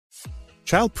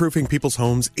Childproofing people's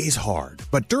homes is hard,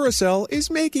 but Duracell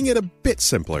is making it a bit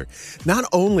simpler. Not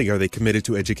only are they committed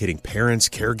to educating parents,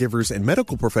 caregivers, and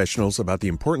medical professionals about the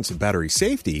importance of battery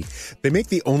safety, they make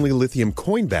the only lithium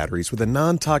coin batteries with a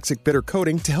non-toxic bitter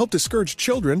coating to help discourage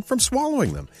children from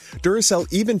swallowing them. Duracell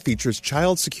even features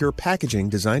child-secure packaging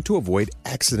designed to avoid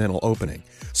accidental opening.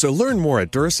 So learn more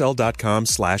at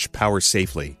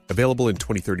Duracell.com/powersafely. Available in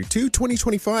 2032,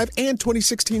 2025, and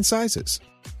 2016 sizes.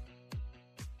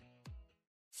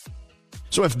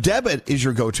 So if debit is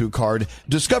your go-to card,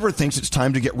 Discover thinks it's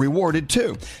time to get rewarded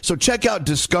too. So check out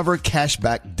Discover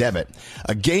Cashback Debit,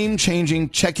 a game-changing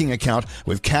checking account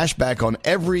with cashback on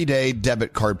everyday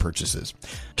debit card purchases.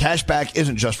 Cashback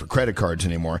isn't just for credit cards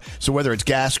anymore, so whether it's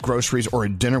gas, groceries, or a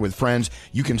dinner with friends,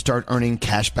 you can start earning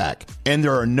cashback. And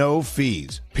there are no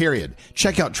fees, period.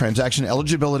 Check out transaction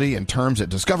eligibility and terms at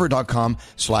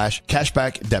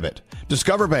discover.com/cashbackdebit.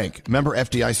 Discover Bank, member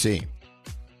FDIC.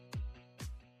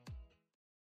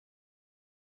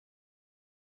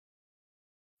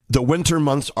 The winter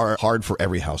months are hard for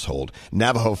every household.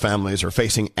 Navajo families are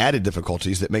facing added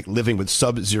difficulties that make living with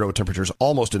sub-zero temperatures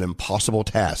almost an impossible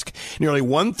task. Nearly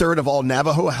 1/3 of all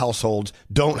Navajo households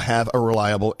don't have a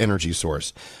reliable energy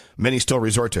source. Many still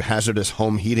resort to hazardous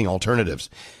home heating alternatives.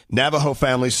 Navajo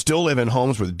families still live in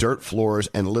homes with dirt floors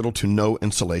and little to no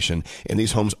insulation, and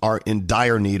these homes are in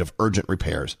dire need of urgent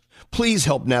repairs. Please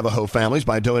help Navajo families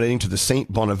by donating to the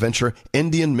St. Bonaventure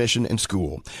Indian Mission and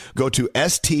School. Go to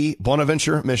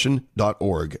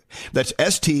stbonaventuremission.org. That's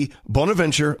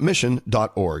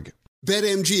stbonaventuremission.org.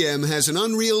 BetMGM has an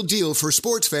unreal deal for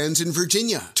sports fans in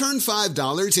Virginia. Turn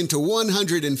 $5 into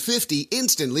 $150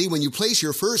 instantly when you place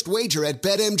your first wager at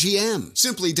BetMGM.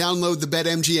 Simply download the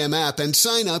BetMGM app and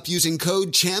sign up using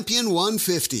code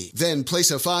CHAMPION150. Then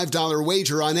place a $5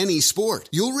 wager on any sport.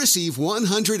 You'll receive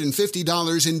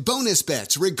 $150 in bonus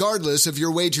bets regardless of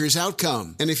your wager's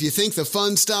outcome. And if you think the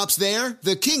fun stops there,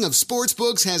 the King of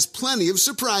Sportsbooks has plenty of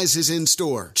surprises in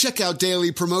store. Check out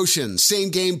daily promotions,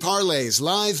 same-game parlays,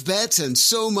 live bets, and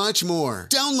so much more.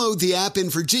 Download the app in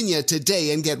Virginia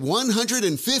today and get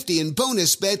 $150 in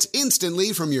bonus bets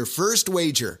instantly from your first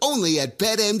wager. Only at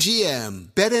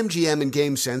BetMGM. BetMGM and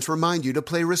GameSense remind you to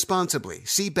play responsibly.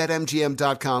 See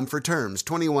BetMGM.com for terms.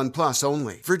 21 plus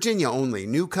only. Virginia only.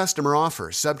 New customer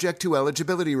offer subject to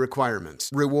eligibility requirements.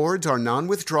 Rewards are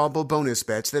non-withdrawable bonus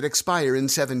bets that expire in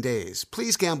 7 days.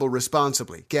 Please gamble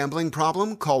responsibly. Gambling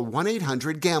problem? Call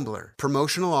 1-800-GAMBLER.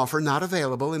 Promotional offer not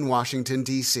available in Washington,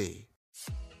 D.C.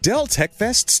 Dell Tech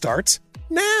Fest starts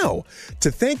now.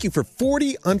 To thank you for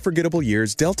 40 unforgettable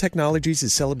years, Dell Technologies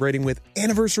is celebrating with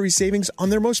anniversary savings on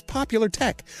their most popular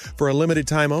tech. For a limited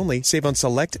time only, save on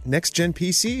select next-gen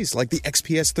PCs like the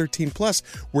XPS 13 Plus,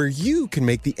 where you can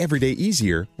make the everyday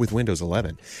easier with Windows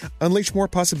 11. Unleash more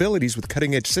possibilities with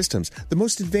cutting-edge systems, the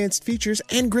most advanced features,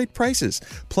 and great prices.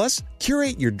 Plus,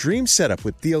 curate your dream setup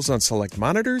with deals on select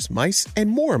monitors, mice, and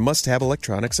more must-have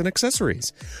electronics and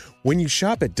accessories. When you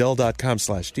shop at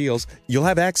Dell.com/deals, you'll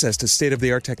have access to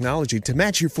state-of-the-art technology to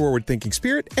match your forward-thinking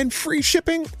spirit and free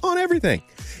shipping on everything.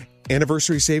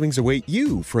 Anniversary savings await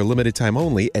you for a limited time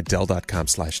only at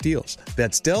Dell.com/deals.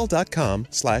 That's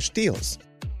Dell.com/deals.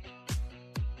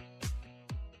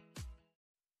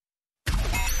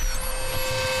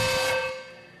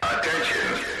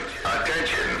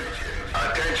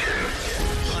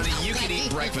 Honey, you can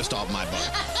eat breakfast off my butt.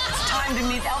 Time to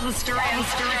meet Elvis Duran.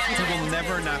 He will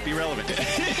never not be relevant.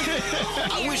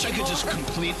 I wish I could just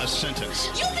complete a sentence.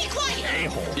 You be quiet.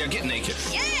 A-hole. Yeah, get naked.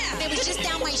 Yeah. It was just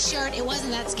down my shirt. It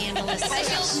wasn't that scandalous. I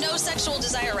feel no sexual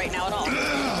desire right now at all.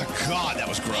 Ugh, God, that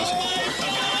was gross.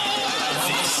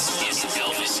 This is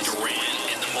Elvis Duran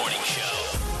in the Morning Show.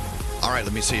 All right,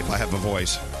 let me see if I have a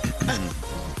voice.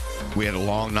 We had a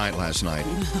long night last night.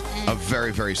 A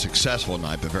very, very successful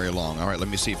night, but very long. All right, let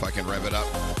me see if I can rev it up.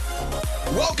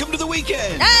 Welcome to the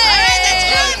weekend.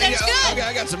 Hey, that's good. Okay,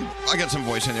 I got some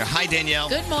voice in there. Hi, Danielle.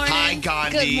 Good morning. Hi,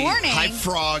 Gandhi. Good morning. Hi,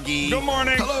 Froggy. Good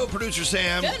morning. Hello, producer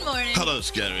Sam. Good morning. Hello,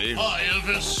 Scary. Hi,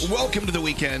 Elvis. Welcome to the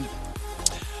weekend.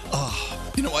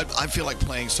 You know what? I feel like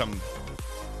playing something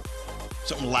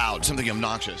loud, something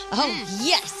obnoxious. Oh,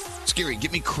 yes. Scary,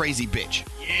 get me Crazy Bitch.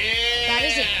 That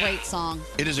is a great song.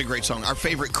 It is a great song. Our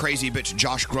favorite crazy bitch,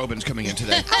 Josh Groban's coming in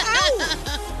today.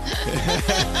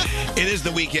 It is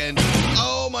the weekend.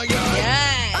 Oh, my God.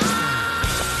 Yes.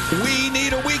 We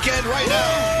need a weekend right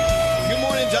now. Good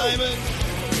morning, Diamond.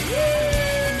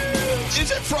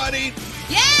 Is it Friday?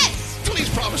 Yes. Please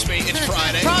promise me it's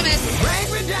Friday. Promise.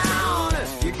 Bring me down.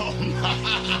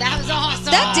 That was awesome.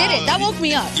 That did it. That woke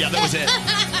me up. Yeah, that was it.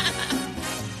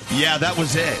 Yeah, that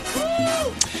was it.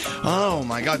 Oh,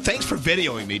 my God. Thanks for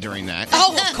videoing me during that.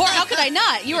 Oh, of course. How could I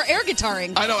not? You were air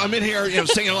guitaring. I know. I'm in here,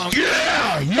 singing along.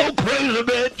 Yeah, you crazy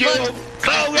bitch. You go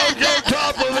on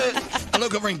top of it. I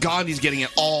look over and Gandhi's getting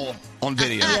it all on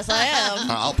video. Yes, I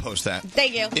am. I'll post that.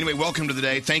 Thank you. Anyway, welcome to the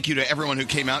day. Thank you to everyone who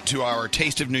came out to our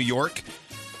Taste of New York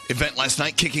event last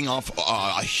night, kicking off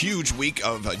a huge week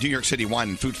of New York City Wine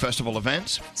and Food Festival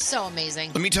events. So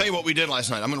amazing. Let me tell you what we did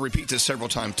last night. I'm going to repeat this several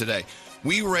times today.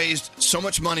 We raised so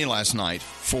much money last night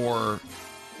for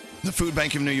the Food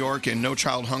Bank of New York and No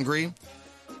Child Hungry.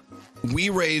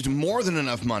 We raised more than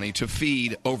enough money to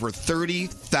feed over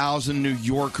 30,000 New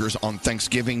Yorkers on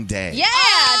Thanksgiving Day. Yeah,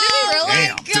 did we really?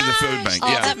 Damn. Through the food bank. Oh,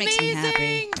 Yeah. that makes me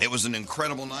happy. It was an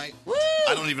incredible night. Woo!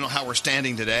 I don't even know how we're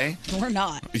standing today. We're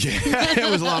not. Yeah,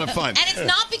 it was a lot of fun. And it's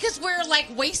not because we're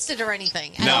like wasted or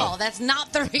anything at all. That's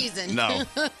not the reason. No,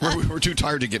 we're too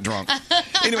tired to get drunk.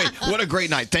 Anyway, what a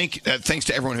great night! Thanks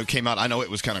to everyone who came out. I know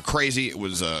it was kind of crazy. It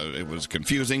was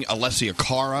confusing. Alessia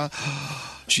Cara,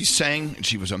 she sang and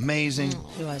she was amazing.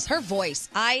 She was. Her voice.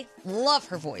 I love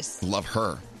her voice. Love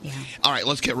her. Yeah. All right,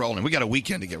 let's get rolling. We got a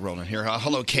weekend to get rolling here.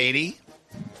 Hello, Katie.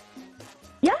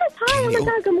 Yes, hi. Oh my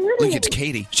God, good morning. Look, it's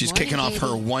Katie. She's Morning, kicking off Katie.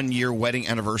 her 1 year wedding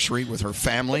anniversary with her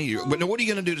family. What are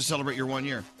you going to do to celebrate your 1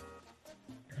 year?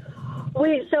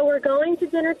 So we're going to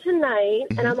dinner tonight,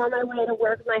 and I'm on my way to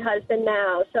work with my husband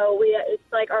now. So it's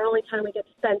like our only time we get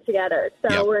to spend together.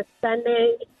 So we're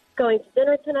going to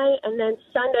dinner tonight, and then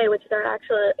Sunday, which is our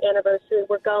actual anniversary,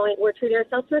 we're treating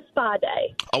ourselves to a spa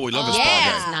day. Oh, we love a Yeah. spa day.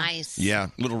 That's nice. Yeah,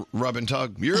 little rub and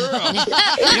tug. Yeah.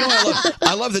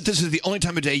 I love that this is the only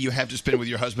time of day you have to spend with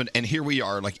your husband, and here we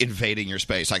are, like, invading your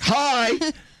space. Like, hi.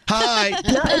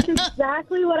 No, it's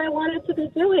exactly what I wanted to be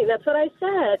doing. That's what I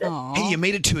said. Hey, you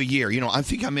made it to a year. I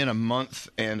think I'm in a month,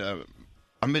 and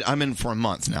I'm in for a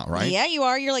month now, right? Yeah, you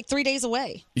are. You're like 3 days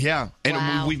away. Yeah, and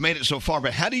Wow. we've made it so far.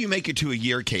 But how do you make it to a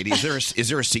year, Katie? Is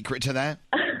there a secret to that?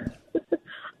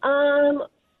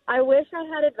 I wish I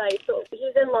had advice. So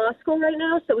he's in law school right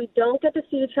now, so we don't get to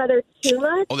see each other too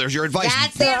much. Oh, there's your advice.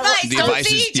 That's the advice. The Don't advice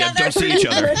see is, each yeah, other. don't see each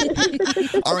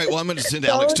other. All right, well, I'm going to send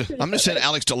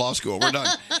Alex to law school. We're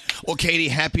done. Well, Katie,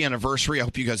 happy anniversary. I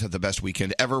hope you guys have the best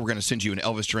weekend ever. We're going to send you an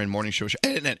Elvis Duran morning show,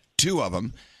 and two of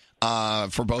them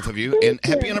for both of you. And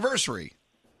happy anniversary.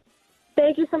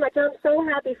 Thank you so much. I'm so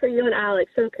happy for you and Alex.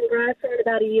 So congrats on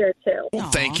about a year, too. Well,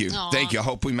 thank you. Aw. Thank you. I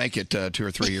hope we make it 2 or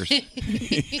 3 years.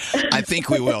 I think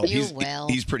we will. You will.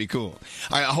 He's pretty cool.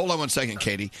 All right, hold on one second,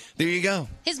 Katie. There you go.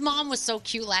 His mom was so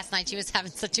cute last night. She was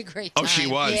having such a great time. Oh, she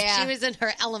was? Yeah. She was in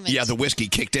her element. Yeah, the whiskey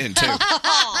kicked in, too.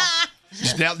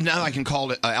 Now I can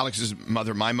call Alex's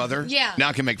mother my mother. Yeah. Now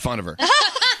I can make fun of her.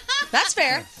 That's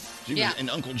fair. And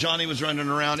Uncle Johnny was running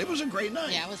around. It was a great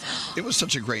night. Yeah, it was awesome. It was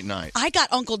such a great night. I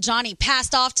got Uncle Johnny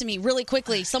passed off to me really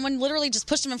quickly. Someone literally just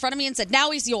pushed him in front of me and said,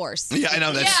 "Now he's yours." Yeah, I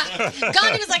know. That's, Yeah.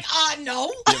 Gandhi was like,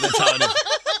 no. yeah, that's how it is.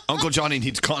 Uncle Johnny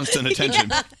needs constant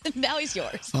attention. Now he's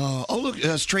yours. Oh, look,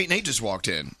 Straight Nate just walked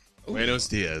in. Buenos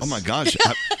dias. Oh, my gosh.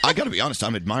 I got to be honest.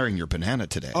 I'm admiring your banana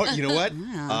today. Oh, you know what?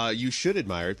 You should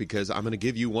admire it because I'm going to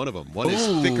give you one of them. One is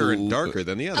thicker and darker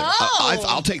than the other.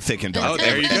 I'll take thick and dark. Oh,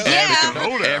 there you go.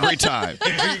 Every time.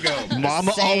 There you go.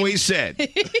 Mama always said,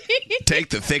 take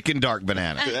the thick and dark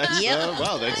banana.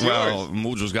 Wow, that's Well, yours.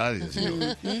 muchos gracias.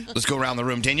 Let's go around the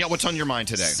room. Danielle, what's on your mind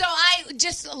today? So I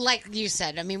just, like you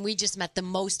said, I mean, we just met the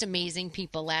most amazing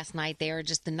people last night. They were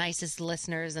just the nicest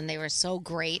listeners, and they were so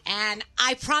great. And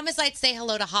I promised I'd say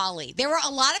hello to Holly. There were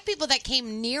a lot of people that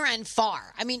came near and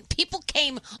far. I mean, people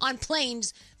came on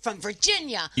planes from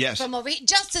Virginia, from over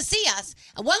just to see us.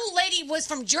 And one lady was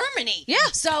from Germany. Yeah.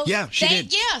 So yeah, she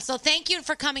did. Yeah. So thank you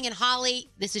for coming. And Holly,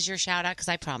 this is your shout out because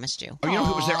I promised you. Oh, you know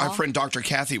who was there? Our friend Dr.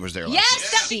 Kathy was there last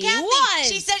Yes, Dr. She Kathy. was.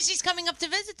 She said she's coming up to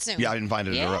visit soon. night. Yeah, I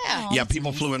invited her up. Yeah. Yeah,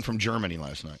 people flew in from Germany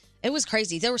last night. It was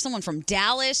crazy. There was someone from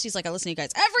Dallas. She's like, "I listen to you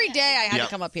guys every day. I had to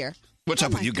come up here." What's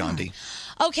up with you, Gandhi?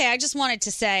 Okay, I just wanted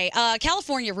to say,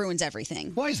 California ruins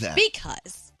everything. Why is that?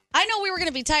 Because I know we were going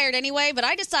to be tired anyway, but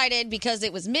I decided because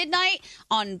it was midnight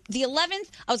on the 11th,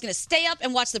 I was going to stay up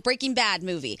and watch the Breaking Bad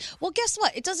movie. Well, guess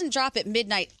what? It doesn't drop at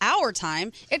midnight our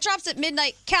time. It drops at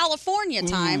midnight California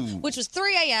time, which was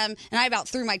 3 a.m., and I about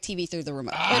threw my TV through the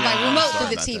remote. Or my remote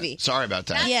through the TV. Sorry about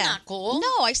that. That's not cool.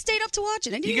 No, I stayed up to watch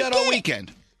it. I didn't You even got all get it.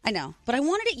 weekend. I know, but I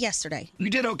wanted it yesterday. You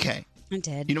did okay. I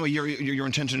did. You know, your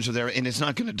intentions are there, and it's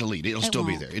not going to delete. It'll still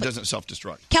be won't. there. It doesn't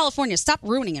self-destruct. California, stop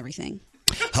ruining everything.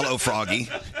 Hello, Froggy.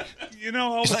 You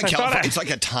know, It's Elvis, like, I thought it's like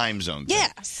a time zone thing. Yeah,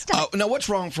 stop. Now, what's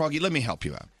wrong, Froggy? Let me help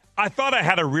you out. I thought I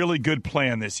had a really good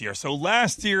plan this year. So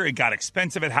last year, it got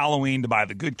expensive at Halloween to buy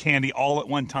the good candy all at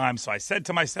one time. So I said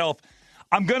to myself,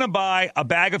 I'm going to buy a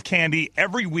bag of candy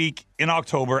every week in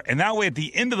October, and that way at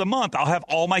the end of the month, I'll have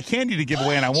all my candy to give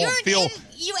away, and I won't feel...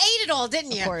 You ate it all,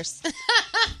 didn't you? Of course.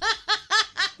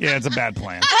 Yeah, it's a bad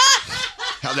plan.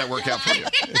 How'd that work out for you?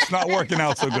 It's not working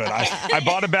out so good. I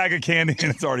bought a bag of candy,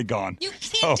 and it's already gone. You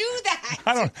can't do that.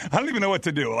 I don't even know what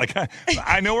to do. Like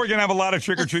I know we're gonna have a lot of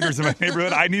trick-or-treaters in my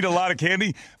neighborhood. I need a lot of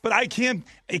candy, but I can't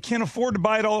afford to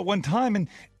buy it all at one time,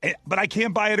 but I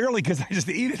can't buy it early because I just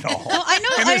eat it all. No, I know.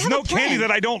 And there's I have no a plan. candy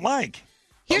that I don't like.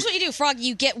 Here's what you do, Frog.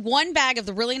 You get one bag of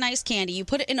the really nice candy. You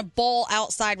put it in a bowl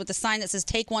outside with a sign that says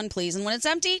 "Take one, please." And when it's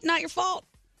empty, not your fault.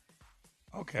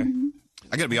 Okay.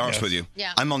 I got to be honest with you.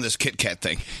 Yeah. I'm on this Kit Kat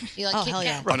thing. You like Kit hell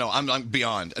Kat? yeah. Oh, no, I'm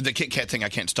beyond. The Kit Kat thing I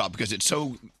can't stop because it's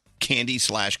so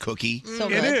candy/cookie. So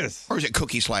It good. is. Or is it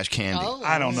cookie/candy? Oh.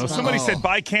 I don't know. Somebody said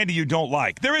buy candy you don't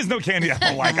like. There is no candy I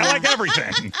don't like. I like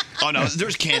everything. Oh, no,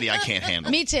 there's candy I can't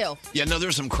handle. Me too. Yeah, no,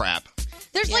 there's some crap.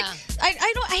 There's Yeah. like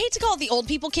I hate to call it the old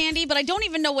people candy, but I don't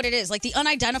even know what it is. Like the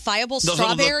unidentifiable Those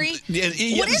little- strawberry.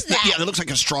 What is that? Yeah, it looks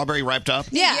like a strawberry wrapped up.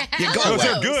 Yeah. Yeah, go Those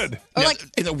away. are good. Or Yeah, like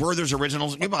in the Werther's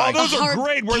Originals. Oh, Goodbye. those are hard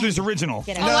great. Werther's Original.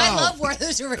 Oh, I love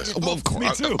Werther's Original. Well, of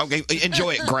course. Me too. Okay,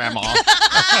 enjoy it, Grandma.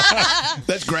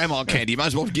 That's Grandma candy. You might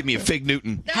as well give me a Fig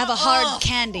Newton. have a hard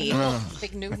candy.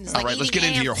 Big Newton's All like right, let's eating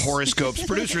get into your ants. horoscopes.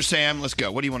 Producer Sam, let's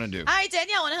go. What do you want to do? All right,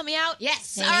 Danielle, want to help me out?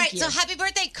 Yes. Thank All right. you. So happy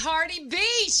birthday, Cardi B.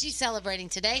 She's celebrating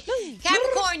today.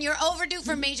 Capricorn, you're overdue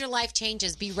for major life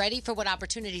changes. Be ready for what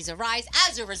opportunities arise.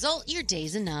 As a result, your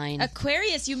day's a 9.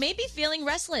 Aquarius, you may be feeling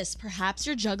restless. Perhaps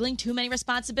you're juggling too many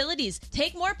responsibilities.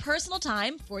 Take more personal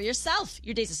time for yourself.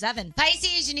 Your day's a 7.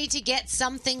 Pisces, you need to get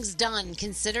some things done.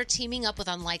 Consider teaming up with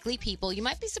unlikely people. You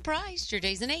might be surprised. Your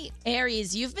day's an 8.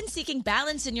 Aries, you've been seeking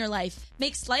balance in your life.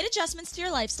 Make slight adjustments to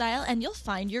your lifestyle and you'll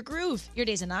find your groove. Your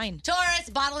day's a 9. Taurus,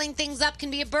 bottling things up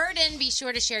can be a burden. Be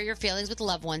sure to share your feelings with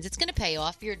loved ones. It's going to pay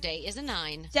off. Your day is a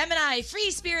 9. Gemini,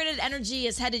 free-spirited energy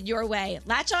is headed your way.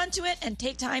 Latch onto it and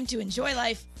take time to enjoy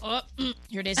life.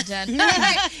 Your day's a 10.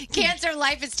 Cancer,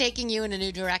 life is taking you in a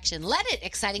new direction. Let it.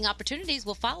 Exciting opportunities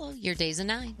will follow. Your day's a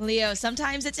 9. Leo,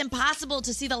 sometimes it's impossible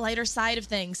to see the lighter side of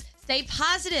things. Stay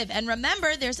positive and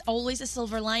remember there's always a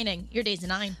silver lining. Your day's a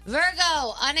 9.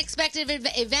 Virgo, unexpected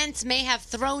events may have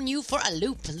thrown you for a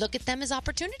loop. Look at them as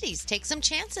opportunities. Take some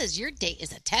chances. Your day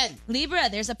is a 10. Libra,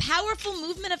 there's a powerful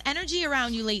movement of energy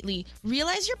around you lately.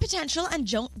 Realize your potential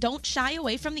and don't shy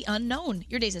away from the unknown.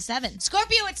 Your day's a 7.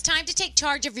 Scorpio, it's time to take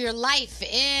charge of your life.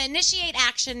 Initiate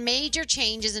action. Major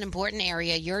change is an important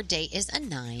area. Your day is a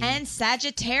 9. And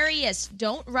Sagittarius,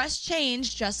 don't rush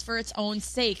change just for its own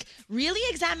sake. Really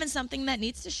examine something that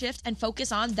needs to shift and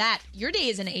focus on that. Your day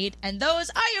is an 8, and those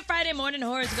are your Friday morning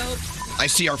horoscopes. I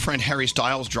see our friend Harry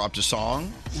Styles dropped a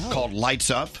song called Lights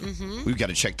Up. We've got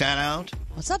to check that out.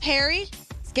 What's up, Harry?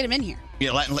 Let's get him in here.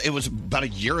 Yeah, it was about a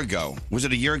year ago. Was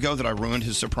it a year ago that I ruined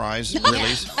his surprise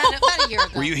release? About a year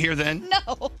ago. Were you here then?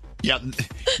 No. Yeah,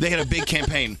 they had a big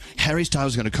campaign. Harry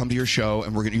Styles is going to come to your show,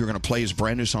 and you're going to play his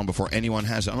brand new song before anyone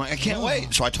has it. I'm like, I can't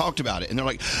wait. So I talked about it, and they're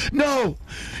like, no,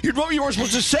 you weren't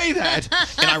supposed to say that.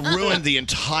 And I ruined the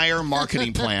entire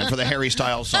marketing plan for the Harry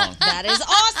Styles song. That is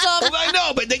awesome. Well, I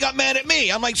know, but they got mad at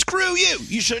me. I'm like, screw you.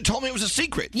 You should have told me it was a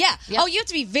secret. Yeah. Oh, you have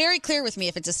to be very clear with me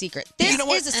if it's a secret. This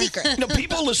is a secret. You know,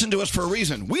 people listen to us for a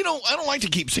reason. I don't like to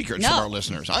keep secrets from our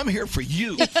listeners. I'm here for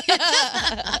you.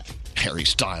 Harry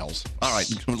Styles. All right,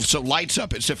 so Lights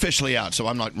Up. It's officially out, so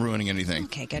I'm not ruining anything.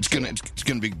 Okay, good. It's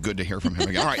gonna be good to hear from him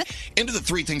again. All right, into the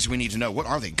 3 things we need to know. What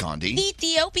are they, Gandhi?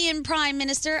 Ethiopian Prime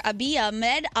Minister Abiy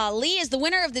Ahmed Ali is the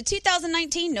winner of the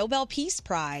 2019 Nobel Peace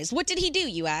Prize. What did he do,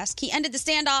 you ask? He ended the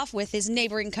standoff with his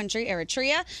neighboring country,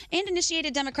 Eritrea, and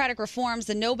initiated democratic reforms.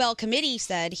 The Nobel Committee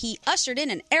said he ushered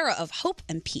in an era of hope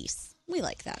and peace. We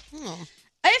like that.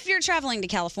 If you're traveling to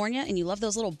California and you love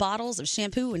those little bottles of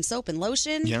shampoo and soap and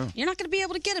lotion, you're not going to be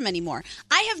able to get them anymore.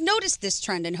 I have noticed this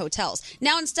trend in hotels.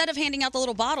 Now, instead of handing out the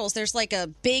little bottles, there's like a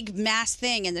big mass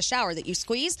thing in the shower that you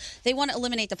squeeze. They want to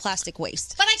eliminate the plastic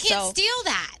waste. But I can't steal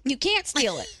that. You can't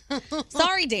steal it.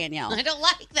 Sorry, Danielle. I don't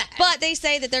like that. But they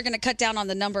say that they're going to cut down on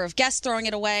the number of guests throwing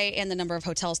it away and the number of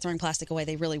hotels throwing plastic away.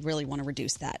 They really, really want to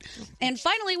reduce that. And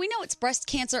finally, we know it's Breast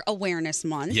Cancer Awareness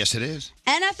Month. Yes, it is.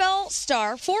 NFL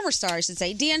star, former star, I should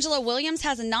say, D'Angelo Williams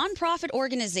has a nonprofit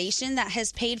organization that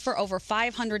has paid for over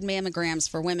 500 mammograms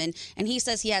for women, and he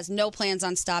says he has no plans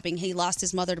on stopping. He lost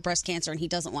his mother to breast cancer, and he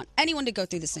doesn't want anyone to go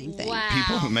through the same thing. Wow.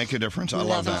 People who make a difference. I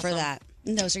love him that. for that.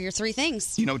 And those are your 3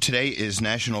 things. You know, today is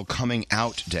National Coming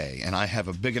Out Day, and I have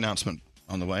a big announcement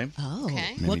on the way. Oh,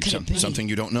 okay. Maybe what could it be? Something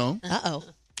you don't know. Uh-oh.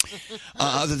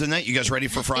 Other than that, you guys ready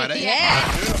for Friday? Yeah.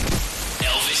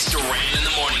 Elvis Duran in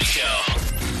the Morning Show.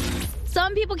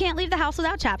 Some people can't leave the house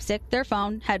without chapstick, their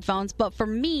phone, headphones, but for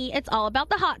me, it's all about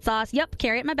the hot sauce. Yep,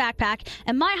 carry it in my backpack.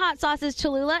 And my hot sauce is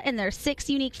Cholula, and there's 6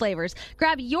 unique flavors.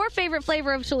 Grab your favorite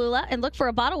flavor of Cholula and look for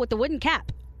a bottle with the wooden cap.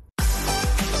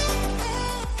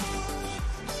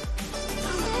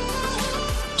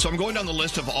 So I'm going down the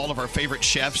list of all of our favorite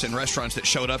chefs and restaurants that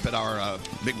showed up at our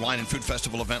big wine and food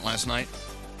festival event last night.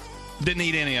 Didn't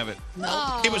eat any of it.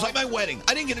 No. It was like my wedding.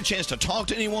 I didn't get a chance to talk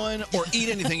to anyone or eat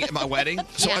anything at my wedding.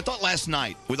 So I thought last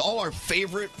night, with all our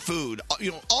favorite food,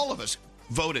 all of us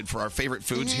voted for our favorite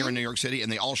foods here in New York City,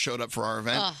 and they all showed up for our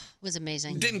event. Oh, it was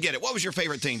amazing. Didn't get it. What was your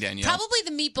favorite thing, Danielle? Probably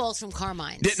the meatballs from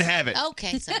Carmine's. Didn't have it.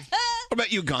 Okay, sorry. What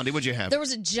about you, Gandhi? What'd you have? There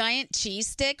was a giant cheese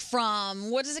stick from,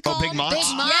 what is it called? Oh, Big Mott's?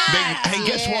 Big Mott's. Hey,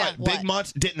 guess what? Big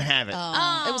Mott's didn't have it.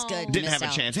 It was good. Didn't have Missed a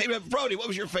out. chance. Hey, Brody, what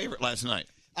was your favorite last night?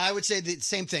 I would say the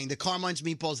same thing. The Carmine's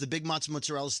meatballs, the Big Mott's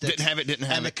mozzarella sticks. Didn't have it,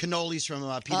 and the cannolis from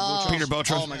Peter Boutros. Peter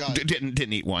Boutros. Oh, my God.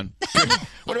 Didn't eat one.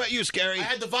 What about you, Scary? I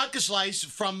had the vodka slice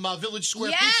from Village Square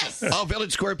Yes! Pizza. Oh,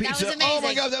 Village Square Pizza. was Oh, my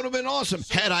amazing. God, that would have been awesome.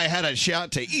 Had I had a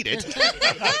shot to eat it.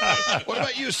 What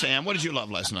about you, Sam? What did you love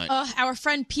last night? Our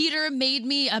friend Peter made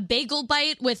me a bagel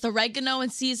bite with oregano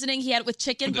and seasoning. He had it with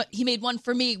chicken, but he made one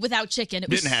for me without chicken. It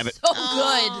was Didn't have it. so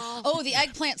good. Oh, the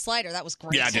eggplant slider. That was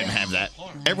great. Yeah, I didn't have that.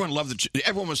 Everyone loved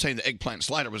everyone was saying the eggplant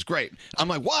slider was great. I'm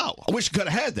like, wow, I wish I could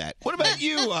have had that. What about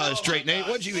you, Straight Nate?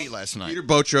 What did you eat last night? Peter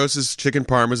Boutros' chicken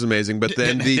parm was amazing, but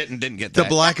then didn't get the that.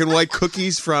 black and white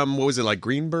cookies from, what was it, like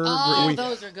Greenberg? Oh,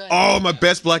 those are good. Oh, my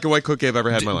best black and white cookie I've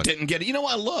ever had in my life. Didn't get it. You know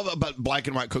what I love about black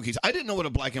and white cookies? I didn't know what a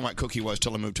black and white cookie was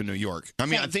till I moved to New York. I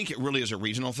mean, I think it really is a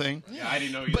regional thing. Yeah, I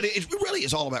didn't know you. But it really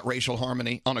is all about racial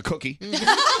harmony on a cookie.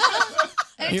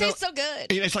 And it tastes so good.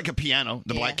 It's like a piano.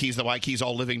 The black keys, the white keys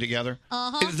all living together.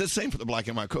 Uh-huh. It's the same for the black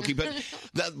and white cookie. But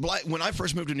when I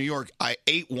first moved to New York, I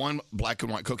ate one black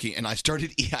and white cookie, and I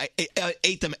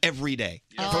ate them every day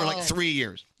for like 3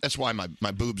 years. That's why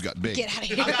my boobs got big. Get out of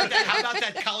here. How about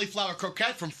that cauliflower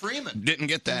croquette from Freeman? Didn't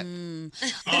get that.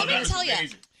 Let me tell you.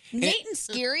 Nate and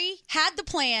Scary had the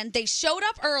plan. They showed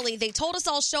up early. They told us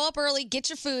all, show up early, get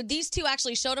your food. These two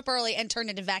actually showed up early and turned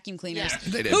into vacuum cleaners. Yeah,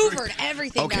 they did. Hoovered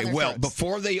everything Okay, down their well, throats.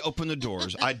 before they opened the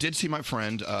doors, I did see my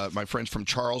friends from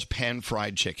Charles Pan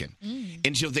Fried Chicken,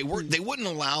 and so they wouldn't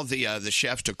allow the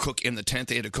chefs to cook in the tent.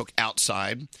 They had to cook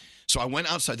outside. So I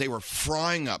went outside. They were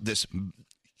frying up this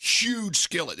huge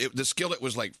skillet. The skillet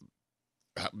was like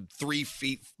 3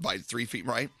 feet by 3 feet,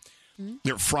 right?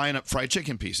 They were frying up fried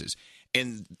chicken pieces.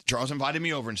 And Charles invited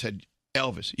me over and said,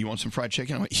 Elvis, you want some fried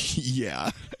chicken? I went,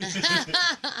 yeah.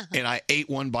 And I ate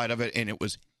one bite of it, and it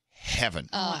was heaven.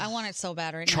 Oh, I want it so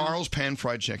bad right now. Charles Pan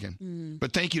Fried Chicken.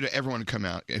 But thank you to everyone who came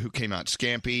out.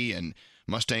 Scampi and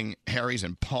Mustang Harry's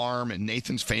and Parm and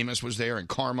Nathan's Famous was there and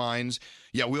Carmine's.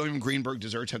 Yeah, William Greenberg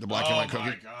Desserts had the black and white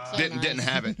cookie. God. Didn't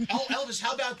have it. Oh, Elvis,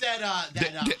 how about that?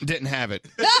 Didn't have it.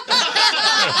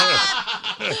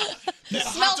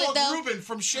 Smelled it, though. Reuben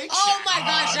from Shake Shack. Oh, my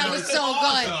gosh, that was so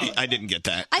good. I didn't get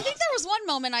that. I think there was one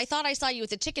moment I thought I saw you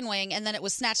with a chicken wing, and then it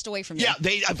was snatched away from you.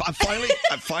 Yeah,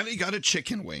 I finally got a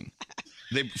chicken wing.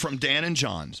 From Dan and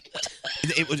John's.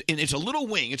 It's a little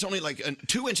wing. It's only like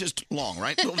 2 inches long,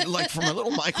 right? Like from a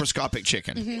little microscopic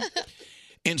chicken.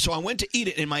 And so I went to eat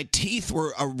it, and my teeth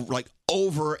were like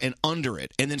over and under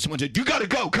it. And then someone said, "You got to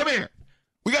go. Come here.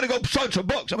 We got to go sign some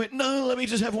books." I went, "No, let me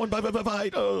just have one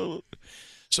bite. Oh."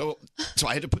 So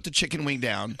I had to put the chicken wing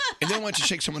down, and then I went to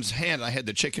shake someone's hand, and I had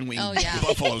the chicken wing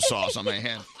buffalo sauce on my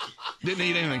hand. Didn't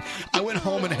eat anything. I went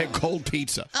home and had cold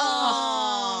pizza.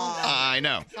 Oh. I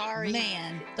know. Sorry.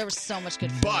 Man, there was so much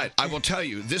good food. But I will tell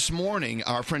you, this morning,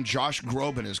 our friend Josh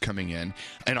Groban is coming in,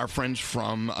 and our friends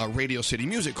from Radio City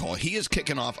Music Hall. He is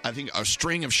kicking off, I think, a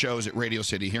string of shows at Radio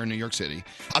City here in New York City.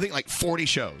 I think like 40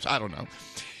 shows. I don't know.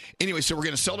 Anyway, so we're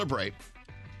going to celebrate,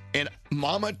 and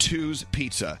Mama Two's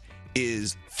Pizza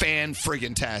is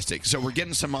fan-friggin-tastic. So we're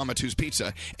getting some Mama Two's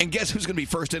pizza. And guess who's going to be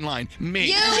first in line? Me.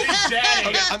 You. Okay,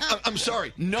 I'm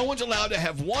sorry. No one's allowed to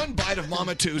have one bite of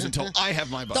Mama Two's until I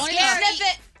have my bite. Don't even sniff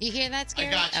it. You hear that, Scary?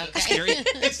 I got you. Okay. Scary?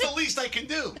 It's the least I can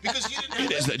do because you didn't have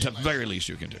It is the very least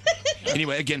you can do.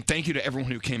 Anyway, again, thank you to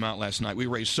everyone who came out last night. We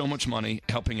raised so much money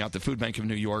helping out the Food Bank of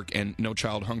New York and No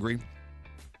Child Hungry.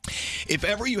 If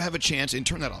ever you have a chance, and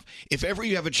turn that off, if ever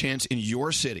you have a chance in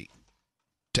your city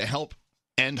to help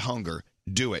end hunger,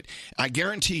 do it. I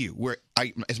guarantee you,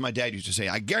 as my dad used to say,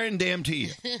 I guarantee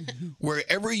you,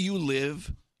 wherever you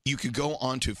live, you could go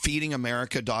on to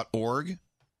feedingamerica.org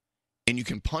and you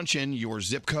can punch in your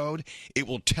zip code. It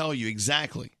will tell you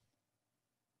exactly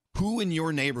who in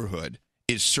your neighborhood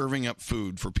is serving up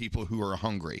food for people who are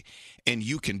hungry. And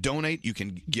you can donate, you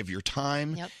can give your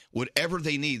time, whatever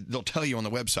they need, they'll tell you on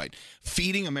the website.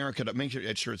 Feeding America, make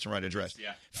sure it's the right address.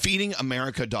 Yeah.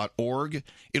 feedingamerica.org.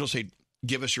 It'll say,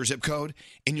 give us your zip code,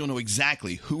 and you'll know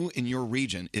exactly who in your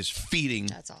region is feeding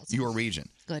your region.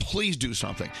 Good. Please do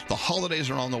something. The holidays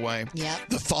are on the way. Yep.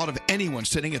 The thought of anyone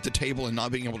sitting at the table and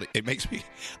not being able to,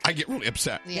 I get really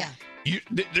upset. Yeah.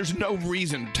 There's no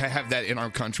reason to have that in our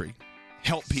country.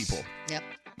 Help people. Yep.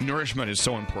 Nourishment is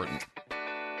so important.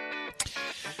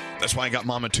 That's why I got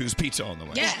Mama Two's Pizza on the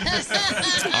way.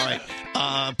 Yes. All right.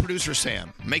 Producer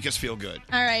Sam, make us feel good.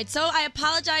 All right, so I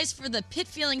apologize for the pit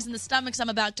feelings in the stomachs I'm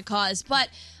about to cause, but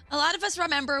a lot of us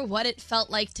remember what it felt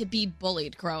like to be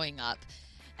bullied growing up.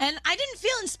 And I didn't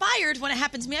feel inspired when it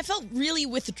happened to me. I felt really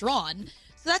withdrawn.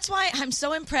 So that's why I'm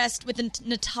so impressed with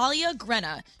Natalia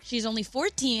Grena. She's only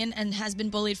 14 and has been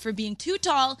bullied for being too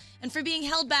tall and for being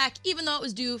held back, even though it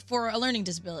was due for a learning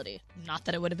disability. Not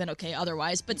that it would have been okay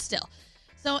otherwise, but still.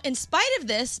 So in spite of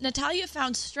this, Natalia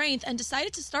found strength and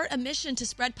decided to start a mission to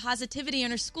spread positivity in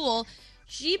her school.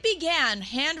 She began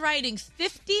handwriting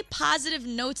 50 positive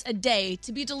notes a day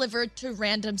to be delivered to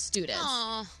random students.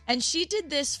 Aww. And she did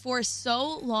this for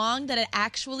so long that it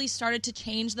actually started to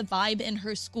change the vibe in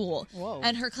her school. Whoa.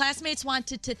 And her classmates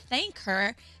wanted to thank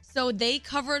her, so they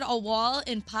covered a wall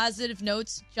in positive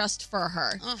notes just for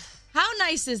her. Ugh. How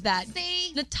nice is that?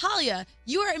 See? Natalia,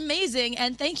 you are amazing,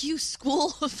 and thank you, school,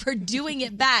 for doing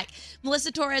it back.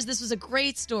 Melissa Torres, this was a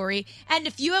great story. And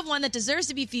if you have one that deserves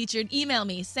to be featured, email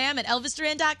me,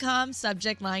 sam@elvisduran.com,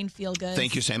 subject line feel good.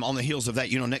 Thank you, Sam. On the heels of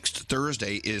that, next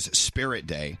Thursday is Spirit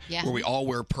Day, where we all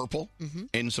wear purple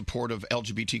in support of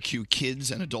LGBTQ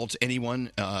kids and adults,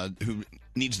 anyone who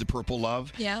needs the purple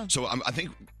love. Yeah. So I think,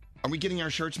 are we getting our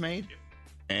shirts made?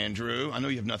 Andrew, I know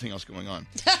you have nothing else going on.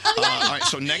 All right,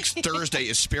 so next Thursday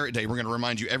is Spirit Day. We're going to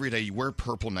remind you every day you wear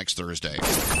purple next Thursday.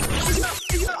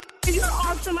 You're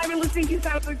awesome. I've been listening to you since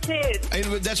I was a kid. And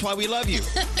that's why we love you.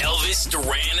 Elvis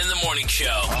Duran in the Morning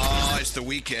Show. Oh, it's the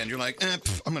weekend. You're like, I'm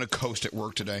going to coast at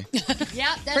work today.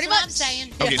 Yeah, that's what I'm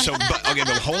saying. Okay,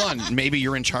 but hold on. Maybe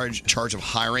you're in charge of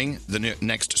hiring the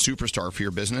next superstar for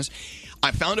your business. I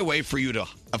found a way for you to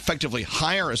effectively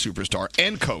hire a superstar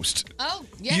and coast. Oh,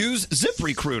 yes. Use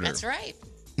ZipRecruiter. That's right.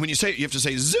 When you say it, you have to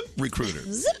say ZipRecruiter.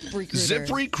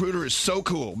 ZipRecruiter. ZipRecruiter is so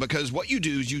cool because what you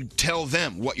do is you tell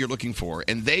them what you're looking for,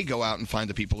 and they go out and find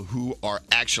the people who are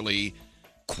actually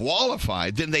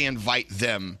qualified. Then they invite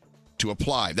them to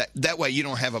apply. That way you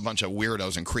don't have a bunch of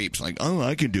weirdos and creeps like, oh,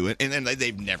 I can do it. And then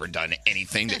they've never done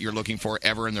anything that you're looking for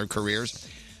ever in their careers.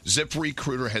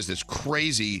 ZipRecruiter has this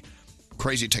crazy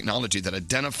technology that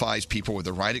identifies people with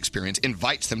the right experience,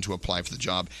 invites them to apply for the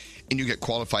job, and you get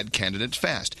qualified candidates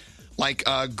fast. Like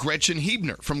Gretchen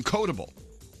Hebner from Codable.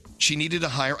 She needed to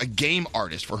hire a game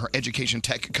artist for her education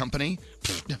tech company.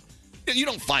 You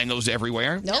don't find those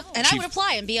everywhere. Nope. And I would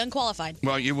apply and be unqualified.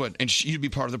 Well, you would, and you'd be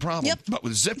part of the problem. Yep. But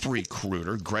with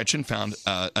ZipRecruiter, Gretchen found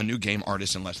a new game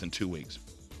artist in less than 2 weeks.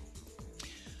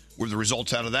 With the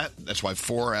results out of that, that's why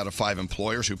 4 out of 5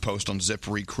 employers who post on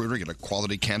ZipRecruiter get a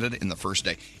quality candidate in the first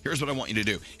day. Here's what I want you to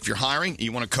do. If you're hiring and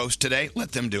you want to coast today,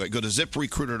 let them do it. Go to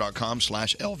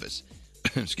ZipRecruiter.com/Elvis.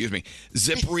 Excuse me.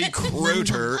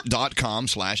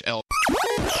 ZipRecruiter.com/Elvis.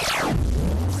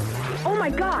 Oh my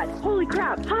God! Holy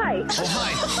crap! Hi. Oh,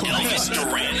 hi. Elvis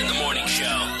Duran in the Morning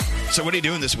Show. So what are you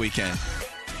doing this weekend?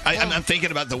 I'm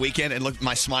thinking about the weekend, and look,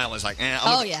 my smile is like,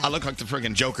 I look like the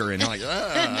friggin' Joker, and I'm like,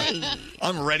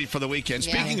 I'm ready for the weekend.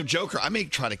 Speaking of Joker, I may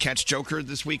try to catch Joker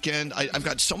this weekend. I've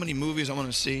got so many movies I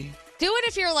want to see. Do it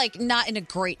if you're like not in a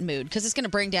great mood, because it's going to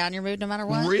bring down your mood no matter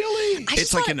what. Really?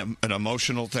 It's like an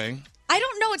emotional thing. I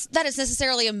don't know that it's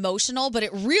necessarily emotional, but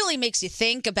it really makes you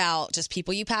think about just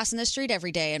people you pass in the street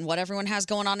every day and what everyone has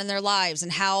going on in their lives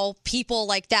and how people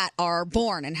like that are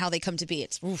born and how they come to be.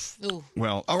 It's oof. Ooh.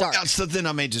 Well, so then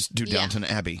I may just do Downton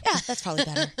Abbey. Yeah, that's probably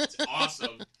better. It's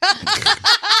awesome.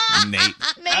 Nate.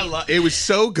 It was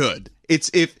so good.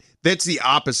 That's the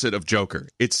opposite of Joker.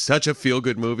 It's such a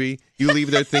feel-good movie. You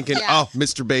leave there thinking, oh,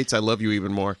 Mr. Bates, I love you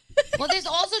even more. Well, there's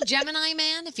also Gemini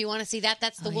Man, if you want to see that.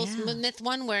 That's the Will Smith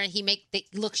one where he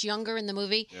looks younger in the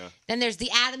movie. Yeah. Then there's The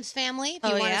Addams Family, if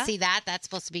you want to see that. That's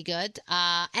supposed to be good.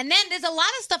 And then there's a lot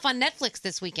of stuff on Netflix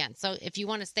this weekend. So if you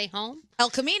want to stay home.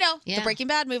 El Camino, the Breaking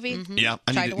Bad movie. Mm-hmm. Yeah,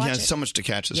 Try to watch it. So much to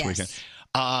catch this weekend.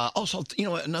 Also,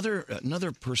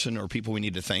 another person or people we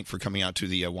need to thank for coming out to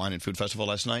the Wine and Food Festival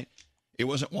last night. It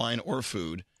wasn't wine or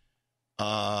food.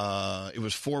 It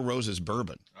was Four Roses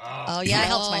bourbon. Oh, yeah, I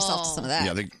helped myself to some of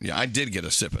that. Yeah, I did get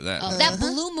a sip of that. That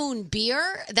Blue Moon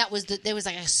beer, there was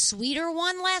like a sweeter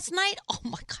one last night. Oh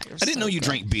my God. I didn't know you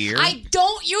drank beer. I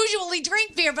don't usually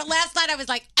drink beer, but last night I was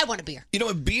like, I want a beer. You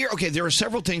know, beer, okay, there are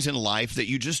several things in life that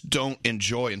you just don't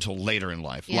enjoy until later in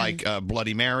life, like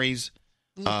Bloody Marys,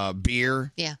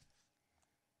 beer. Yeah.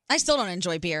 I still don't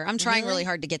enjoy beer. I'm trying really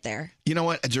hard to get there. You know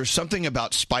what? There's something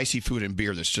about spicy food and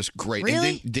beer that's just great.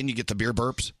 Really? And then you get the beer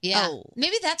burps. Yeah.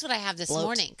 Maybe that's what I have this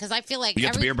morning because I feel like You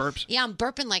get the beer burps? Yeah, I'm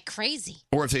burping like crazy.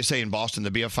 Or if they say in Boston,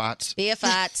 the beer farts. Beer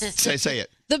farts. Say it.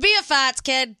 The beer farts,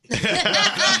 kid.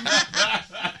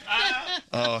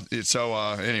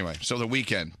 Anyway, so the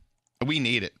weekend. We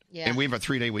need it. Yeah. And we have a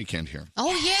 3-day weekend here.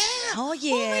 Oh, yeah. Oh,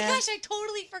 yeah. Oh, my gosh, I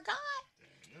totally forgot.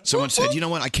 Someone said, you know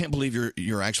what? I can't believe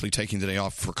you're actually taking the day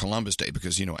off for Columbus Day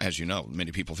because, as you know,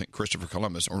 many people think Christopher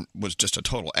Columbus was just a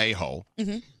total a-hole.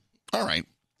 Mm-hmm. All right.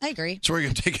 I agree. So we're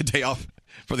going to take a day off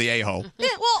for the a-hole. Yeah,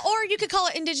 well, or you could call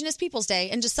it Indigenous Peoples Day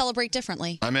and just celebrate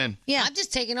differently. I'm in. Yeah. I'm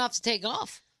just taking off to take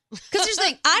off. Because here's the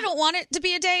thing, I don't want it to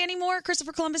be a day anymore,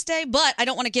 Christopher Columbus Day, but I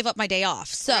don't want to give up my day off.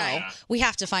 So we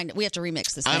have to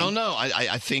remix this thing. I don't know.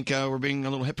 I think we're being a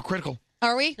little hypocritical.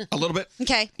 Are we? A little bit.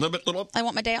 Okay. A little bit. I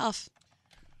want my day off.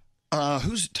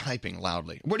 Who's typing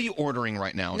loudly? What are you ordering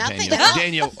right now, Nothing. Daniel?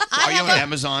 Daniel, are you on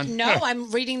Amazon? No,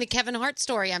 I'm reading the Kevin Hart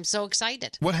story. I'm so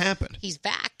excited. What happened? He's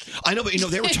back. I know, but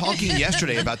they were talking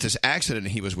yesterday about this accident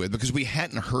he was with because we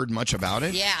hadn't heard much about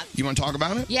it. Yeah. You want to talk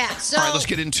about it? Yeah. So, all right, let's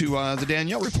get into the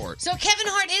Danielle report. So Kevin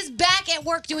Hart is back at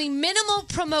work doing minimal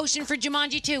promotion for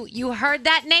Jumanji 2. You heard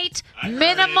that, Nate?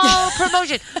 Minimal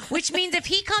promotion, which means if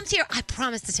he comes here, I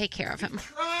promise to take care of him.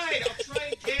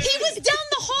 He was down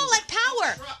the hall at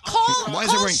Power. Call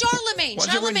Charlemagne.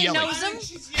 Charlemagne knows him.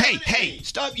 Hey,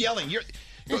 stop yelling. You're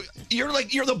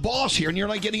the boss here, and you're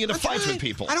like getting into fights with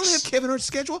people. I don't have Kevin Hart's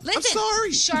schedule. Listen, I'm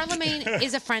sorry. Charlemagne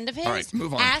is a friend of his. All right,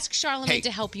 move on. Ask Charlemagne Hey.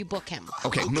 to help you book him.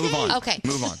 Okay, move on. Okay.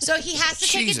 Move on. So he has to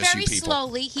take it Jesus, very you people.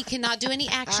 slowly. He cannot do any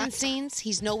action scenes.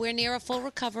 He's nowhere near a full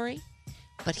recovery,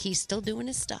 but he's still doing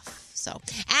his stuff. So,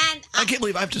 and I can't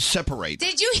believe I have to separate.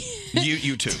 Did you?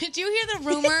 You two. Did you hear the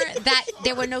rumor that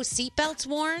there were no seatbelts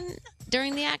worn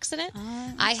during the accident?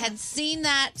 I had seen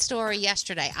that story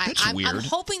yesterday. I'm weird.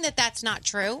 hoping that that's not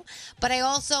true, but they're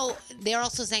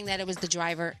also saying that it was the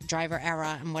driver error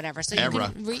and whatever. So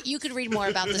you could read more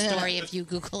about the story if you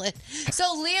Google it. So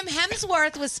Liam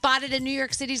Hemsworth was spotted in New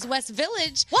York City's West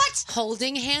Village. What?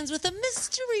 Holding hands with a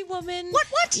mystery woman.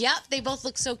 What? Yep, they both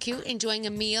look so cute, enjoying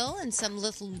a meal and some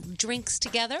little drinks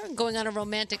together and going on a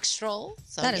romantic stroll.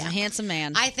 So, That is a handsome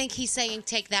man. I think he's saying,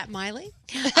 take that, Miley.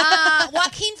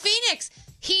 Joaquin Phoenix.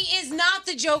 He is not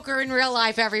the Joker in real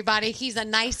life, everybody. He's a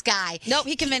nice guy. Nope,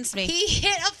 he convinced me. He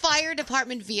hit a fire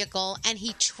department vehicle and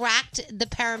he tracked the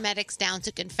paramedics down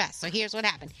to confess. So here's what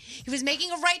happened. He was making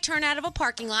a right turn out of a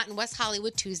parking lot in West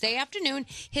Hollywood Tuesday afternoon.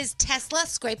 His Tesla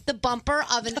scraped the bumper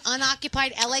of an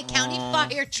unoccupied LA County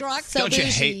fire truck. Don't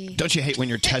you hate when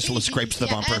your Tesla scrapes the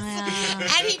bumper?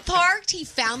 And he parked. He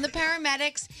found the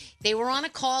paramedics. They were on a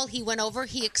call. He went over.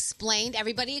 He explained.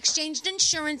 Everybody exchanged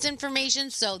insurance information.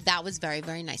 So that was very,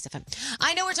 very nice of him.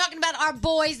 I know we're talking about our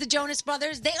boys, the Jonas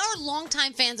Brothers. They are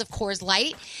longtime fans of Coors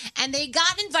Light, and they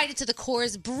got invited to the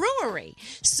Coors Brewery.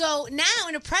 So now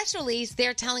in a press release,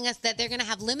 they're telling us that they're going to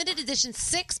have limited edition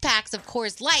 6-packs of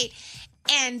Coors Light,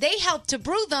 and they helped to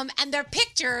brew them, and their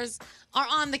pictures are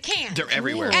on the can. They're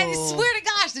everywhere. And I swear to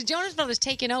gosh, the Jonas Brothers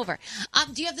taking over.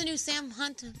 Do you have the new Sam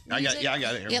Hunt music? I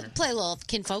got it here. Yeah, play a little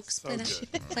Kinfolks. So Play that.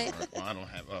 good. Play it. Well, I don't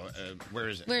have. Where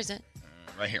is it? Where is it?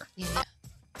 Right here. Yeah.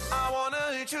 I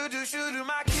wanna introduce you to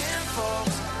my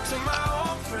kinfolks, to my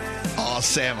old friends. Oh,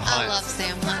 Sam Hunt. I love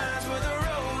Sam Hunt.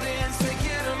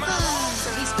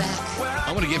 He's back.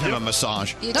 I want to give him a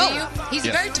massage. You do? He's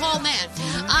a very tall man.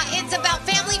 It's about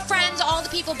family, friends, all the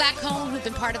people back home who've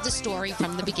been part of the story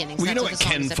from the beginning. So Well, you know that's what the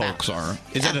song kin is about. folks are?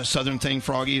 Is that a Southern thing,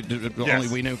 Froggy? Only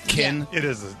we know kin. It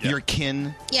is. Your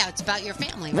kin. Yeah, it's about your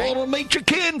family, right? Well, meet your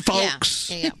kin folks.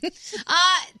 Yeah, there you go.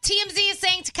 TMZ is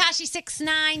saying Tekashi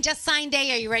 6ix9ine just signed Are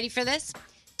you ready for this?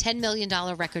 $10 million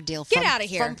record deal Get outta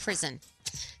here. from prison.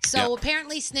 So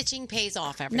apparently snitching pays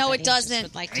off, everybody. No, it doesn't. Just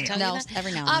would like to tell No, you that.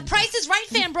 every now and then. Price is Right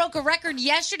fan broke a record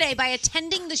yesterday by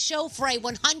attending the show for a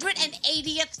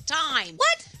 180th time.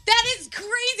 What? That is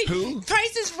crazy. Who?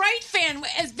 Price is Right fan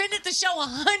has been at the show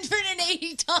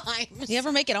 180 times. You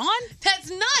ever make it on? That's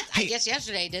nuts. I guess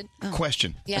yesterday did.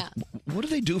 Question. Yeah. What do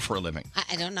they do for a living?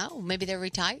 I don't know. Maybe they're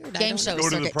retired. Game show Go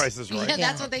to the Price is Right. Yeah,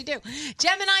 that's what they do.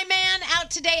 Gemini Man out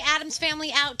today. Addams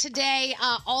Family out today.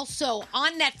 Also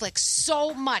on Netflix,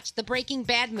 so much. The Breaking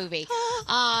Bad movie.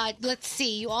 Let's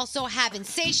see. You also have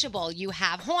Insatiable. You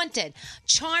have Haunted.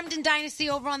 Charmed and Dynasty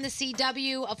over on the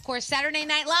CW. Of course, Saturday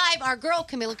Night Live. Our girl,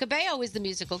 Camila Cabello, is the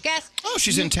musical guest. Oh,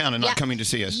 she's in town and not coming to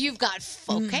see us. You've got,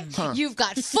 Huh. You've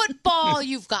got football.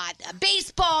 You've got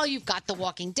baseball. You've got The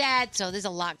Walking Dead. So there's a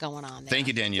lot going on there. Thank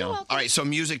you, Danielle. All right, so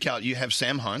music out. You have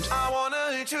Sam Hunt. I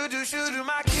wanna introduce you to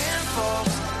my kinfolk,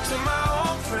 to my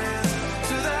old friends,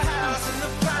 to the house and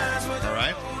the pines with All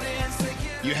right.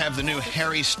 You have the new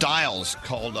Harry Styles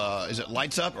called, is it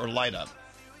Lights Up or Light Up?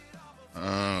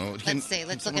 Let's see.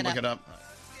 Let's can look someone it up.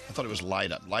 I thought it was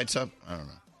Light Up. Lights Up? I don't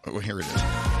know. Oh, here it is.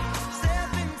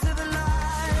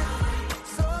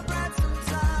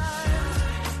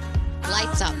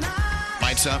 Lights Up.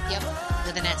 Lights Up? Yep,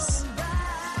 with an S.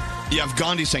 Yeah, if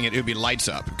Gandhi sang it, it would be Lights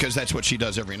Up, because that's what she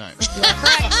does every night. You are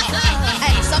correct.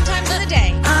 Hey, sometimes in the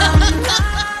day.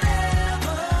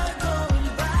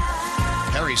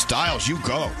 Harry Styles, you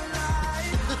go.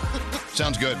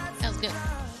 Sounds good. Sounds good.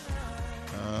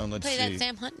 Let's Play see. that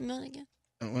Sam Hunt one again.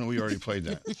 When we already played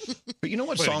that. But you know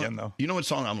what Play it song? again, though. You know what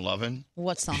song I'm loving?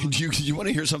 What song? Do you want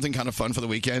to hear something kind of fun for the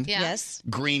weekend? Yeah. Yes.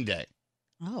 Green Day.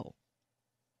 Oh.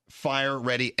 Fire,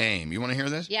 Ready, Aim. You want to hear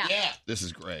this? Yeah. This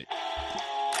is great.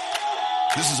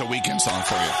 This is a weekend song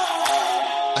for you.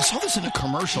 I saw this in a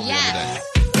commercial the other day.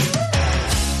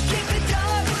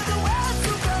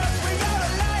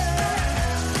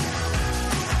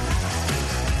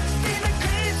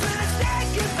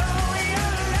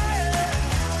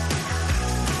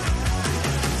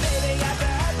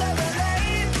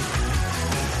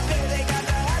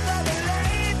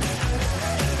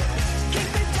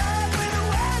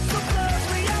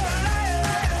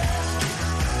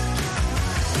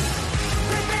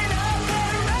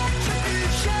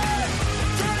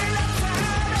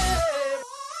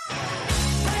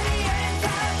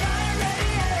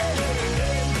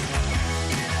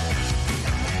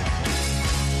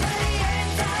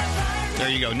 There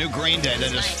you go. New Green Day.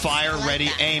 That is Fire, Ready,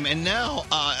 Aim. And now,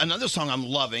 another song I'm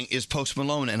loving is Post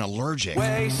Malone and Allergic.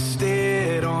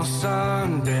 Wasted on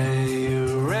Sunday,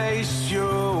 erase you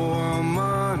on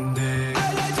Monday.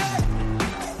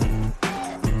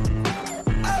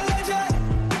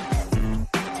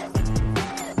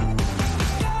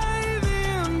 Gave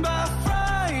in by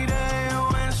Friday,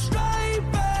 went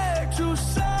straight back to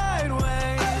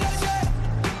sideways.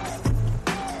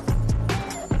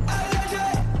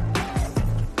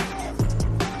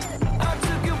 I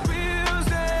took your pills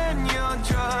and your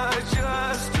drugs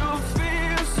just to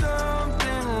feel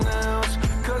something else.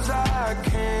 'Cause I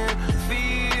can't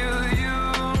feel you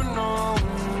no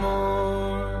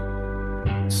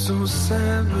more. So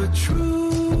sad but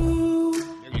true.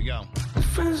 There you go.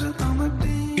 Friends with all my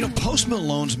demons. You know, Post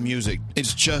Malone's music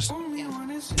is just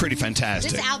pretty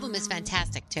fantastic. This album is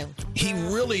fantastic too. He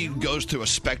really goes through a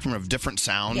spectrum of different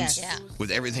sounds Yes. Yeah. with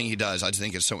everything he does. I just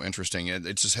think it's so interesting.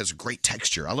 It just has a great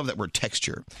texture. I love that word,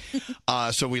 texture.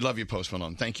 So we love you, Post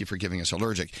Malone. Thank you for giving us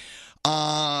Allergic.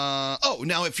 Now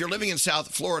if you're living in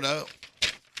South Florida,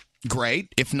 great.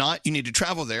 If not, you need to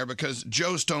travel there because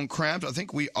Joe Stone Crabs, I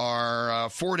think we are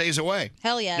 4 days away.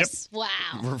 Hell yes. Wow.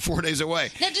 We're 4 days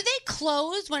away. Now, do they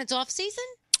close when it's off season?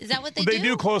 Is that what they They do?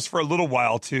 do close for a little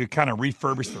while to kind of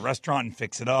refurbish the restaurant and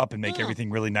fix it up and make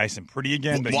everything really nice and pretty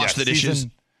again. But Wash the dishes.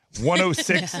 season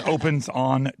 106 opens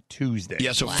on Tuesday.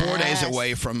 Yeah, so 4 days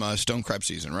away from stone crab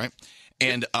season, right?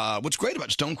 And what's great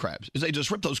about stone crabs is they just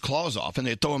rip those claws off and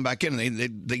they throw them back in and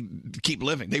they keep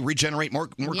living. They regenerate more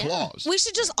claws. We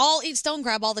should just all eat stone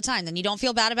crab all the time. Then you don't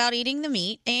feel bad about eating the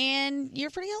meat and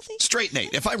you're pretty healthy. Straight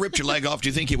Nate, if I ripped your leg off, do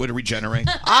you think it would regenerate?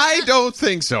 I don't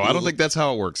think so. I don't think that's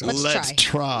how it works. Let's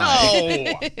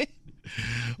try. No.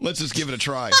 Let's just give it a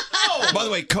try. By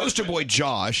the way, Coaster Boy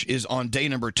Josh is on day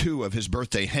number 2 of his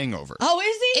birthday hangover. Oh,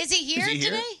 is he? Is he here Is he here?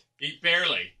 today?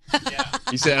 Barely.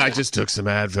 He said, I just took some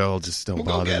Advil. Just don't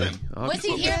bother me. Was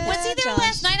he here? Was he there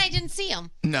last night? I didn't see him.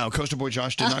 No, Coaster Boy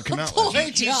Josh did not come out. poor last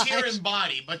night. He's here in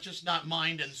body, but just not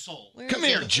mind and soul. Come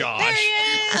here, Josh. There he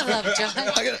is. I love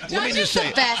Josh. Let me just say,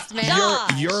 the best,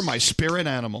 man. you're my spirit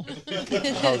animal.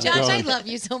 Josh, I love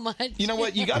you so much. You know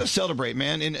what? You got to celebrate,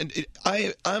 man. And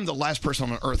I'm the last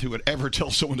person on earth who would ever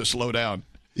tell someone to slow down.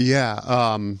 Yeah.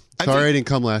 Sorry I didn't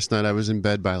come last night. I was in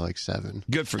bed by like 7.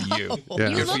 Good for you. Yeah.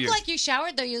 You Good for look you. like you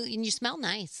showered, though, and you smell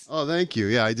nice. Oh, thank you.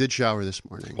 Yeah, I did shower this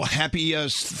morning. Well, happy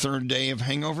third day of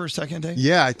hangover, second day?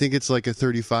 Yeah, I think it's like a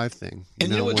 35 thing. And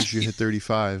you know what's- once you hit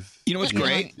 35. You know what's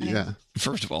great? Yeah.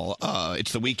 First of all,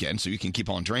 it's the weekend, so you can keep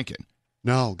on drinking.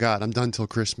 No, God, I'm done till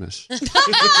Christmas. That's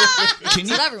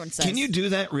what everyone says. Can you do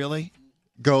that really?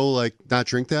 Go like not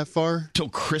drink that far till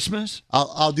Christmas?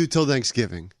 I'll do till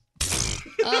Thanksgiving.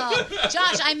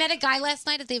 Josh, I met a guy last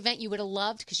night at the event you would have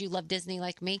loved because you love Disney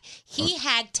like me. He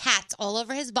had tats all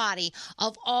over his body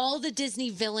of all the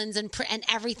Disney villains and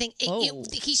everything.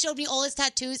 He showed me all his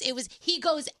tattoos. He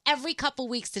goes every couple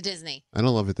weeks to Disney. I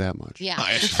don't love it that much. Yeah.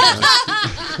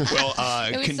 Well,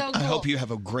 It was so I cool. hope you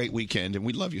have a great weekend, and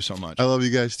we love you so much. I love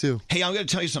you guys too. Hey, I'm going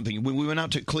to tell you something. When we went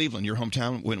out to Cleveland, your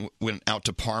hometown, went out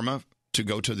to Parma to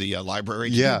go to the library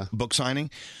to Yeah. do book signing,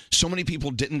 so many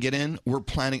people didn't get in. We're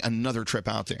planning another trip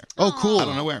out there. Oh, cool. I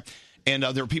don't know where. And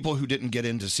there are people who didn't get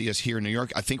in to see us here in New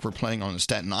York. I think we're planning on a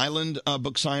Staten Island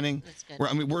book signing. That's good.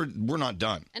 We're not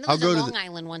done. I know I'll there's go a to Long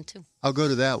Island one, too. I'll go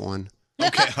to that one.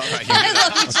 Okay, all right.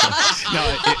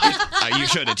 No, you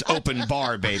should. It's open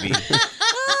bar, baby.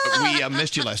 We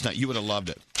missed you last night. You would have loved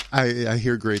it. I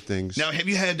hear great things. Now, have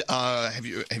you had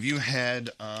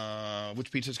which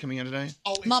pizza's coming in today?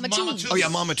 Oh, it's Mama Too's. Oh yeah,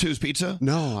 Mama Too's Pizza.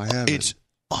 No, I haven't. It's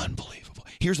unbelievable.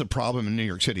 Here's the problem in New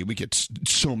York City: we get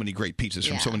so many great pizzas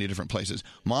from so many different places.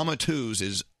 Mama Too's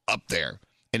is up there,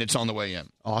 and it's on the way in.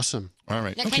 Awesome. All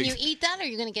right. Now, can you eat that, or are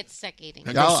you going to get sick eating?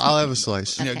 I'll have a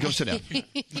slice. Yeah, go sit down.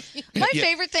 My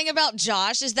favorite thing about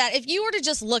Josh is that if you were to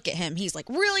just look at him, he's like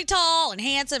really tall and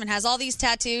handsome and has all these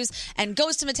tattoos and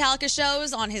goes to Metallica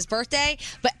shows on his birthday.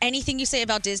 But anything you say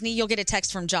about Disney, you'll get a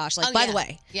text from Josh. Like, by the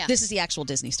way, this is the actual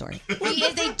Disney story. He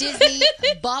is a Disney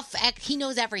buff. He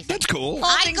knows everything. That's cool. All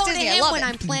I things go to Disney, I him love when it.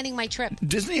 I'm planning my trip.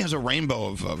 Disney has a rainbow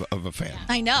of a fan.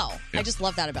 I know. Yeah. I just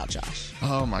love that about Josh.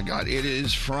 Oh my God! It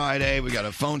is Friday. We got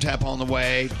a phone tap on the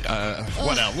way.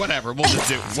 Whatever. We'll just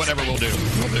do whatever we'll do.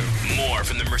 More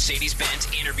from the Mercedes-Benz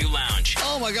Interview Lounge.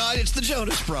 Oh my God! It's the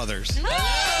Jonas Brothers.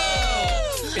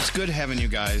 It's good having you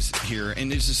guys here,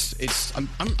 and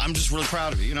I'm just really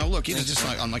proud of you. You know, look, it's just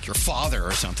like I'm like your father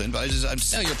or something, but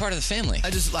No, you're part of the family. I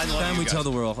love And you we guys. tell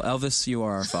the world, Elvis, you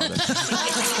are our father.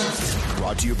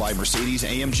 Brought to you by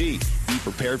Mercedes-AMG. Be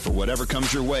prepared for whatever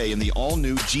comes your way in the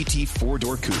all-new GT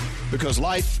 4-door coupe. Because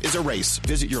life is a race.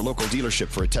 Visit your local dealership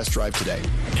for a test drive today.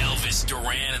 Elvis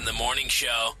Duran in the Morning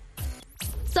Show.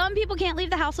 Some people can't leave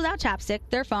the house without chapstick,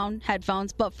 their phone,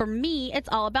 headphones, but for me, it's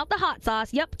all about the hot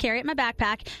sauce. Yep, carry it in my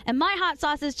backpack. And my hot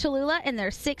sauce is Cholula, and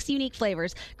there's 6 unique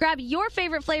flavors. Grab your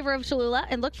favorite flavor of Cholula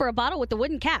and look for a bottle with the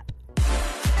wooden cap.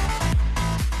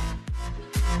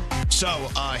 So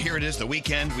here it is, the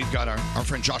weekend. We've got our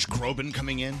friend Josh Groban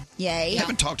coming in. Yay. We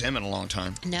haven't talked to him in a long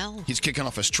time. No. He's kicking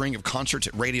off a string of concerts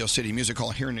at Radio City Music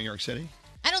Hall here in New York City.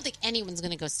 I don't think anyone's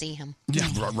going to go see him. Yeah,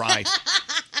 right.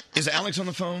 Is Alex on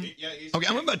the phone? Yeah, okay,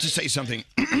 I'm about to say something.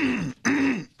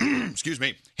 Excuse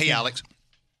me. Hey, Alex.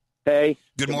 Hey.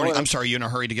 Good morning. I'm sorry, you in a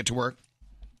hurry to get to work?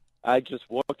 I just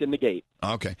walked in the gate.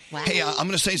 Okay. Wow. Hey, I'm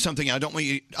going to say something. I don't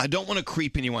want to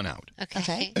creep anyone out.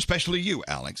 Okay. Especially you,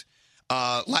 Alex.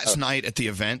 Last night at the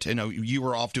event, you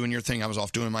were off doing your thing, I was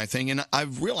off doing my thing, and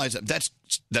I've realized that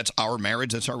that's our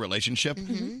marriage, that's our relationship.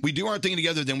 Mm-hmm. We do our thing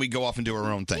together, then we go off and do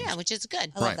our own thing. Yeah, which is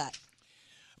good. I love that.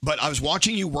 But I was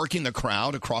watching you working the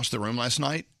crowd across the room last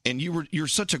night, and you're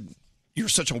such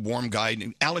a warm guy.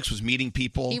 And Alex was meeting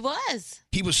people. He was.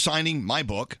 He was signing my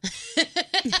book.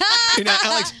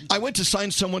 Alex, I went to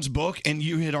sign someone's book, and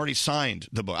you had already signed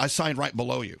the book. I signed right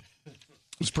below you. It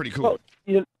was pretty cool. Well,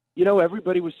 you know,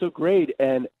 everybody was so great,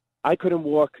 and I couldn't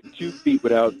walk 2 feet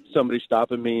without somebody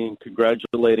stopping me and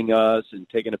congratulating us and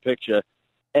taking a picture.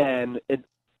 And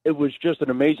it was just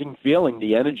an amazing feeling,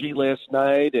 the energy last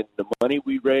night and the money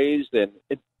we raised, and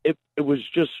it was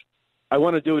just, I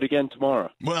want to do it again tomorrow.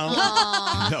 Well,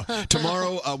 no,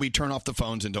 tomorrow we turn off the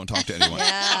phones and don't talk to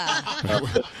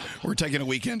anyone. We're taking a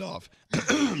weekend off.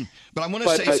 But I want to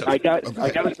say something. I got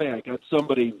to say, I got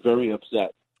somebody very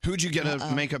upset. Who'd you get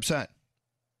to make upset?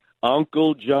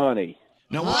 Uncle Johnny.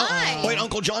 No, wait,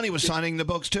 Uncle Johnny was signing the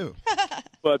books too.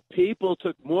 But people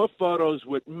took more photos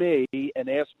with me and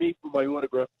asked me for my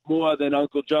autograph more than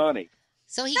Uncle Johnny.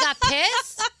 So he got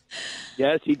pissed?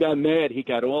 Yes, he got mad. He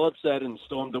got all upset and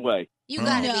stormed away. You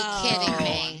got to be kidding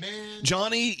me.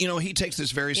 Johnny, he takes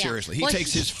this very seriously. He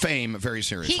takes his fame very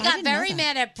seriously. He got very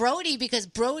mad at Brody because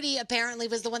Brody apparently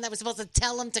was the one that was supposed to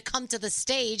tell him to come to the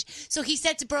stage. So he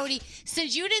said to Brody,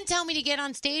 since you didn't tell me to get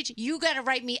on stage, you got to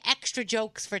write me extra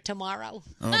jokes for tomorrow.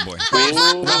 Oh, boy.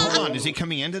 Now, hold on. Is he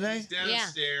coming in today?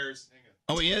 Downstairs.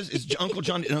 Oh, he is? Is Uncle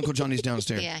Johnny's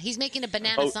downstairs? Yeah, he's making a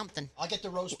banana something. I'll get the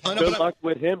roast. Good luck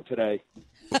with him today.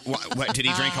 What, did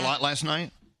he drink a lot last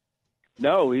night?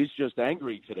 No, he's just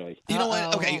angry today. You know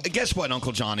what? Okay, guess what,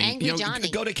 Uncle Johnny? Angry you know, Johnny.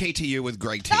 Go to KTU with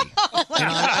Greg T.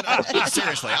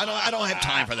 Seriously, I don't have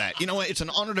time for that. You know what? It's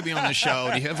an honor to be on the show.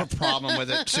 Do you have a problem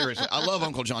with it? Seriously, I love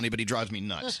Uncle Johnny, but he drives me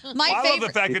nuts. I love the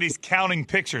fact that he's counting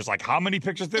pictures. Like, how many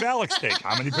pictures did Alex take?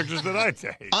 How many pictures did I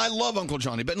take? I love Uncle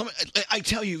Johnny, but I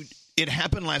tell you, it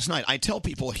happened last night. I tell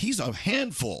people he's a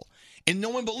handful. And no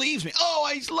one believes me. Oh,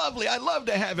 he's lovely. I'd love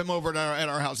to have him over at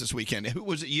our house this weekend. Who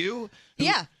was it? You?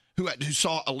 Yeah. Who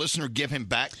saw a listener give him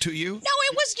back to you? No,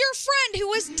 it was your friend who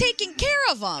was taking care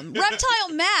of him. Reptile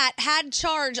Matt had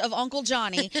charge of Uncle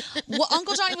Johnny.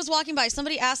 Uncle Johnny was walking by.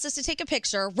 Somebody asked us to take a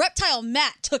picture. Reptile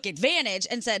Matt took advantage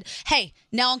and said, hey,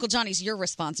 now Uncle Johnny's your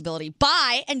responsibility.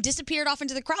 Bye, and disappeared off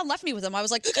into the crowd and left me with him. I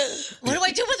was like, what do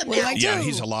I do with him? What do I do? Yeah,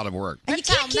 he's a lot of work. And you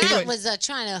can't keep Matt was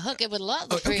trying to hook it with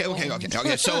love. Okay.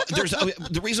 So there's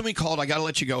the reason we called. I got to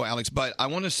let you go, Alex, but I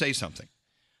want to say something.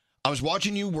 I was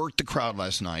watching you work the crowd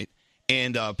last night,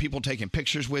 and people taking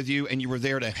pictures with you, and you were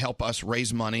there to help us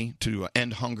raise money to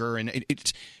end hunger. And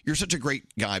you're such a great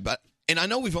guy. And I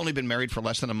know we've only been married for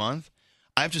less than a month.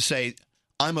 I have to say,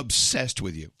 I'm obsessed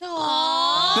with you.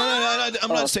 Aww. No, I'm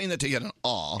not saying that to get an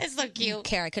aw. It's so cute.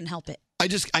 Care, I couldn't help it. I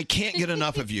can't get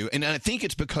enough of you, and I think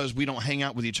it's because we don't hang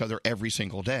out with each other every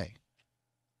single day.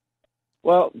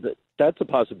 Well, that's a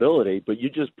possibility, but you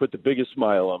just put the biggest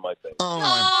smile on my face. Oh,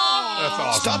 that's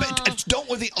awesome. Stop it! Don't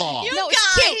with the aw. You No, guys,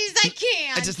 it's I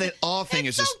can't. It's just that aw thing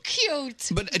is just cute.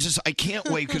 But it's just I can't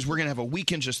wait because we're gonna have a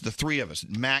weekend, just the three of us,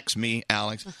 Max, me,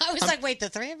 Alex. I was like, wait, the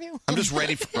three of you? I'm just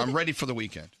ready. I'm ready for the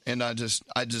weekend, and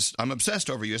I'm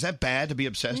obsessed over you. Is that bad to be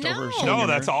obsessed over? No,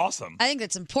 that's awesome. I think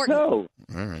that's important. No.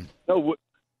 All right. No,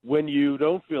 when you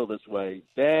don't feel this way,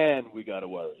 then we got to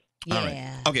worry. All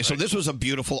right. Okay, so this was a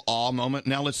beautiful awe moment.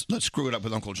 Now let's screw it up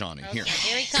with Uncle Johnny. Here.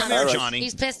 Here he Come comes. here, Johnny.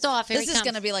 He's pissed off. Here This he is comes.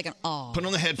 going to be like an aw. Put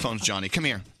on the headphones, Johnny. Come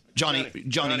here. Johnny,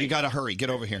 you got to hurry. Get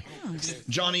over here.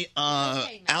 Johnny,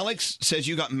 Alex says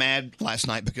you got mad last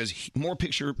night because more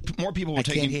people were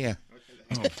taking. Can't hear.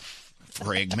 Oh,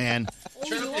 frig, man.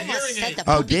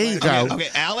 Oh, there you go. Okay,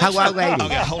 Alex. Hello, lady.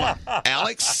 Okay, hold on.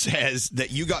 Alex says that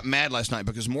you got mad last night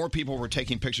because more people were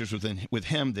taking pictures with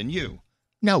him than you.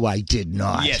 No, I did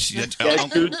not. Yes, Yes,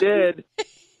 you did.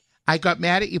 I got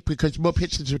mad at you because more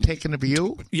pictures were taken of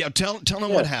you. Yeah, tell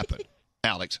them what happened,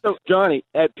 Alex. So, Johnny,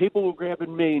 people were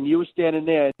grabbing me, and you were standing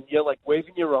there, and you're like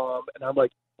waving your arm, and I'm like,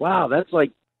 wow, that's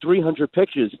like 300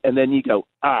 pictures. And then you go,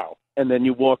 ow. And then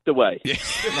you walked away.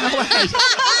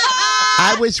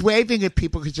 I was waving at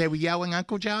people because they were yelling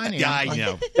Uncle Johnny. Yeah, I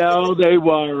know. No, they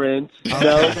weren't. No,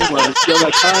 they weren't. You're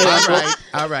like,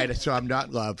 all right. So I'm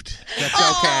not loved. That's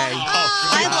okay.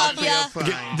 I love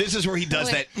you. This is where he does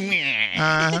that.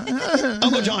 Uh-huh.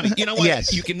 Uncle Johnny, you know what?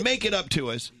 Yes. You can make it up to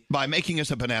us by making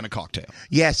us a banana cocktail.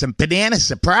 Yes, a banana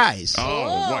surprise.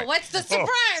 Oh, what's the surprise?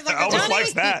 Elvis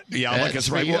likes that. Yeah, I like us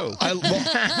right.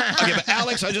 Okay, but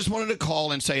Alex, I just wanted to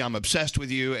call and say I'm obsessed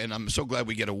with you, and I'm so glad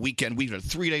we get a weekend. We get a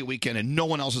 3-day weekend, and no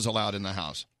one else is allowed in the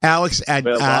house. Alex, and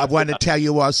I want to tell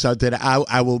you also that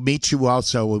I will meet you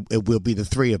also. It will be the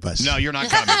three of us. No, you're not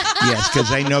coming. Yes,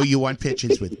 because I know you want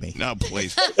pictures with me. No,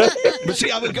 please. But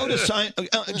see, I would go to sign,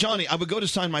 Johnny, I would go to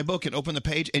sign my book and open the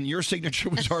page, and your signature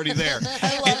was already there.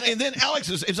 And then Alex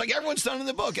it's like everyone's signing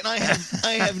the book, and I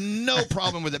have no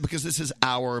problem with it because this is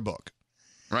our book,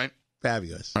 right?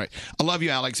 Fabulous. All right. I love you,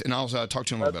 Alex, and I'll talk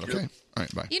to you in a little bit, okay? All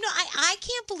right, bye. You know, I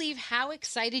can't believe how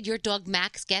excited your dog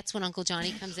Max gets when Uncle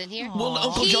Johnny comes in here. Well,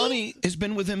 Uncle Johnny has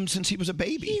been with him since he was a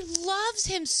baby. He loves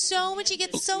him so much. He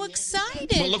gets so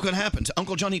excited. Well, look what happens.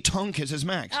 Uncle Johnny tongue kisses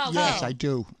Max. Oh, Yes, I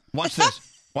do. Watch this.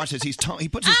 Watch this. He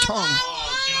puts his tongue.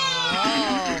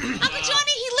 Uncle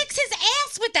Johnny, he licks his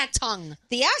ass with that tongue.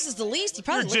 The ass is the least. He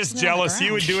probably You're licks just something on the jealous.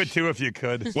 You would ground. do it too if you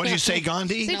could. What did you say,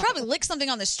 Gandhi? So he probably licked something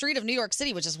on the street of New York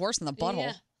City, which is worse than the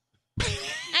butthole.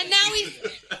 And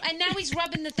now he's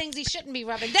rubbing the things he shouldn't be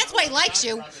rubbing. That's why he likes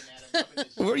you.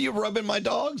 Where are you rubbing my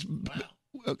dogs?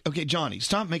 Okay, Johnny,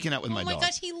 stop making out with my Oh my dog.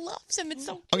 gosh, he loves him. It's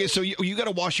so. Okay, so you got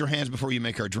to wash your hands before you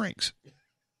make our drinks.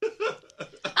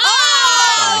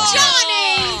 Oh,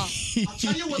 Johnny! I'll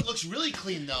tell you what looks really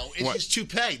clean, though, is What? his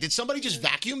toupee. Did somebody just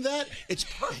vacuum that? It's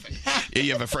perfect. Yeah,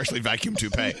 you have a freshly vacuumed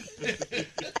toupee.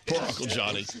 Poor Uncle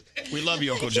Johnny. We love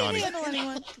you, Uncle Johnny.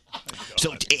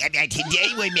 So today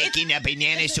we're making a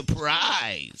banana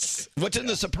surprise. What's in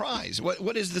the surprise?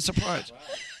 What is the surprise?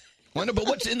 Well, no, but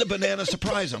what's in the banana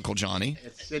surprise, Uncle Johnny?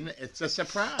 It's a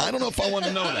surprise. I don't know if I want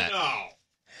to know that.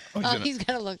 Oh, he's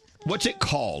got to look. What's it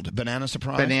called? Banana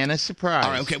surprise? Banana surprise.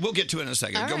 All right, okay, we'll get to it in a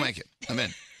second. All Go right. make it. I'm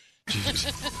in.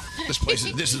 Jesus.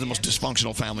 This is the most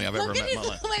dysfunctional family I've ever met in my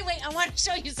life. Wait, I want to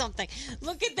show you something.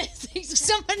 Look at this.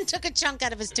 Someone took a chunk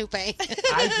out of his toupee.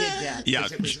 I did that. Yeah,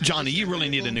 Johnny, you really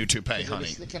need a new toupee,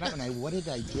 honey. What did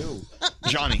I do?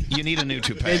 Johnny, you need a new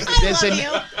toupee.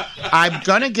 I'm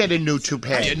going to get a new toupee.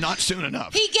 Yeah, not soon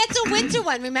enough. He gets a winter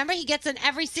one. Remember, he gets an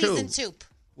every season soup.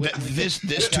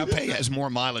 This toupee has more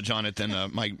mileage on it than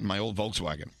my old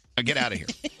Volkswagen. Get out of here.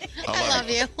 I love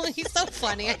you. He's so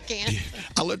funny. I can't.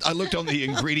 I looked on the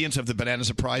ingredients of the banana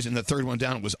surprise, and the third one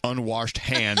down was unwashed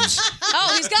hands.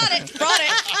 Oh, he's got it. Brought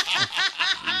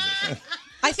it.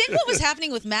 I think what was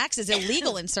happening with Max is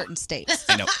illegal in certain states.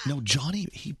 I know. No, Johnny,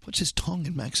 he puts his tongue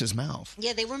in Max's mouth.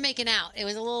 Yeah, they were making out. It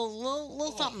was a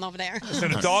little something over there.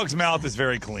 Listen, a dog's mouth is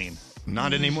very clean.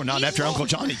 Not anymore. Not after Uncle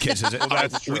Johnny kisses it. Well,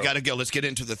 that's true. We got to go. Let's get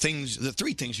into the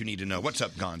 3 things you need to know. What's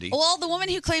up, Gandhi? Well, the woman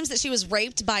who claims that she was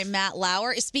raped by Matt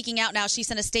Lauer is speaking out now. She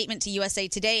sent a statement to USA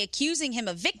Today accusing him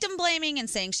of victim blaming and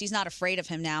saying she's not afraid of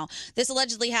him now. This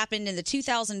allegedly happened in the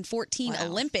 2014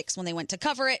 Olympics when they went to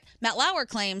cover it. Matt Lauer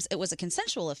claims it was a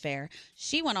consensual affair.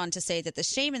 She went on to say that the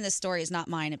shame in this story is not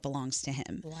mine. It belongs to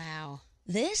him. Wow.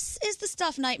 This is the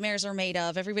stuff nightmares are made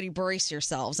of. Everybody brace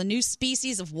yourselves. A new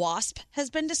species of wasp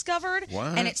has been discovered.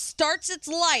 What? And it starts its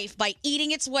life by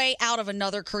eating its way out of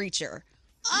another creature.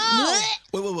 Oh!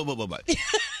 Wait.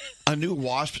 A new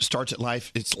wasp starts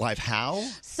its life how?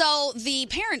 So the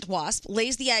parent wasp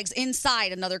lays the eggs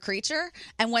inside another creature,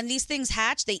 and when these things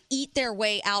hatch, they eat their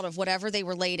way out of whatever they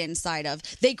were laid inside of.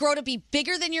 They grow to be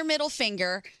bigger than your middle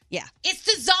finger. Yeah. It's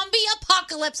the zombie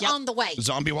apocalypse on the way.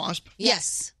 Zombie wasp?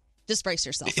 Yes. Just brace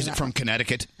yourself. Is it from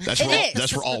Connecticut? That's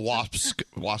where all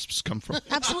wasps come from.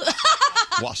 Absolutely.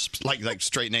 Wasps, like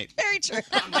straight Nate. Very true.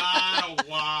 I'm not a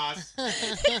wasp.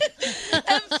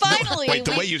 And finally, wait,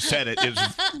 the way you said it is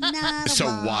so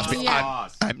waspy.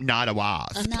 I'm not a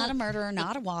wasp. I'm not a murderer,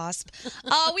 not a wasp.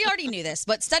 We already knew this,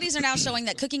 but studies are now showing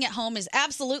that cooking at home is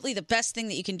absolutely the best thing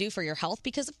that you can do for your health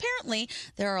because apparently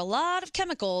there are a lot of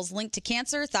chemicals linked to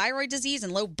cancer, thyroid disease,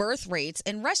 and low birth rates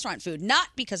in restaurant food. Not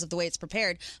because of the way it's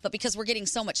prepared, but because we're getting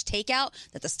so much takeout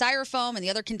that the styrofoam and the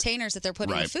other containers that they're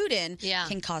putting the food in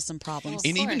can cause some problems.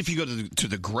 And even if you go to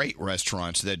the great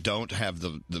restaurants that don't have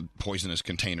the poisonous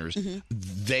containers,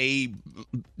 they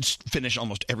finish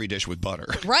almost every dish with butter.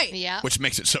 Right. Yeah. Which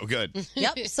makes it so good.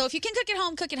 Yep. So if you can cook at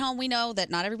home, cook at home. We know that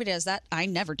not everybody does that. I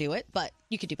never do it, but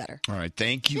you could do better. All right.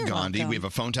 Thank you, You're Gandhi. welcome. We have a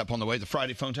phone tap on the way. The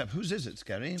Friday phone tap. Whose is it,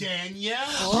 Scotty? Danielle.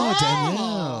 Oh,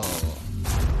 Danielle.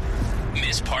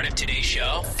 Miss part of today's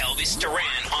show? Elvis Duran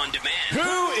on demand.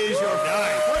 Who is your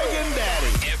friggin'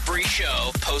 daddy? Every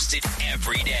show posted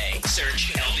every day.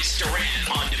 Search Elvis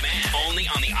Duran on demand. Only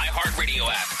on the iHeartRadio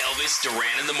app. Elvis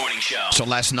Duran in the Morning Show. So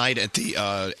last night at the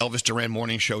Elvis Duran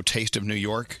Morning Show Taste of New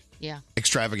York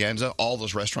extravaganza, all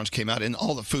those restaurants came out and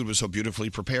all the food was so beautifully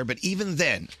prepared. But even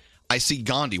then, I see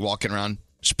Gandhi walking around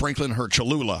sprinkling her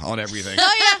Cholula on everything.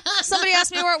 Oh, yeah. Somebody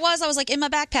asked me where it was. I was like, in my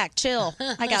backpack. Chill.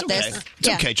 I got this. It's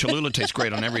okay. Cholula tastes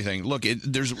great on everything. Look,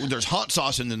 there's hot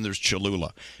sauce and then there's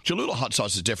Cholula. Cholula hot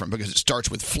sauce is different because it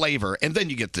starts with flavor and then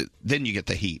you get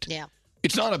the heat. Yeah.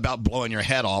 It's not about blowing your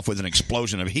head off with an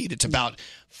explosion of heat. It's about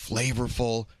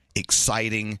flavorful,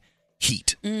 exciting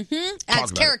heat.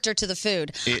 Adds character to the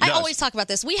food. It I does. always talk about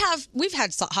this. We've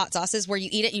had hot sauces where you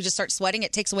eat it and you just start sweating.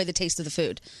 It takes away the taste of the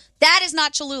food. That is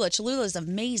not Cholula. Cholula is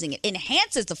amazing. It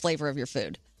enhances the flavor of your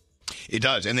food. It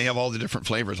does. And they have all the different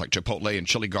flavors like chipotle and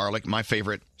chili garlic. My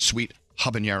favorite, sweet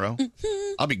habanero.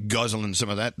 I'll be guzzling some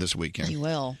of that this weekend. You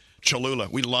will. Cholula.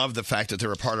 We love the fact that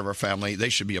they're a part of our family. They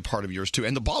should be a part of yours too.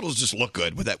 And the bottles just look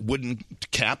good with that wooden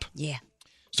cap. Yeah.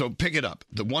 So pick it up.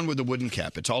 The one with the wooden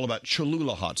cap. It's all about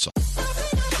Cholula hot sauce.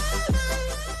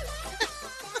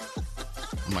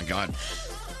 Oh, my God.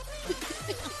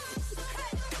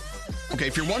 Okay,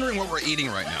 if you're wondering what we're eating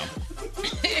right now.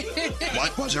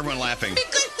 Why's everyone laughing?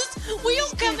 Because we all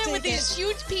come in with these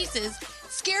huge pieces.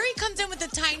 Scary comes in with the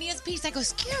tiniest piece. I go,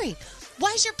 Scary,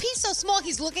 why is your piece so small?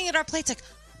 He's looking at our plates like,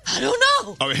 I don't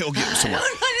know. Oh, he'll get somewhere.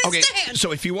 I don't Okay, understand.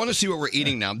 so if you want to see what we're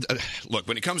eating now, look,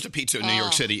 when it comes to pizza in New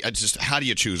York City, it's just how do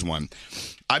you choose one?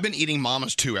 I've been eating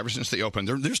Mama's too ever since they opened.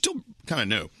 They're still kind of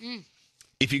new.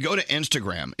 If you go to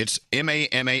Instagram, it's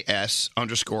MAMAS_TOO.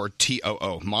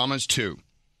 Mama's 2.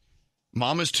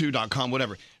 Mamas2.com,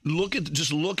 whatever. Look at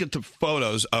the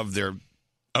photos of their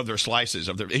slices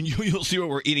and you'll see what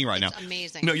we're eating right now.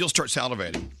 Amazing. No, you'll start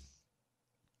salivating.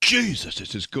 Jesus,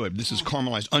 this is good. This is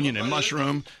caramelized onion and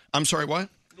mushroom. I'm sorry, what?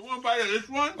 What want to bite of this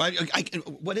one?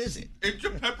 What is it? It's a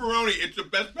pepperoni. It's the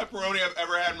best pepperoni I've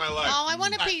ever had in my life. Oh, I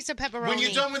want a piece of pepperoni. When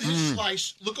you're done with his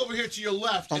slice, look over here to your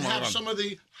left and my have God. some of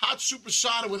the hot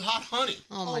supersada with hot honey.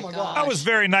 Oh my God. That was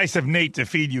very nice of Nate to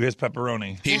feed you his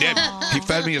pepperoni. He did. He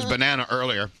fed me his banana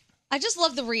earlier. I just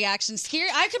love the reaction. Scary.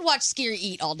 I could watch Scary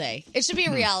eat all day. It should be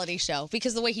a reality show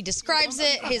because the way he describes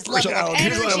it, his level of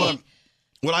Here's what I love. energy.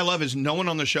 What I love is no one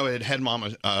on the show had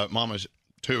mamas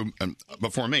too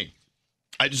before me.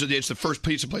 It's the first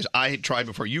pizza place I had tried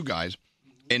before you guys,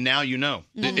 and now you know.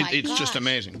 It's just gosh.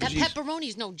 amazing. That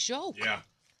pepperoni's no joke. Yeah.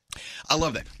 I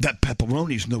love that. That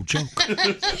pepperoni's no joke.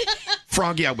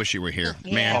 Froggy, I wish you were here,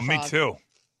 man. Oh, me too.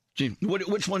 Gee,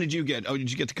 which one did you get? Oh,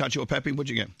 did you get the cacio e pepe? What'd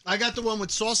you get? I got the one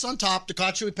with sauce on top, the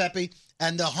cacio e pepe,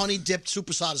 and the honey dipped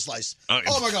supersada slice.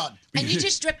 Oh my God! And you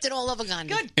just dripped it all over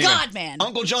Gandhi. Good God, man.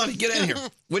 Uncle Johnny, get in here.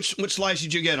 Which slice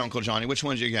did you get, Uncle Johnny? Which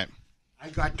one did you get? I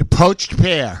got the poached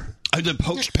pear.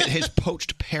 His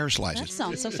poached pear slices. That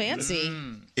sounds so fancy.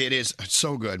 It is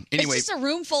so good. Anyway, It's just a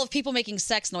room full of people making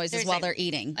sex noises Seriously. while they're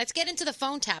eating. Let's get into the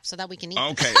phone tap so that we can eat.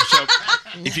 okay, so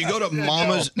if you go to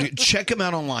Mama's, check them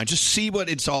out online. Just see what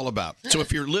it's all about. So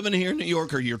if you're living here in New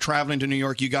York or you're traveling to New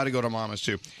York, you got to go to Mama's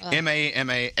too.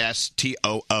 MAMASTOO.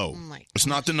 It's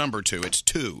not the number 2. It's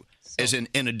 2, as in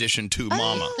addition to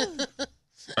Mama. You know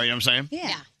what I'm saying?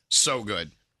 Yeah. So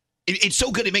good. It's so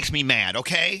good it makes me mad,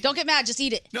 okay? Don't get mad, just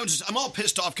eat it. No, I'm all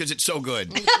pissed off because it's so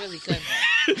good. It's really good.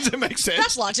 Does that make sense?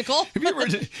 That's logical. Have you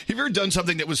ever done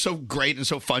something that was so great and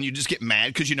so fun, you just get mad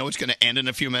because you know it's going to end in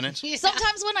a few minutes?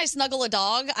 Sometimes when I snuggle a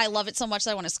dog, I love it so much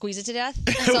that I want to squeeze it to death.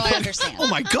 So I understand. Oh,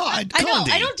 my God. I know.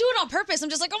 Gandhi. I don't do it on purpose. I'm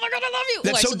just like, oh, my God, I love you.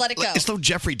 That's I should let it go. It's so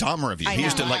Jeffrey Dahmer of you. I He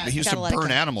used know. to Gotta let it burn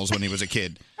go. animals when he was a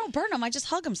kid. I don't burn them. I just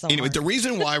hug them so Anyway, hard. the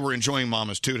reason why we're enjoying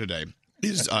Mama's too today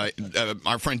is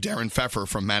our friend Darren Pfeffer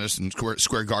from Madison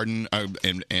Square Garden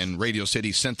and Radio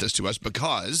City sent this to us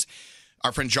because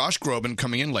our friend Josh Groban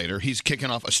coming in later, he's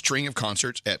kicking off a string of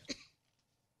concerts at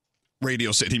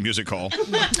Radio City Music Hall.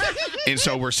 And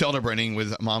so we're celebrating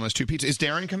with Mama's 2 Pizza. Is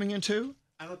Darren coming in too?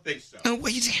 I don't think so. Oh,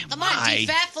 wait. Come on,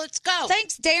 D-Faf, let's go.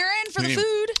 Thanks, Darren, for the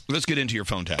food. Let's get into your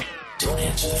phone tap. Don't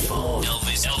answer the phone.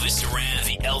 Elvis Duran,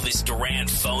 the Elvis Duran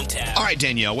phone tap. All right,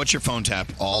 Danielle, what's your phone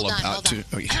tap all about?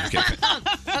 Oh, yeah, okay.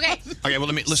 Okay. Well,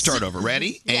 let's start over.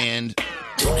 Ready? And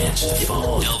Don't answer the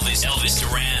phone. Elvis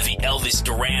Duran, the Elvis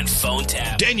Duran phone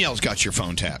tap. Danielle's got your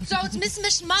phone tap. So it's Miss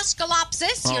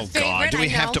Mushkalopsis, your Oh, favorite. God. Do we I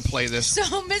have know. to play this? So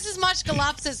Mrs.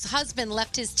 Mushkalopsis' husband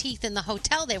left his teeth in the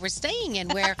hotel they were staying in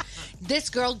where this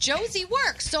girl Josie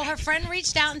works. So her friend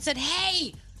reached out and said,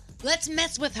 hey, let's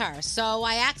mess with her. So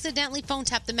I accidentally phone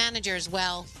tapped the manager as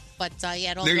well. But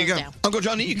yeah, it all There goes you go. down. Uncle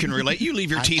Johnny, you can relate. You leave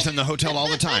your teeth in the hotel all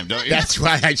the time, don't you? That's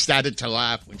why I started to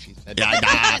laugh when she said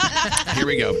that. Here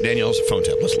we go. Danielle's phone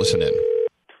tap. Let's listen in.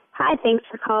 Hi, thanks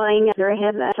for calling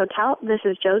Rehab Hotel. This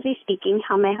is Josie speaking.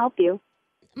 How may I help you?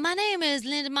 My name is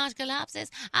Linda Mushkalopsis.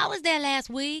 I was there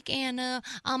last week, and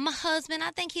my husband,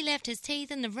 I think he left his teeth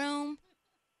in the room.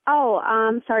 Oh,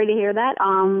 I'm sorry to hear that.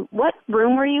 What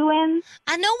room were you in?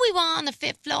 I know we were on the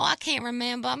 5th floor. I can't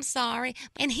remember. I'm sorry.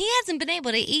 And he hasn't been able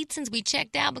to eat since we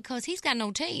checked out because he's got no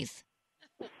teeth.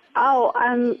 Oh,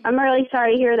 I'm really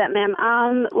sorry to hear that, ma'am.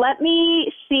 Let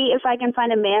me see if I can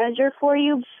find a manager for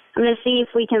you. I'm going to see if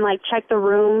we can, check the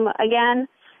room again.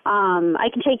 I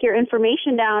can take your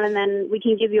information down, and then we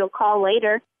can give you a call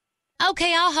later.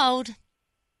 Okay, I'll hold.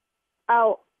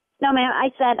 Oh, no, ma'am. I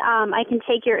said I can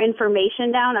take your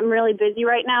information down. I'm really busy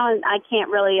right now, and I can't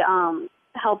really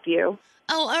help you.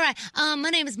 Oh, all right. My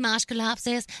name is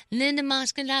Mushkalopsis. Linda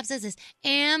Mushkalopsis is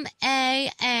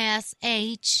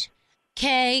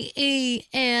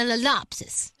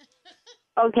Mashkelopsis.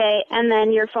 Okay, and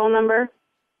then your phone number?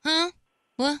 Huh?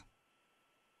 What?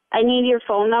 I need your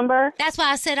phone number. That's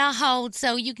why I said I'll hold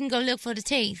so you can go look for the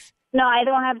teeth. No, I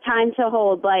don't have time to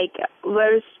hold.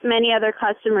 There's many other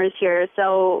customers here,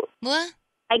 so... What?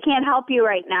 I can't help you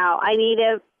right now. I need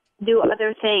to do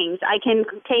other things. I can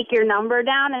take your number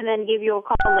down and then give you a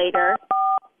call later.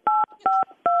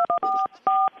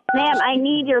 Ma'am, I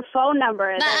need your phone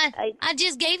number. I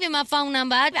just gave you my phone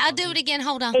number. I'll do it again.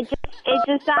 Hold on. It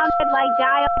just sounded like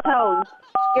dial tones.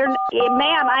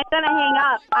 Ma'am, I'm gonna hang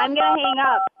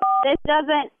up. This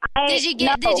doesn't. Did you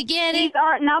get it? These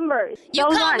aren't numbers.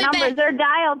 Those aren't numbers. They're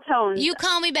dial tones. You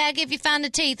call me back if you find the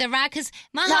teeth, all right? Because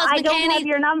my No, husband I don't can't have eat.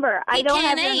 your number. I He don't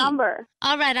can't have your eat. number.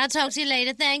 All right, I'll talk to you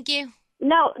later. Thank you.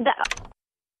 No.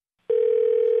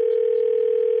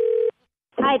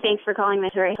 Hi, thanks for calling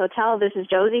Missouri Hotel. This is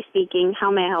Josie speaking.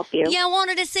 How may I help you? Yeah, I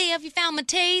wanted to see if you found my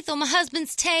teeth or my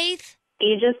husband's teeth.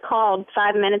 You just called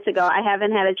 5 minutes ago. I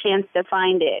haven't had a chance to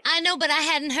find it. I know, but I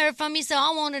hadn't heard from you, so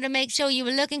I wanted to make sure you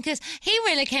were looking because he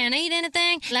really can't eat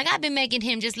anything. Like, I've been making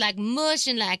him just like mush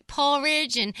and like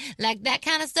porridge and like that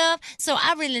kind of stuff. So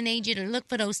I really need you to look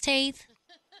for those teeth.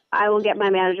 I will get my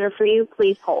manager for you.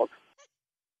 Please hold.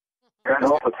 Grand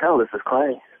Hall Hotel, this is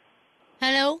Clay.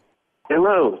 Hello?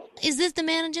 Hello. Is this the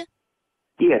manager?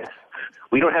 Yes.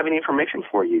 We don't have any information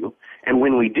for you, and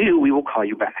when we do, we will call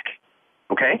you back.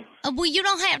 Okay? Well, you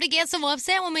don't have to get so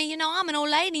upset with me. You know, I'm an old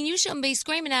lady, and you shouldn't be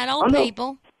screaming at old Oh, no.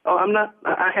 people. Oh, I'm not.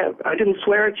 I didn't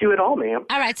swear at you at all, ma'am.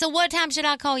 All right, so what time should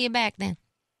I call you back then?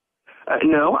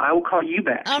 No, I will call you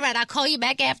back. All right, I'll call you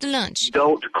back after lunch.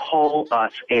 Don't call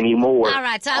us anymore. All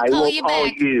right, so I'll I call will you call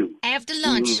back you. after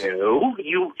lunch. No,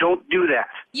 you don't do that.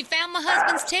 You found my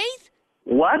husband's teeth?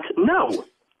 What? No.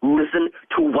 Listen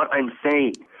to what I'm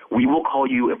saying. We will call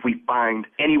you if we find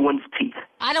anyone's teeth.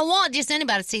 I don't want just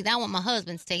anybody's teeth. I want my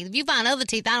husband's teeth. If you find other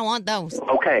teeth, I don't want those.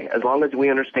 Okay, as long as we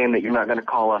understand that you're not going to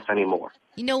call us anymore.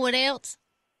 You know what else?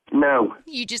 No.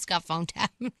 You just got phone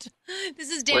tapped. This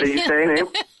is What Danielle. did you say, ma'am?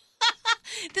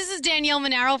 This is Danielle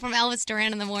Monaro from Elvis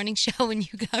Duran in the Morning Show, and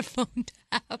you got phone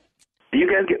tapped. Do you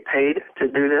guys get paid to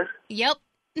do this? Yep.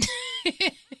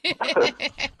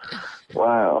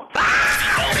 Wow.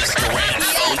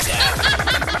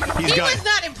 He was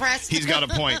not impressed. He's got a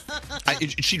point.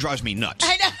 She drives me nuts.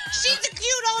 I know. She's a cute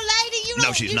old lady. You No,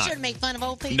 don't, she's you not. shouldn't make fun of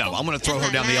old people. No, I'm going to throw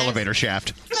her down the elevator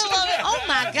shaft. Oh,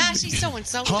 my gosh, she's so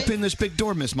insulting. Hop in this big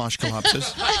door, Miss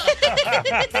Moshkolopsis.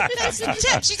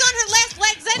 She's on her last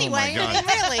legs anyway. Oh, my God.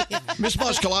 Really. Miss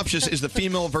Moshkolopsis is the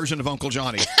female version of Uncle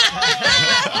Johnny.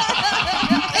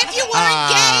 If you weren't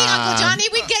gay, Uncle Johnny,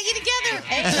 we'd get you together.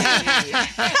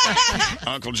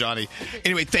 Uncle Johnny.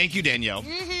 Anyway, thank you, Danielle.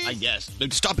 I guess.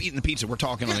 Stop eating the pizza. We're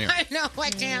talking on the air. I know, I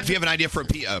can't. If you have an idea for a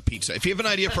pizza, if you have an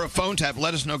idea for a phone tap,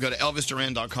 let us know. Go to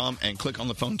ElvisDuran.com and click on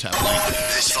the phone tap link.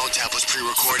 This phone tap was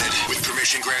pre-recorded with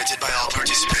permission granted by all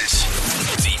participants.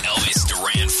 The Elvis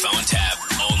Duran phone tap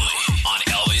only on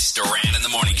Elvis Duran in the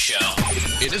Morning Show.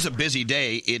 It is a busy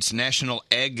day. It's National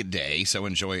Egg Day, so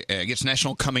enjoy egg. It's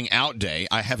National Coming Out Day.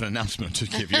 I have an announcement to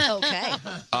give you. Okay.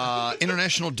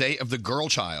 International Day of the Girl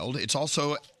Child. It's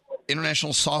also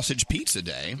International Sausage Pizza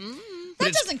Day.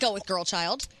 That doesn't go with girl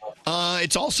child.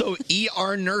 It's also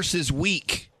ER Nurses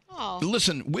Week. Oh.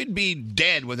 Listen, we'd be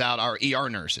dead without our ER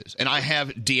nurses. And I have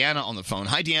Deanna on the phone.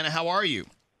 Hi, Deanna. How are you?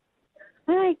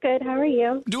 Hi, good. How are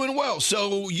you? Doing well.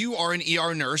 So you are an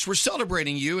ER nurse. We're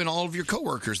celebrating you and all of your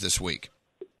coworkers this week.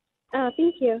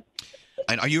 Thank you.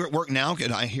 And are you at work now?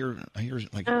 Could I hear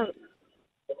like.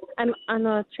 I'm on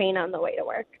the train on the way to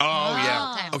work. Oh,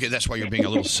 yeah. Okay, that's why you're being a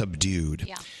little subdued.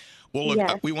 Yeah. Well, look,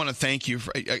 Yes. we want to thank you.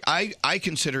 I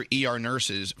consider ER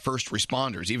nurses first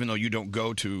responders, even though you don't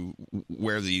go to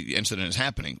where the incident is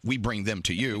happening. We bring them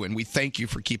to you, and we thank you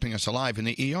for keeping us alive in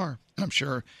the ER. And I'm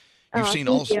sure you've seen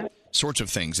all thank you. sorts of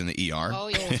things in the ER. Oh,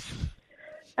 yeah.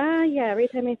 Yeah, every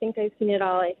time I think I've seen it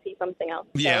all, I see something else.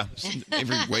 So. Yeah,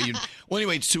 every way you. Well,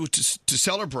 anyway, to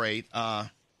celebrate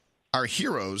our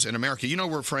heroes in America, you know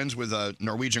we're friends with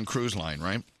Norwegian Cruise Line,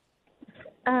 right?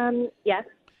 Yes.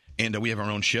 And we have our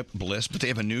own ship, Bliss, but they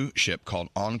have a new ship called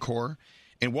Encore.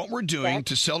 And what we're doing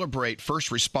to celebrate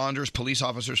first responders, police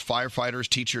officers, firefighters,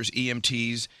 teachers,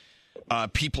 EMTs,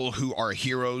 people who are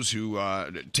heroes who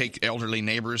take elderly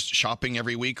neighbors shopping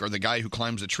every week, or the guy who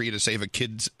climbs a tree to save a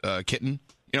kid's kitten.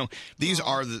 You know, these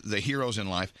are the heroes in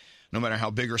life, no matter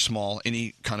how big or small.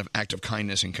 Any kind of act of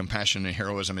kindness and compassion and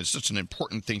heroism is such an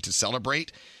important thing to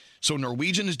celebrate. So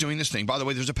Norwegian is doing this thing. By the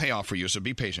way, there's a payoff for you, so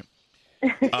be patient.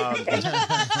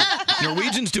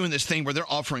 Norwegian's doing this thing where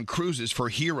they're offering cruises for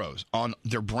heroes on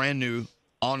their brand new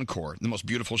Encore, the most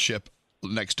beautiful ship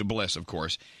next to Bliss, of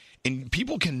course. And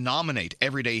people can nominate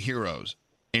everyday heroes,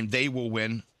 and they will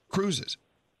win cruises.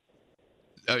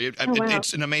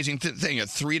 It's an amazing thing, a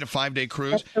 3 to 5 day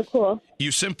cruise. That's so cool.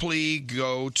 You simply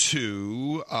go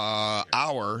to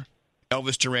our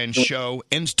Elvis Duran Show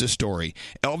Insta Story.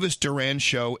 Elvis Duran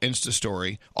Show Insta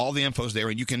Story. All the info's there,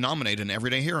 and you can nominate an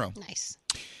everyday hero. Nice.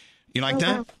 You like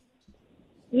that? Wow.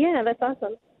 Yeah, that's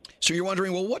awesome. So you're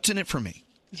wondering, well, what's in it for me?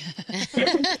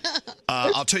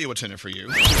 I'll tell you what's in it for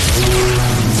you.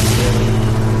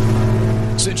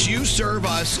 Since you serve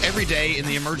us every day in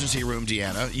the emergency room,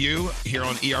 Deanna, you here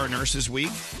on ER Nurses Week,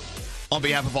 on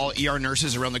behalf of all ER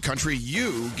nurses around the country,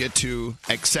 you get to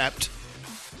accept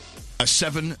a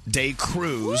 7-day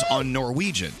cruise on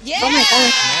Norwegian. Yeah. Oh my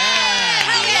gosh.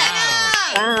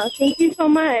 Wow, thank you so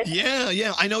much.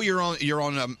 Yeah. I know you're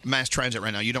on mass transit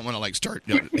right now. You don't want to start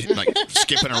like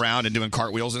skipping around and doing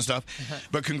cartwheels and stuff.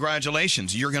 But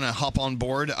congratulations, you're going to hop on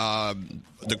board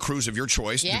the cruise of your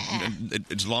choice,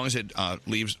 as long as it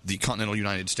leaves the continental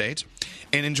United States,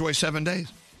 and enjoy 7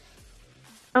 days.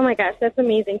 Oh my gosh, that's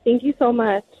amazing. Thank you so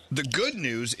much. The good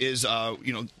news is,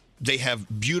 they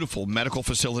have beautiful medical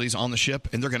facilities on the ship,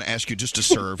 and they're going to ask you just to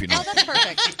serve. Oh, that's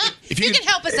perfect. If you can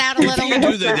help us out a little. If you can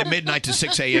do the midnight to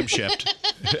 6 a.m. shift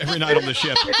every night on the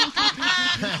ship.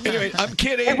 Anyway, I'm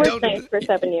kidding. It was nice for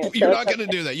 7 years. You're so not it's going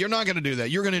to do that. You're not going to do that.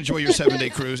 You're going to enjoy your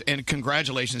 7-day cruise. And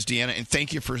congratulations, Deanna. And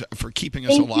thank you for keeping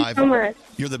us Thank you alive. so much.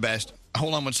 You're the best.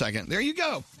 Hold on one second. There you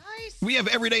go. We have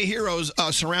everyday heroes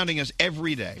surrounding us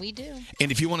every day. We do.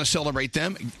 And if you want to celebrate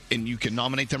them, and you can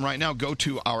nominate them right now, go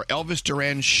to our Elvis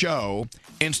Duran Show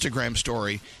Instagram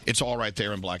story. It's all right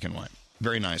there in black and white.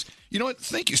 Very nice. You know what?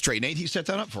 Thank you, Straight Nate. He set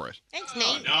that up for us. Thanks,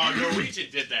 Nate. No,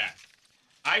 Norwegian did that.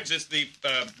 I'm just the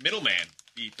middleman,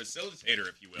 the facilitator,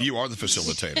 if you will. You are the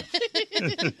facilitator.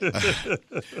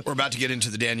 We're about to get into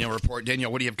the Danielle report.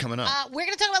 Danielle, what do you have coming up? We're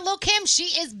going to talk about Lil' Kim.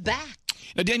 She is back.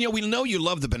 Now, Danielle, we know you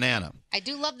love the banana. I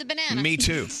do love the banana. Me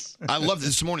too. I love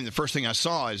this morning. The first thing I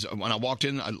saw is when I walked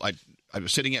in, I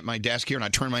was sitting at my desk here, and I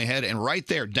turned my head, and right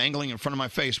there, dangling in front of my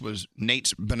face, was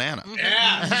Nate's banana.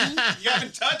 Yeah. You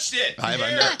haven't touched it. I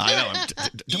know.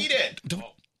 Eat it.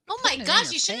 Oh my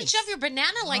gosh, you shouldn't shove your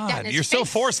banana like that in his You're so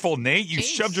face. forceful, Nate. You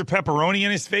shoved your pepperoni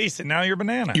in his face, and now you're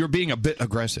banana. You're being a bit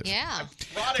aggressive. Yeah.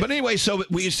 But anyway, so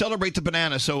we celebrate the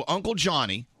banana. So Uncle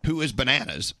Johnny, who is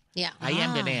bananas. Yeah. I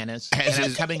am bananas. Has And I'm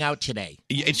his- coming out today.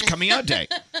 It's coming out day.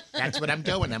 That's what I'm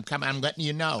doing. I'm letting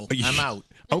you know. I'm out.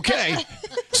 Okay.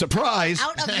 Surprise.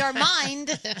 Out of your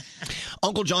mind.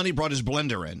 Uncle Johnny brought his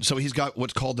blender in, so he's got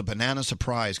what's called the banana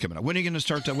surprise coming up. When are you going to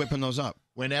start whipping those up?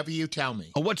 Whenever you tell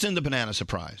me. Oh, what's in the banana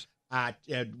surprise?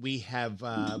 We have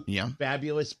Yeah.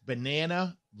 fabulous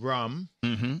banana rum,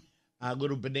 Mm-hmm. a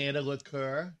little banana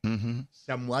liqueur, Mm-hmm.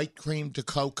 some white cream to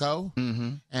cocoa,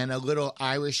 Mm-hmm. and a little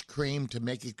Irish cream to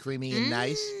make it creamy and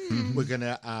nice. Mm-hmm. We're going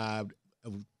to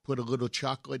put a little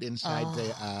chocolate inside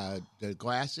the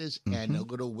glasses and a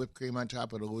little whipped cream on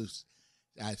top of a loose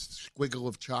squiggle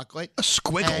of chocolate. A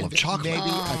squiggle of chocolate? Maybe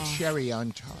a cherry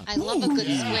on top. I love a good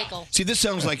squiggle. See, this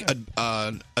sounds like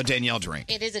a Danielle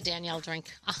drink. It is a Danielle drink.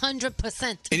 100%.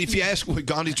 And if you ask what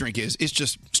Gandhi's drink is, it's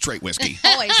just straight whiskey.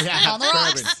 Always on the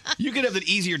rocks. You could have an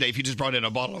easier day if you just brought in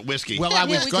a bottle of whiskey. Well, I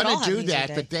was we could going all to have do an easier that,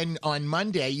 day. but then on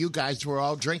Monday, you guys were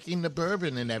all drinking the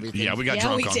bourbon and everything. Yeah, we got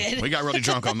drunk on. We got really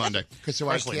drunk on Monday. So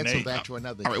I Especially canceled Nate. that to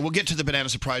another. All right, we'll get to the banana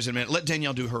surprise in a minute. Let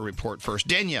Danielle do her report first.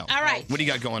 Danielle. All right. What do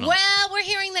you got going on? Well, we're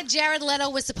hearing that Jared Leto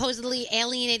was supposedly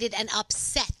alienated and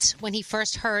upset when he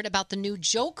first heard about the new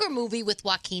Joker movie with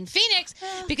Joaquin Phoenix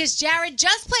because Jared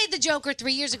just played the Joker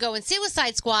 3 years ago in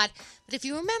Suicide Squad. But if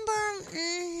you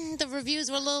remember, the reviews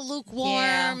were a little lukewarm.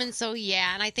 Yeah. And so,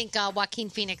 and I think Joaquin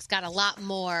Phoenix got a lot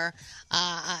more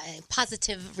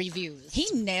positive reviews. He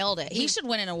nailed it. He should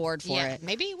win an award for Yeah, it.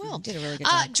 maybe he will. Did a really good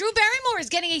job. Drew Barrymore is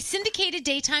getting a syndicated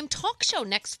daytime talk show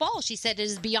next fall. She said, "It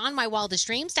is beyond my wildest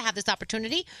dreams to have this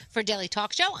opportunity for a daily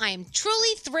talk show. I am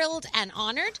truly thrilled and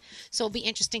honored." So it'll be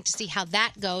interesting to see how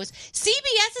that goes.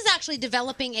 CBS is actually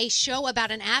developing a show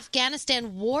about an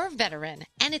Afghanistan war veteran,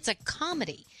 and it's a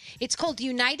comedy. It's called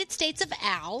United States of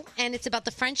Al, and it's about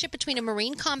the friendship between a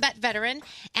Marine combat veteran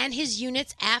and his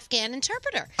unit's Afghan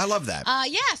interpreter. I love that.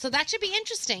 So that should be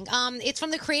interesting. It's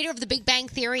from the creator of The Big Bang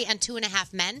Theory and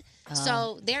 2.5 Men.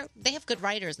 So they have good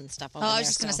writers and stuff over there. I was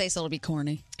just going to say, so it'll be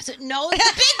corny. So, no, The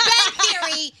Big Bang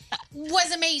Theory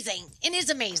was amazing. It is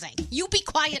amazing. You be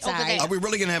quiet over there. Are we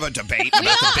really going to have a debate about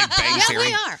the Big Bang Yeah, Theory?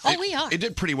 we are. Oh, we are. It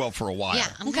did pretty well for a while. Yeah.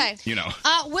 Okay. You know.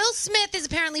 Will Smith is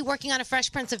apparently working on a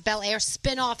Fresh Prince of Bel-Air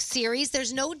spin-off series.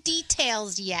 There's no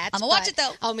details yet. I'ma watch it,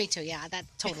 though. Oh, me too. Yeah, that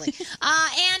totally.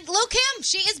 And Lil' Kim,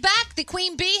 she is back. The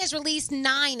Queen Bee has released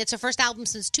 9. It's her first album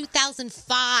since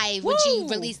 2005 when she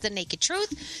released The Naked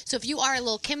Truth. So if you are a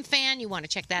Lil' Kim fan, you want to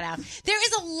check that out. There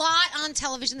is a lot on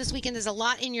television this weekend. There's a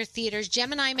lot in your theaters.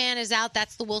 Gemini Man is out.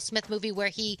 That's the Will Smith movie where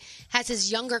he has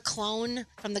his younger clone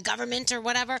from the government or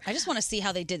whatever. I just want to see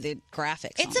how they did the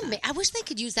graphics. It's I wish they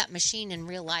could use that machine in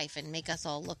real life and make us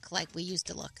all look like we used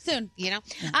to look. Soon. You know?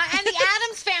 And the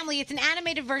Addams Family. It's an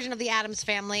animated version of the Addams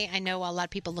Family. I know a lot of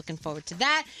people looking forward to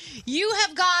that. You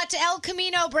have got El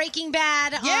Camino Breaking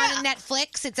Bad on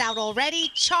Netflix. It's out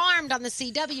already. Charmed on the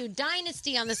CW.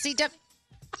 Dynasty on the CW.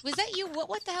 Was that you?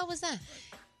 What the hell was that?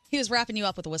 He was wrapping you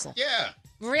up with a whistle. Yeah.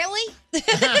 Really? Am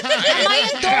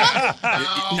I a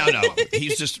dog?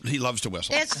 No. He loves to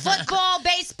whistle. There's football,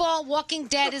 baseball, Walking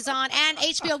Dead is on, and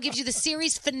HBO gives you the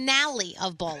series finale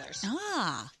of Ballers.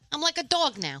 I'm like a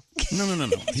dog now. No.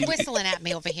 He's whistling at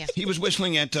me over here. He was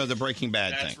whistling at the Breaking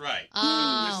Bad That's thing. right.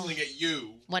 Oh. Whistling at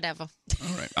you. Whatever.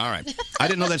 All right. I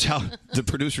didn't know that's how the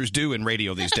producers do in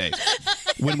radio these days.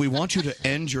 When we want you to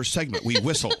end your segment, we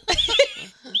whistle.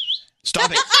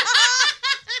 Stop it.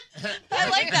 I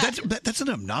like that. That's an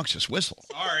obnoxious whistle.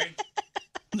 Sorry.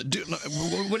 Dude,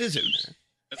 what is it?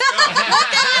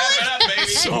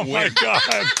 Oh, my God.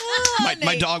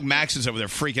 My dog Max is over there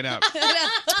freaking out.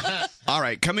 All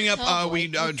right, coming up, we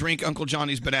drink Uncle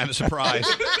Johnny's Banana Surprise.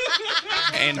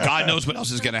 And God knows what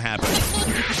else is going to happen.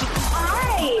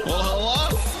 Hi. Well, hello.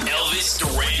 Elvis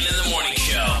Duran in the Morning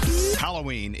Show.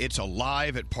 Halloween, it's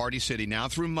alive at Party City. Now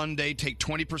through Monday, take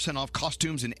 20% off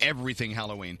costumes and everything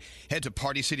Halloween. Head to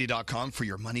partycity.com for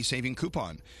your money-saving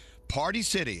coupon. Party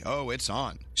City. Oh, it's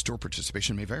on. Store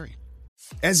participation may vary.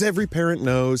 As every parent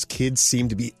knows, kids seem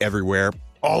to be everywhere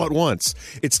all at once.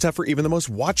 It's tough for even the most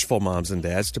watchful moms and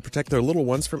dads to protect their little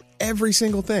ones from every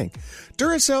single thing.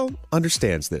 Duracell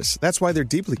understands this. That's why they're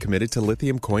deeply committed to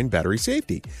lithium coin battery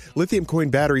safety. Lithium coin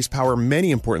batteries power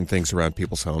many important things around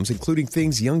people's homes, including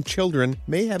things young children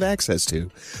may have access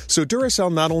to. So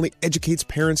Duracell not only educates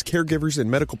parents, caregivers, and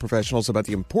medical professionals about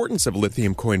the importance of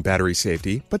lithium coin battery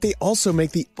safety, but they also make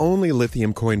the only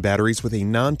lithium coin batteries with a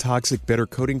non-toxic bitter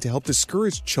coating to help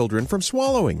discourage children from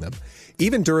swallowing them.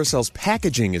 Even Duracell's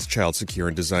packaging is child secure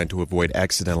and designed to avoid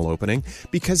accidental opening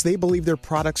because they believe their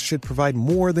products should provide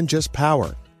more than just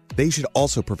power. They should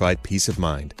also provide peace of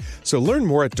mind. So learn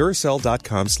more at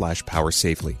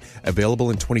Duracell.com/powersafely.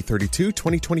 Available in 2032,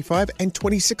 2025, and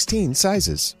 2016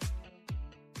 sizes.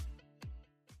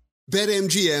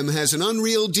 BetMGM has an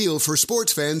unreal deal for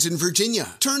sports fans in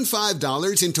Virginia. Turn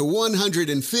 $5 into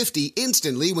 $150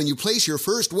 instantly when you place your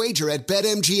first wager at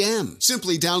BetMGM.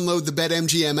 Simply download the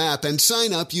BetMGM app and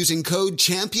sign up using code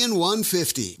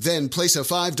CHAMPION150. Then place a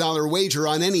 $5 wager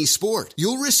on any sport.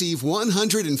 You'll receive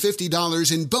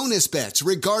 $150 in bonus bets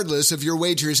regardless of your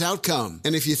wager's outcome.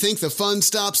 And if you think the fun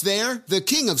stops there, the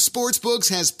King of Sportsbooks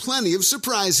has plenty of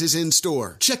surprises in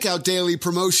store. Check out daily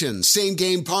promotions,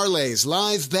 same-game parlays,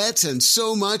 live bets, and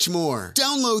so much more.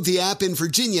 Download the app in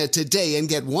Virginia today and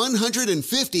get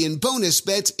 $150 in bonus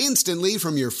bets instantly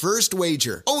from your first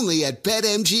wager. Only at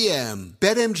BetMGM.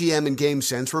 BetMGM and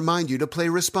GameSense remind you to play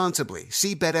responsibly.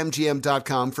 See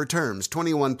BetMGM.com for terms.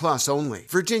 21 plus only.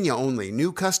 Virginia only.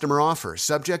 New customer offer.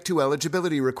 Subject to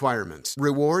eligibility requirements.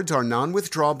 Rewards are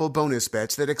non-withdrawable bonus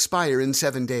bets that expire in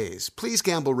 7 days. Please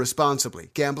gamble responsibly.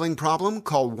 Gambling problem?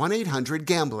 Call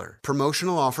 1-800-GAMBLER.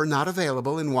 Promotional offer not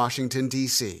available in Washington,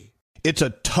 D.C. It's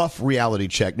a tough reality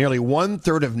check. Nearly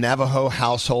 1/3 of Navajo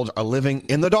households are living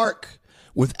in the dark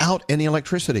without any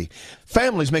electricity.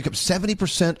 Families make up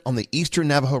 70% on the Eastern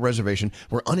Navajo Reservation,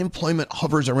 where unemployment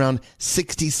hovers around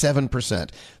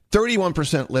 67%.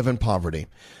 31% live in poverty.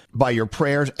 By your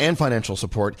prayers and financial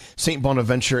support, St.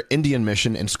 Bonaventure Indian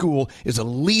Mission and School is a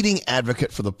leading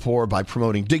advocate for the poor by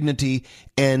promoting dignity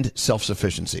and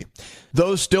self-sufficiency.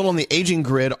 Those still on the aging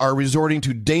grid are resorting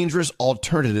to dangerous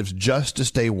alternatives just to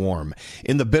stay warm.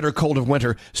 In the bitter cold of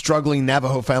winter, struggling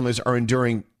Navajo families are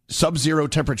enduring sub-zero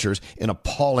temperatures in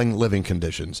appalling living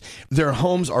conditions. Their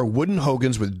homes are wooden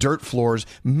hogans with dirt floors,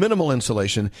 minimal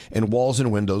insulation, and walls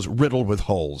and windows riddled with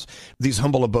holes. These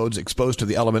humble abodes exposed to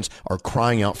the elements are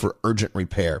crying out for urgent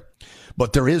repair.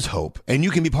 But there is hope, and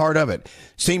you can be part of it.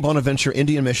 St. Bonaventure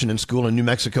Indian Mission and School in New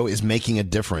Mexico is making a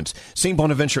difference. St.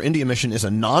 Bonaventure Indian Mission is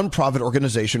a non-profit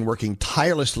organization working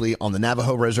tirelessly on the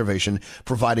Navajo Reservation,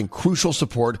 providing crucial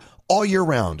support all year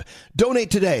round. Donate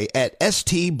today at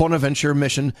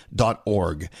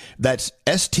stbonaventuremission.org. That's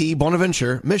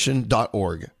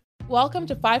stbonaventuremission.org. Welcome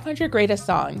to 500 Greatest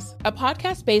Songs, a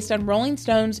podcast based on Rolling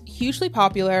Stone's hugely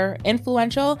popular,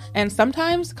 influential, and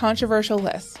sometimes controversial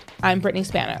list. I'm Brittany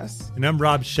Spanos. And I'm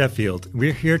Rob Sheffield.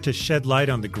 We're here to shed light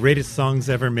on the greatest songs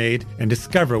ever made and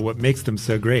discover what makes them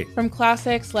so great. From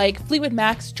classics like Fleetwood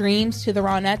Mac's Dreams to the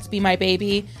Ronettes' Be My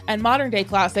Baby, and modern-day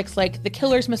classics like The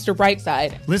Killer's Mr.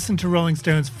 Brightside. Listen to Rolling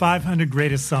Stone's 500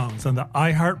 Greatest Songs on the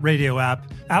iHeartRadio app,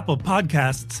 Apple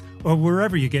Podcasts, or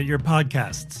wherever you get your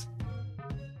podcasts.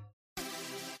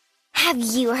 Have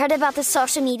you heard about the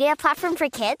social media platform for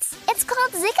kids? It's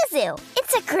called Zigazoo.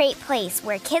 It's a great place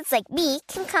where kids like me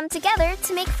can come together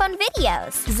to make fun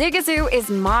videos. Zigazoo is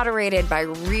moderated by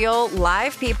real,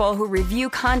 live people who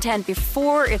review content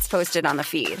before it's posted on the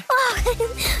feed. Oh,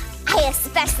 I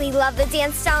especially love the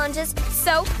dance challenges.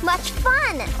 So much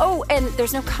fun. Oh, and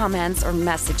there's no comments or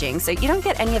messaging, so you don't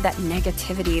get any of that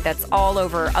negativity that's all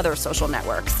over other social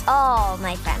networks. Oh,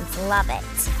 my friends love it.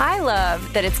 I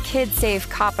love that it's kid-safe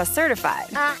COPPA certified.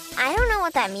 I don't know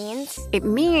what that means. It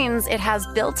means it has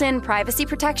built-in privacy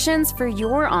protections for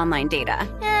your online data.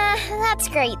 That's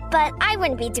great. But I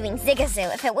wouldn't be doing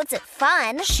Zigazoo if it wasn't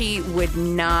fun. She would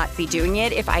not be doing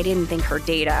it if I didn't think her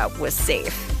data was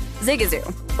safe.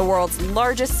 Zigazoo, the world's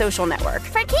largest social network.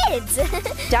 For kids.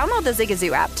 Download the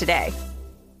Zigazoo app today.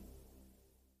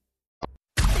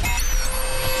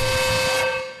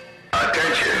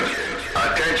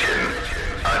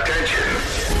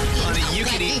 Honey, you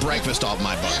can eat breakfast off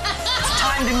my butt. It's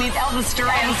time to meet Elvis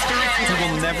Duran. It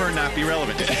will never not be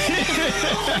relevant.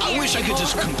 I wish I could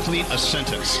just complete a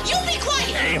sentence. You be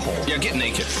quiet. A-hole. Yeah, get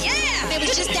naked. Yeah. It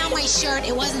was just down my shirt.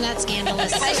 It wasn't that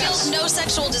scandalous. I feel no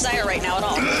sexual desire right now at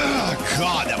all. Oh,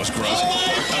 God, that was gross.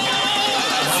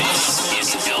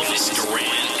 This is Elvis Duran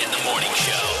in the Morning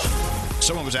Show.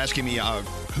 Someone was asking me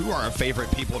who are our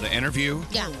favorite people to interview.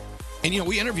 Yeah. And,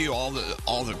 we interview all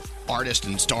the artists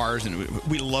and stars, and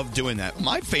we love doing that.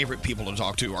 My favorite people to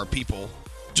talk to are people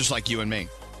just like you and me.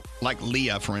 Like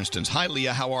Leah, for instance. Hi,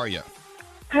 Leah. How are you?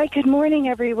 Hi, good morning,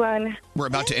 everyone. We're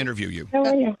about to interview you. How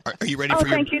are you? Are you ready for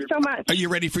your... thank you so much. Are you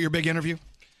ready for your big interview?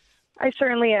 I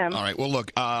certainly am. All right. Well,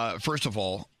 look, first of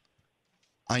all,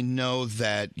 I know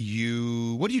that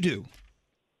you... What do you do?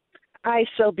 I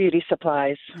sell beauty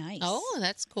supplies. Nice. Oh,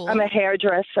 that's cool. I'm a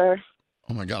hairdresser.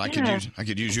 Oh, my God. Yeah. I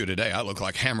could use you today. I look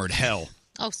like hammered hell.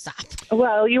 Oh, stop.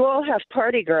 Well, you all have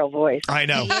party girl voice. I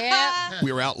know. Yeah.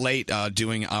 We were out late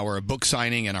doing our book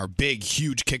signing and our big,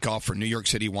 huge kickoff for New York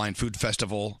City Wine Food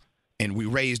Festival, and we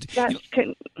raised... Go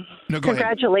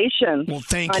congratulations ahead. Well,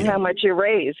 thank on you. how much you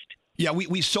raised. Yeah,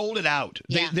 we sold it out.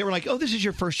 They were like, oh, this is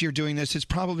your first year doing this. It's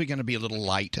probably going to be a little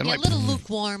light. I'm Yeah, like, a little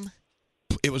lukewarm.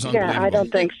 It was unbelievable. Yeah, I don't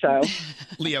think so.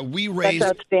 Leah, we raised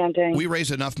That's outstanding. We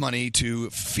raised enough money to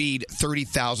feed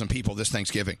 30,000 people this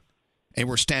Thanksgiving, and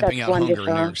we're stamping That's out hunger in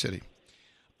wonderful. New York City.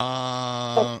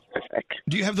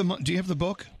 Do you have the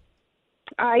book?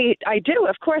 I do.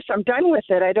 Of course, I'm done with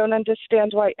it. I don't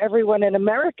understand why everyone in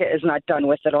America is not done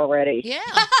with it already. Yeah.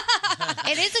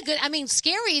 It is a good... I mean,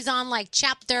 Scary's on, like,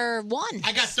 chapter 1.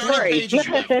 I got 30 pages.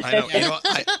 I know.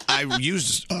 I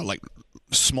used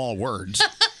small words.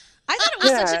 I thought it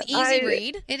was such an easy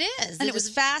read. It is. And it was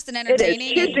fast and It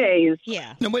entertaining. is 2 days.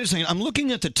 Yeah. No, wait a second. I'm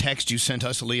looking at the text you sent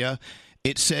us, Leah.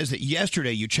 It says that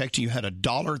yesterday you checked and you had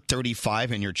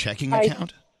 $1.35 in your checking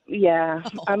account. Yeah,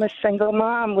 I'm a single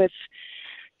mom with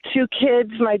 2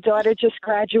 kids. My daughter just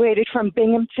graduated from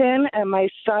Binghamton, and my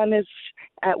son is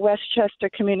at Westchester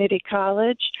Community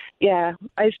College. Yeah,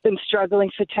 I've been struggling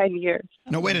for 10 years.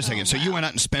 No, wait a second. So you went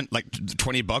out and spent like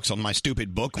 $20 on my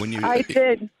stupid book when you... I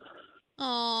did.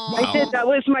 Oh, I did. That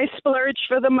was my splurge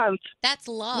for the month. That's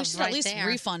love. We should at least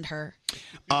refund her.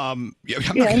 No,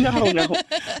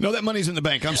 that money's in the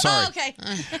bank. I'm sorry. Oh, okay.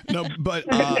 No, but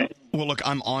well, look,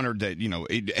 I'm honored that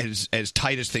as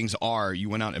tight as things are, you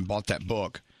went out and bought that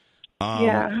book.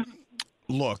 Yeah.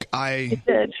 Look, I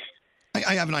did.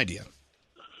 I have an idea.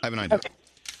 Okay.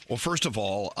 Well, first of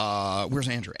all, where's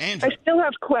Andrew? Andrew. I still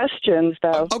have questions,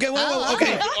 though. Okay, well,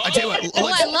 okay. I tell you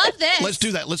what. I love this. Let's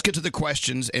do that. Let's get to the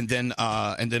questions, and then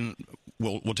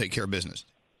we'll take care of business.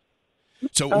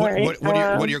 So, what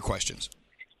are your questions?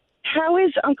 How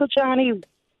is Uncle Johnny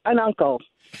an uncle?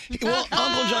 Well,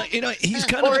 Uncle Johnny, he's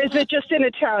kind Or is it just an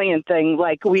Italian thing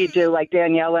like we do, like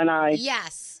Danielle and I?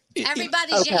 Yes.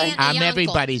 Everybody's your aunt and I'm your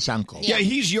everybody's uncle. Yeah,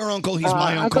 he's your uncle. He's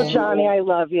my uncle. Uncle Johnny, I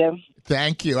love you.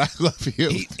 Thank you. I love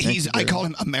you. I call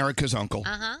him America's uncle.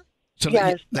 Uh-huh. So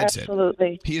Yes, that's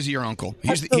absolutely. it. He is your uncle.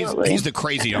 He's Absolutely. the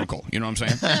crazy uncle. You know what I'm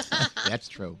saying? That's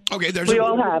true. Okay, We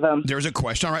all have him. There's a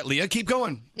question. All right, Leah, keep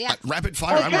going. Yeah. Rapid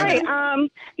fire. I'm Okay, ready.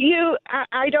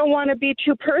 I don't want to be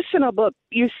too personal, but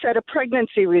you said a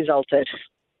pregnancy resulted.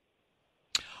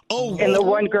 Oh, in the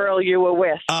one girl you were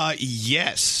with.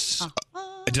 Yes.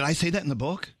 Did I say that in the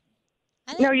book?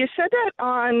 No, you said that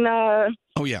on.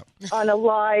 Oh yeah. On a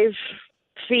live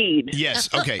feed.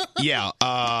 Yes. Okay. Yeah.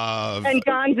 And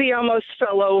Gonzi almost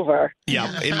fell over.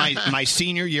 Yeah. In my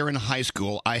senior year in high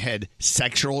school, I had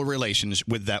sexual relations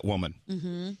with that woman.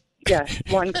 Mm-hmm. Yes,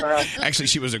 one girl. Actually,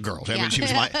 she was a girl. I mean,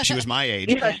 she was my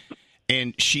age. Yes.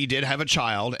 And she did have a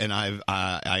child, and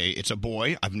it's a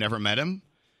boy. I've never met him,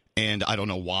 and I don't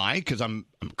know why, because I'm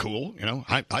cool. You know,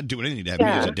 I'd do anything to have me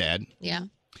as a dad. Yeah.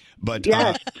 But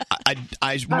Yes. I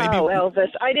maybe. Oh, Elvis,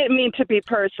 I didn't mean to be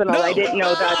personal. I didn't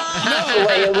know that's the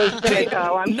way it was going to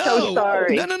go. I'm so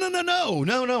sorry.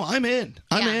 No. I'm in.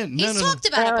 I'm in. He's talked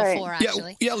about it before,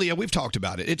 actually. Yeah, Leah, we've talked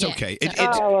about it. It's okay. It's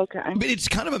okay. But it's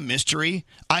kind of a mystery.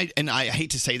 I hate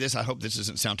to say this. I hope this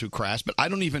doesn't sound too crass, but I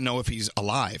don't even know if he's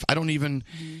alive. I don't know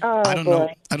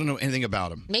anything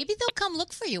about him. Maybe they'll come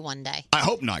look for you one day. I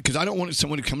hope not, because I don't want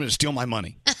someone to come in and steal my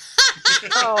money.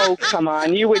 Oh, come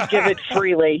on. You would give it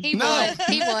freely. He would.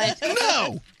 He would.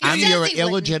 No. I'm your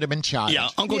illegitimate child. Yeah,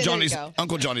 Uncle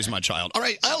Johnny's my child. All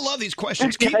right, I love these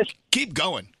questions. Keep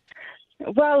going.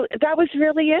 Well, that was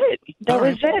really it. That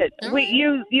was it.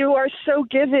 You are so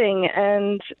giving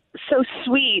and so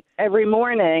sweet every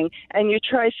morning, and you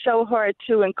try so hard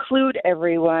to include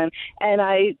everyone. And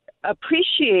I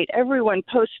appreciate everyone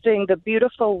posting the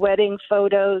beautiful wedding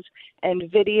photos and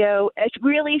video. It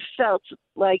really felt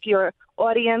like your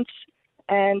audience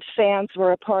and fans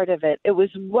were a part of it. It was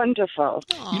wonderful.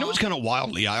 You know what's kind of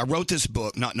wild, Leah? I wrote this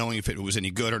book not knowing if it was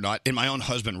any good or not, and my own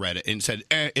husband read it and said,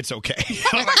 it's okay.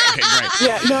 I'm like, okay, great.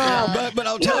 Yeah, no. But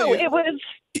I'll tell you. It was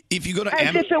if you go to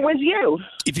as if it was you.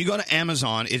 If you go to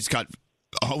Amazon, it's got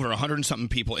over 100-something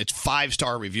people. It's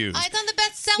 5-star reviews. It's on the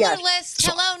bestseller list.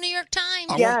 Hello, New York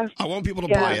Times. I want people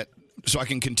to buy it so I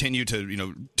can continue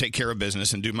to, take care of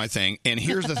business and do my thing. And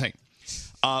here's the thing.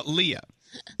 Leah,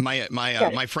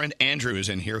 my friend Andrew is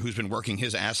in here, who's been working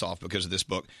his ass off because of this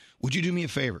book. Would you do me a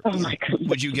favor? Oh my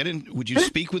goodness. Would you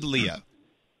speak with Leah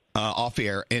off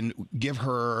air and give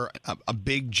her a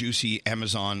big juicy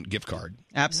Amazon gift card?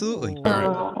 Absolutely. All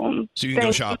right. So you can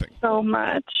go shopping. Thank you so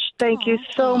much. Thank you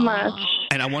so much.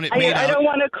 And I want it made out. I don't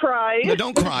want to cry. No,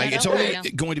 don't cry. It's only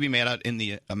going to be made out in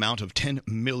the amount of $10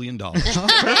 million.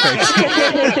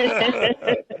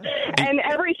 And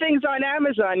everything's on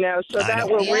Amazon now, so that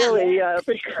will really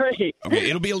be great. Okay,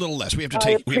 it'll be a little less. We have to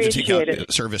take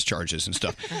out service charges and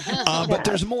stuff. But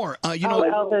there's more.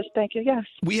 Elvis, thank you. Yes.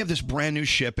 We have this brand new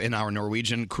ship in our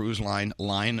Norwegian cruise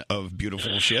line of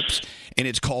beautiful ships, and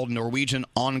it's called Norwegian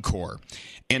Encore.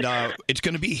 And it's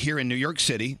going to be here in New York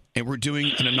City, and we're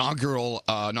doing an inaugural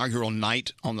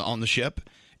night on the ship,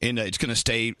 and it's going to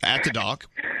stay at the dock.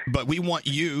 But we want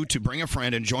you to bring a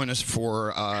friend and join us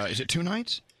for is it 2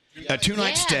 nights? A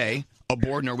 2-night stay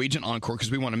aboard Norwegian Encore because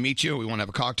we want to meet you. We want to have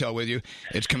a cocktail with you.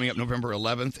 It's coming up November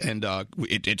 11th, and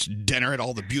it's dinner at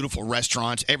all the beautiful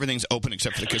restaurants. Everything's open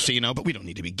except for the casino, but we don't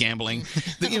need to be gambling.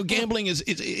 Gambling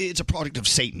it's a product of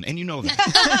Satan, and you know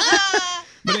that.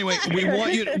 But anyway, we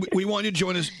want you to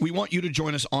join us. We want you to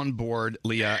join us on board,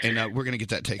 Leah, and we're going to get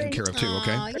that taken care of too.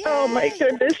 Okay? Oh my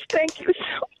goodness! Thank you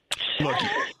so much. Look,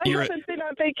 I haven't been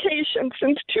on vacation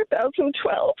since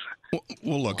 2012.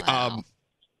 Well, look,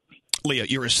 Leah,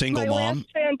 you're a single mom.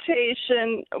 My last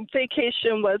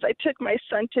vacation was I took my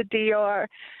son to DR,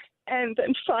 and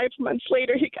then 5 months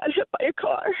later he got hit by a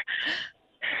car.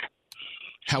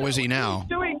 How is he now?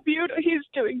 He's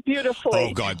doing beautifully.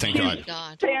 Oh, God, thank God.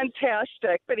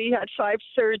 Fantastic, but he had 5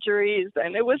 surgeries,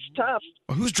 and it was tough.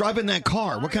 Who's driving that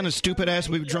car? What kind of stupid ass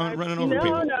we've running over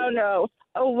people? No.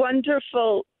 A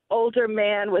wonderful older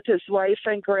man with his wife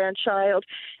and grandchild,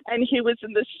 and he was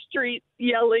in the street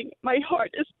yelling, "My heart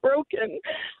is broken."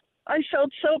 I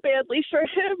felt so badly for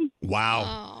him. Wow.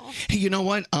 Oh. Hey, you know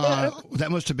what? That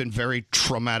must have been very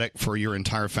traumatic for your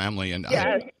entire family. And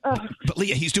yes. But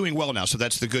Leah, he's doing well now, so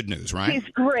that's the good news, right? He's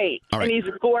great, All right. And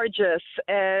he's gorgeous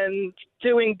and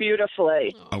doing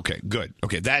beautifully. Okay, good.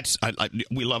 Okay,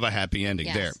 we love a happy ending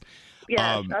there.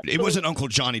 Yes, it wasn't Uncle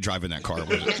Johnny driving that car,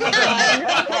 was it?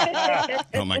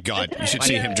 Oh, my God. You should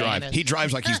see him drive. He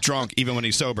drives like he's drunk, even when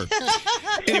he's sober.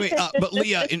 Anyway, but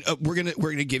Leah, we're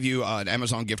gonna give you an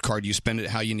Amazon gift card. You spend it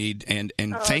how you need, and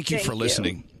thank you for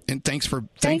listening. And thanks.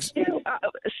 Thank you.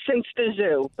 Since the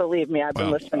zoo, believe me, I've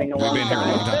been listening a long time. We've been here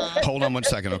a long time. Hold on one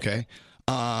second, okay?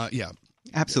 Yeah.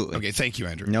 Absolutely. Okay, thank you,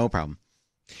 Andrew. No problem.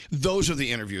 Those are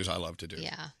the interviews I love to do.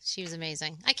 Yeah, she was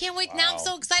amazing. I can't wait. Now I'm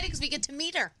so excited because we get to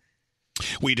meet her.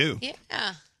 We do.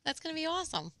 Yeah, that's going to be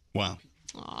awesome. Wow.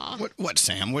 What,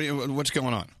 Sam? What's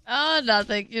going on? Oh,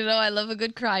 nothing. I love a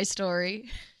good cry story.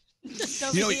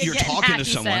 You're talking to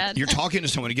someone. Sad. You're talking to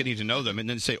someone and getting to know them, and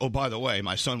then say, "Oh, by the way,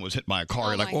 my son was hit by a car."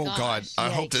 You're like, "Oh God, I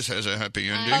hope this has a happy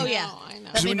ending." Oh yeah,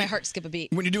 that made my heart skip a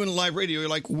beat. When you're doing live radio, you're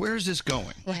like, "Where's this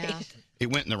going?" Right. It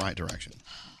went in the right direction.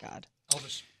 God.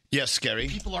 Elvis. Yes, Scary.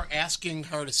 People are asking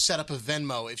her to set up a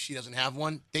Venmo if she doesn't have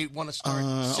one. They want to start.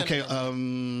 Okay,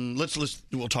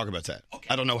 we'll talk about that. Okay.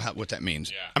 I don't know what that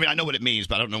means. Yeah. I mean, I know what it means,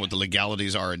 but I don't know what the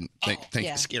legalities are. And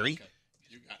Scary. Okay.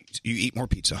 You eat more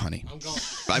pizza, honey. I'm going.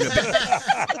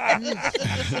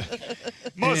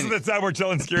 Most of the time, we're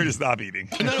telling Scary to stop eating.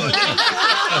 No,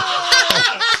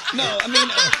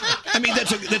 I mean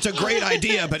that's a great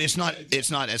idea, but it's not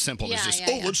as simple as just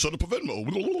let's set up a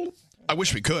Venmo. I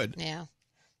wish we could. Yeah.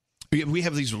 We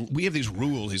have these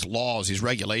rules, these laws, these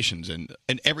regulations, and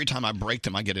every time I break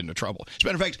them, I get into trouble. As a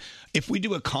matter of fact, if we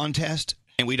do a contest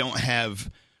and we don't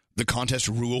have the contest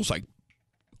rules like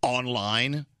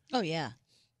online, oh yeah,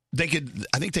 I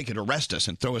think they could arrest us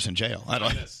and throw us in jail.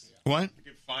 What? They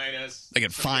could fine us. They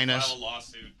could fine us. File a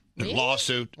lawsuit. Really?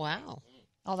 Lawsuit. Wow.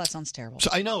 Oh, that sounds terrible. So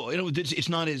I know it's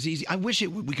not as easy. I wish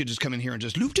we could just come in here and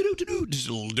just just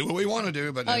do what we want to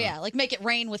do. But Oh, yeah. Like make it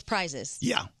rain with prizes.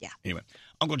 yeah. Yeah. Anyway,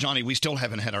 Uncle Johnny, we still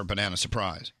haven't had our banana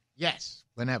surprise. Yes,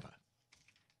 whenever.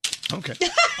 Okay.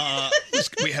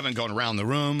 We haven't gone around the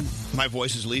room. My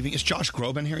voice is leaving. Is Josh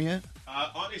Groban here yet?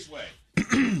 On his way.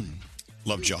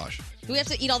 Love Josh. Do we have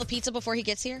to eat all the pizza before he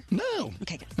gets here? No.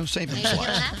 Okay, good. I'm saving his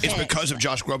life. It's because of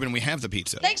Josh Groban we have the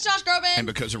pizza. Thanks, Josh Groban. And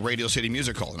because of Radio City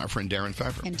Music Hall and our friend Darren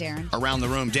Pfeffer. And Darren. Around the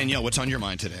room. Danielle, what's on your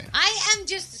mind today? I am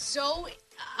just so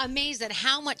amazed at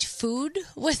how much food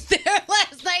was there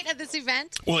last night at this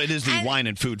event. Well, it is the Wine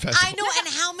and Food Festival. I know, and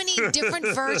how many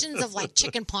different versions of like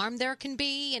chicken parm there can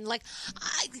be, and like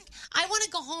I want to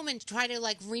go home and try to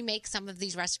like remake some of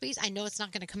these recipes. I know it's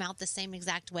not going to come out the same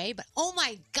exact way, but oh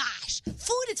my gosh,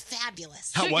 food is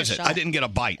fabulous. How was it? I didn't get a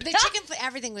bite. The chicken,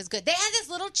 everything was good. They had this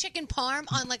little chicken parm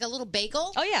on like a little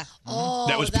bagel. Oh yeah. Oh,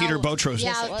 that was Peter Botros.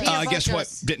 Yeah, Peter guess what?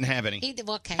 Botros. Didn't have any.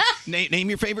 Okay. Name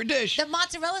your favorite dish. The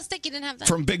mozzarella stick. You didn't have that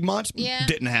From Big Mott's? Yeah.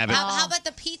 Didn't have it. How about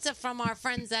the pizza from our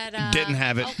friends at? Didn't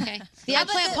have it. Okay. The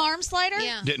eggplant parm slider?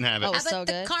 Yeah. Didn't have it. Oh, How it's about so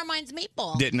the good. Carmine's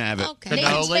meatball? Didn't have it. Okay.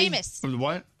 Nathan's famous.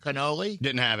 What? Cannoli?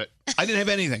 Didn't have it. I didn't have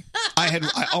anything.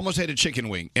 I almost had a chicken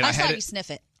wing. And I had saw it. you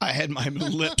sniff it. I had my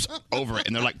lips over it,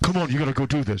 and they're like, "Come on, you gotta go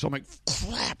do this." I'm like,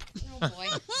 Crap. Oh boy.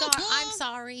 I'm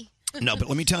sorry. No, but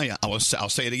let me tell you, I'll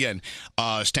say it again.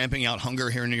 Stamping Out Hunger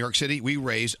here in New York City, we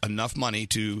raised enough money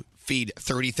to feed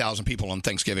 30,000 people on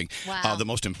Thanksgiving. Wow. The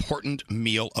most important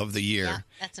meal of the year. Yeah,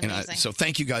 that's And, amazing. so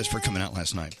thank you guys for coming out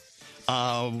last night.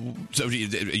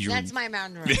 That's my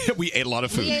mountain room. We ate a lot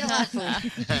of food. We ate a lot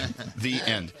of food. The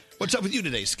end. What's up with you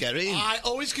today, Scary? I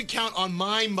always could count on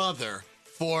my mother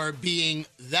for being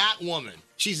that woman.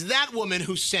 She's that woman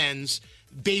who sends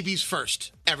babies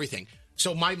first, everything.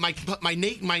 So my Nico,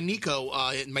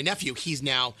 my nephew, he's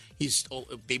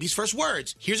baby's first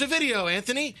words. Here's a video,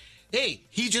 Anthony. Hey,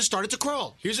 he just started to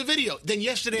crawl. Here's a video. Then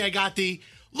yesterday I got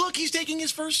look, he's taking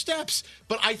his first steps.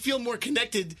 But I feel more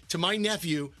connected to my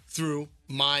nephew through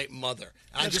my mother.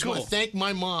 I just want to thank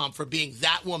my mom for being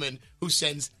that woman who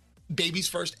sends babies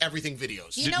first everything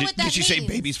videos. You know what that Did she say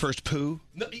means? baby's first poo?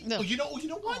 No. You know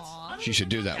what? She should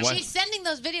do that. What? She's sending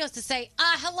those videos to say,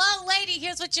 hello, lady,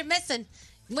 here's what you're missing.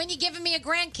 When you giving me a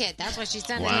grandkid. That's what she's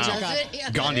sending. Wow. those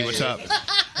videos. Gandhi, what's up?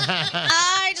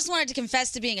 I just wanted to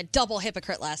confess to being a double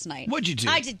hypocrite last night. What'd you do?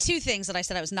 I did two things that I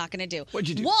said I was not going to do. What'd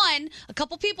you do? One, a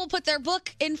couple people put their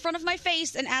book in front of my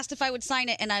face and asked if I would sign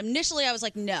it, and initially I was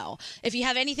like, no. If you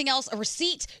have anything else, a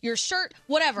receipt, your shirt,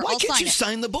 whatever, Why I'll can't sign you it.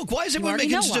 sign the book? Why is everyone already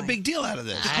making know such a why. big deal out of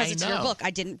this? Because it's your book.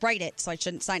 I didn't write it, so I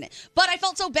shouldn't sign it. But I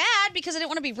felt so bad because I didn't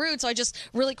want to be rude, so I just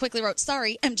really quickly wrote,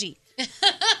 sorry, MG. Oh,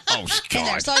 In there.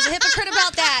 God. So I was a hypocrite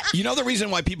about that. You know the reason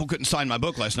why people couldn't sign my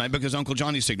book last night? Because Uncle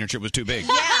Johnny's signature was too big.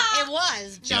 Yeah, it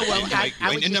was.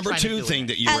 And number two thing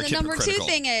that you were And the number two hypocritical.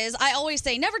 thing is, I always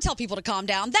say, never tell people to calm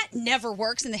down. That never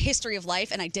works in the history of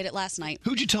life, and I did it last night.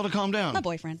 Who'd you tell to calm down? My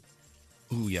boyfriend.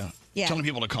 Ooh, yeah. Yeah. Telling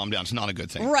people to calm down is not a good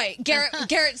thing. Right.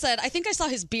 Garrett said, I think I saw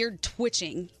his beard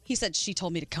twitching. He said, she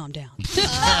told me to calm down.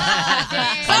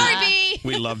 Sorry, B.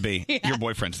 We love B. Yeah. Your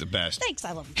boyfriend's the best. Thanks,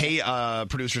 I love him. Hey,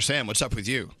 producer Sam, what's up with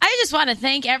you? I just want to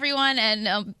thank everyone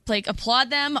and applaud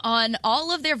them on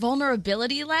all of their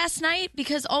vulnerability last night,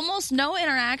 because almost no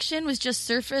interaction was just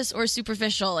surface or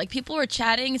superficial. Like, people were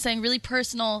chatting, saying really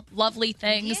personal, lovely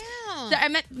things. Yeah. I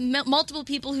met multiple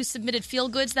people who submitted feel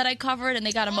goods that I covered, and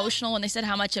they got emotional when they said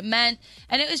how much it meant.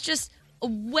 And it was just a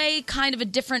way kind of a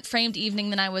different framed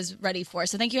evening than I was ready for.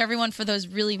 So thank you everyone for those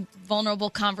really vulnerable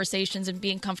conversations and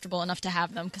being comfortable enough to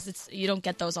have them, because you don't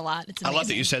get those a lot. It's amazing. I love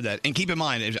that you said that. And keep in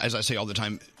mind, as I say all the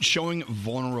time, showing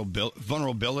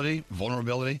vulnerability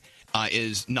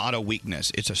is not a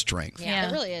weakness. It's a strength. Yeah,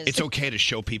 it really is. It's okay to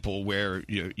show people where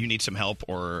you need some help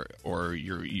or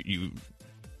you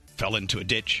fell into a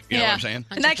ditch. You know what I'm saying?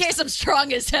 In that case, I'm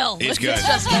strong as hell. It's good.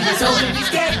 Just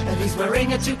He's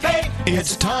wearing a toupee.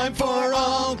 It's time for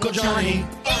Uncle Johnny.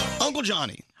 Uncle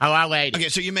Johnny. Hello, lady. Okay,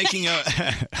 so you're making a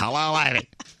hello, lady.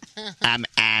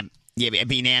 A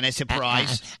banana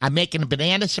surprise. I'm making a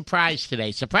banana surprise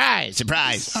today. Surprise.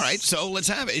 All right, so let's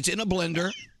have it. It's in a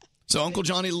blender. So Uncle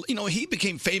Johnny, he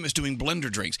became famous doing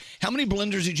blender drinks. How many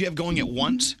blenders did you have going at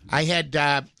once? I had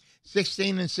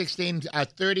 16 and 16,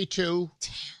 32.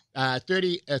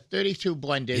 32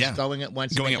 blenders going at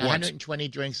once. Going at once. 120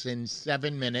 drinks in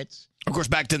 7 minutes. Of course,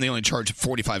 back then they only charged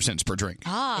 45 cents per drink.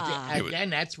 Again,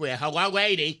 that's where. Hello,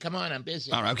 lady. Come on, I'm busy.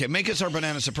 All right, okay. Make us our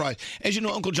banana surprise. As you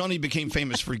know, Uncle Johnny became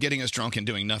famous for getting us drunk and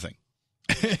doing nothing.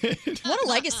 What a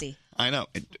legacy. I know.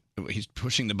 He's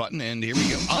pushing the button, and here we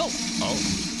go.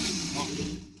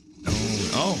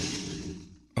 Oh.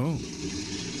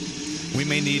 We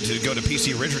may need to go to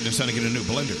PC Richardson and get a new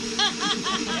blender.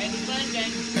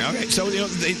 Okay, so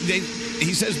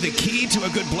he says the key to a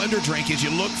good blender drink is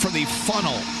you look for the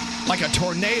funnel, like a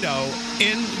tornado,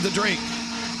 in the drink.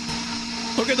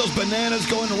 Look at those bananas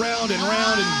going round and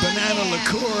round, and banana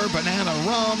liqueur, banana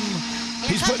rum.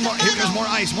 He's putting more. Here goes more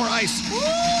ice, more ice.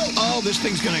 Oh, this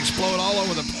thing's going to explode all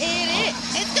over the. It is.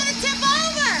 It's going to tip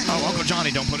over. Oh, Uncle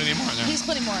Johnny, don't put any more in there. He's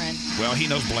putting more in. Well, he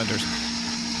knows blenders.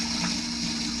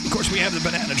 Of course, we have the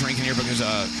banana drink in here because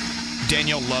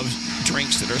Danielle loves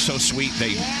drinks that are so sweet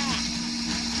they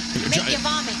Make you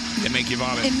vomit. They make you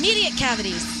vomit. Immediate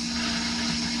cavities.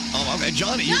 Oh, okay,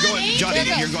 Johnny, you're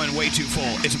going way too full.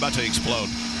 It's about to explode.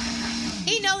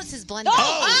 He knows his blender.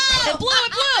 It blew,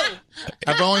 it blew.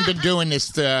 I've only been doing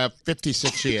this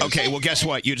 56 years. Okay, well, guess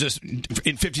what? You just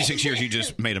in 56 years, you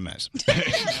just made a mess.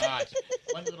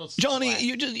 One little Johnny,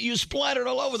 you splattered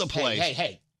all over the place.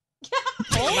 Hey.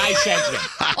 My segment.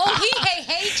 Oh, he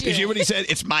hates you. Did you hear what he said?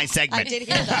 It's my segment. I did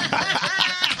hear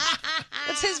that.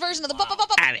 That's his version of the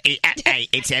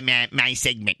It's my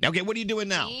segment. Okay, what are you doing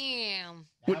now? Damn.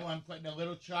 Now I'm putting a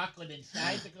little chocolate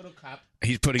inside the little cup.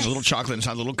 He's putting a little chocolate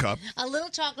inside a little cup. A little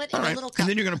chocolate All in right, a little cup. and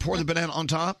then you're going to pour the banana on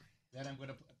top? Then I'm going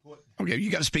to put. Okay, you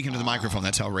got to speak into the microphone.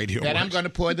 That's how radio Then works. I'm going to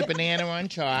pour the banana on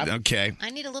top. Okay. I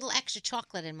need a little extra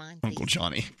chocolate in mine, please. Uncle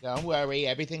Johnny. Don't worry,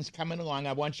 everything's coming along.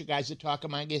 I want you guys to talk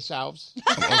among yourselves.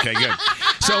 Okay, good.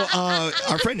 So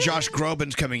our friend Josh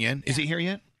Groban's coming in. Is he here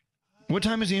yet? What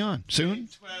time is he on? Soon?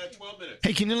 12 minutes.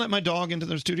 Hey, can you let my dog into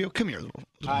the studio? Come here, little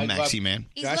Maxie man.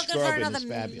 He's looking for another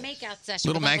makeout session.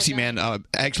 Little with Uncle Maxie Johnny. man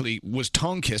actually was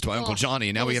tongue kissed by Uncle Johnny,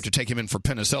 and now we have to take him in for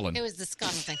penicillin. It was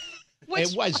disgusting.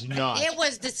 It was not. It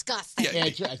was disgusting. Yeah,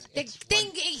 the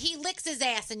thing, he licks his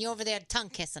ass, and you're over there tongue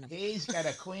kissing him. He's got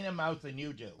a cleaner mouth than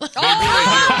you do. That's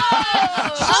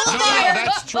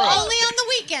true. Only on the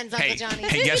weekends, Uncle Johnny.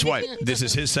 Hey, guess what? This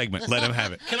is his segment. Let him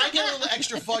have it. Can I get a little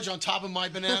extra fudge on top of my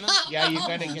banana? Yeah, you're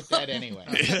going to get that anyway.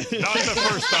 Not the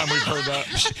first time we've heard that.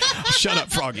 Shut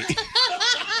up, Froggy.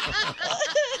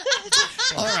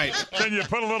 All right. Can you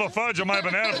put a little fudge on my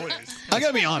banana, please? I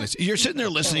gotta be honest. You're sitting there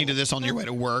listening to this on your way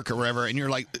to work or wherever, and you're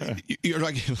like,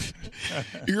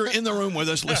 you're in the room with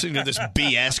us listening to this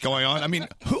BS going on. I mean,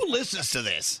 who listens to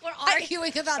this? We're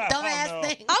arguing about dumbass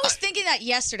things. I was thinking that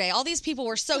yesterday. All these people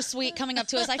were so sweet coming up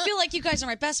to us. I feel like you guys are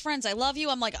my best friends. I love you.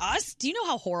 I'm like, us? Do you know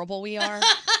how horrible we are?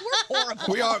 We're horrible.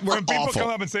 We're when people awful. come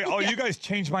up and say, "Oh, you guys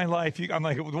changed my life," I'm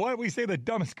like, "Why do we say the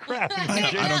dumbest crap?"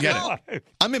 I don't get it.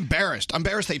 I'm embarrassed. I'm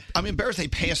embarrassed they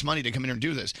pay us money to come in here and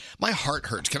do this. My heart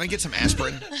hurts. Can I get some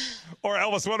aspirin? Or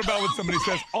Elvis, what about when somebody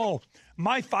says, "Oh,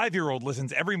 my 5-year-old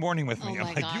listens every morning with me"? Oh,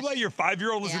 I'm like, "You let your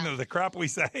 5-year-old listen to the crap we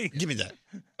say?" Give me that.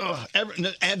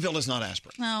 Advil is not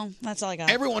aspirin. No, that's all I got.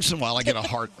 Every once in a while, I get a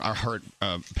heart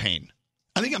pain.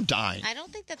 I think I'm dying. I don't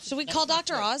think that's. Should we call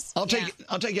Dr. Oz? I'll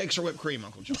take extra whipped cream,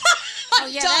 Uncle John. Oh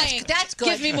yeah, dying. that's good.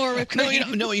 Give me more whipped cream.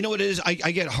 You know what it is? I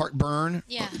get heartburn.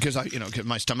 Yeah. Because because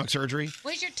my stomach surgery.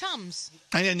 Where's your Tums?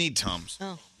 I didn't need Tums.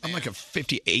 Oh. I'm like a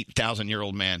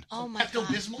 58,000-year-old man. Oh my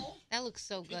Pepto-Bismol? That looks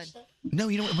so good. No,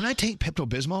 you know what? When I take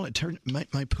Pepto-Bismol, it turns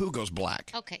my poo goes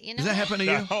black. Okay, you know. Does that happen to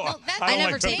you? No, I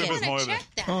never take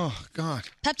it. Oh God.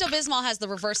 Pepto-Bismol has the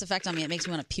reverse effect on me. It makes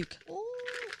me want to puke.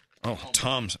 Oh,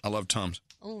 Tums. I love Tums.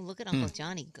 Oh, look at Uncle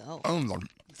Johnny go. Oh, the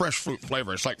fresh fruit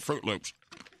flavor. It's like Fruit Loops.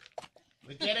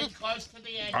 We're getting close to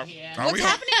the end here. What's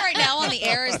happening right now on the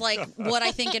air is like what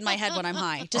I think in my head when I'm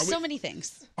high. Just so many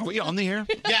things. Are we on the air?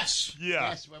 Yes. Yeah.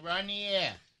 Yes, we're on the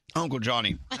air. Uncle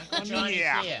Johnny. Uncle Johnny's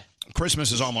here.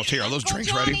 Christmas is almost here. Are those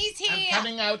drinks ready? I'm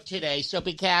coming out today, so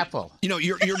be careful. You know,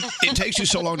 it takes you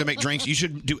so long to make drinks. You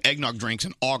should do eggnog drinks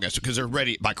in August because they're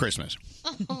ready by Christmas.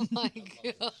 Oh my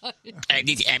god.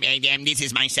 This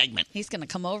is my segment. He's going to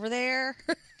come over there.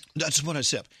 That's what I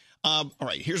sip. All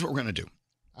right, here's what we're going to do.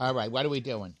 All right, what are we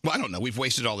doing? Well, I don't know. We've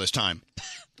wasted all this time.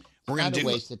 We're going Not to a do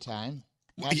waste of time.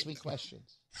 Ask me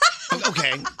questions.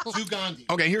 Okay. To Gandhi.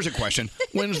 Okay, here's a question.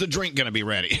 When's the drink going to be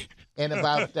ready? In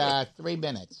about 3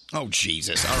 minutes. Oh,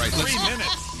 Jesus. All right. 3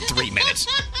 minutes. 3 minutes.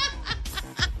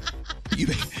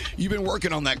 You've been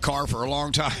working on that car for a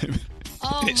long time.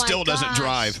 Oh, and it still doesn't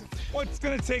drive. What's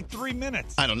going to take 3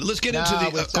 minutes? I don't know. Let's get into No,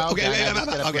 the... it's all okay, good. I'm just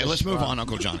gonna okay, put a let's move straw. on,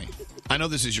 Uncle Johnny. I know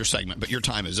this is your segment, but your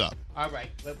time is up. All right.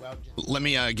 Well, Let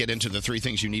me get into the 3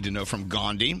 things you need to know from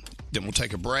Gandhi. Then we'll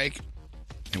take a break,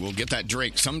 and we'll get that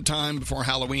drink sometime before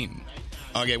Halloween.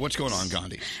 Okay, what's going on,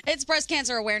 Gandhi? It's Breast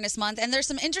Cancer Awareness Month, and there's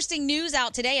some interesting news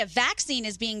out today. A vaccine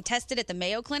is being tested at the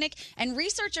Mayo Clinic, and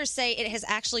researchers say it has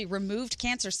actually removed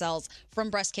cancer cells from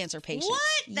breast cancer patients. What?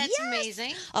 That's Yes.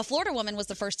 amazing. A Florida woman was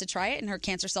the first to try it, and her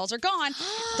cancer cells are gone.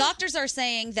 Doctors are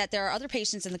saying that there are other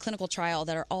patients in the clinical trial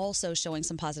that are also showing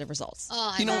some positive results.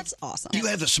 Oh, that's awesome. You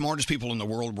have the smartest people in the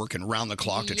world working around the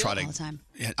clock to try to. All the time.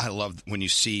 Yeah, I love when you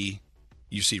see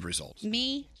results.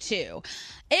 Me too.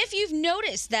 If you've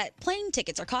noticed that plane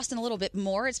tickets are costing a little bit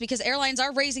more, it's because airlines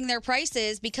are raising their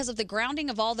prices because of the grounding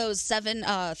of all those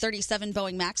 737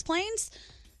 Boeing MAX planes.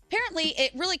 Apparently,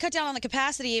 it really cut down on the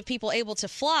capacity of people able to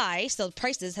fly, so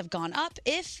prices have gone up.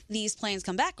 If these planes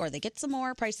come back or they get some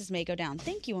more, prices may go down.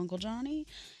 Thank you, Uncle Johnny.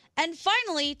 And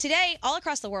finally, today, all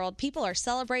across the world, people are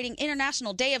celebrating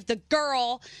International Day of the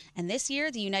Girl. And this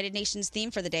year, the United Nations theme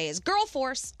for the day is Girl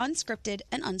Force, Unscripted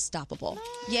and Unstoppable.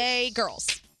 Yay,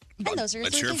 girls. And those are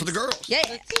Let's hear it for the girls. Yeah.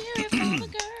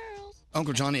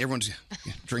 Uncle Johnny, everyone's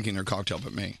drinking their cocktail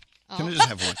but me. Can I just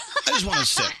have one? I just want to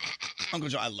sip. Uncle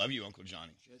Johnny, I love you, Uncle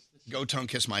Johnny. Go tongue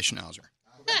kiss my schnauzer.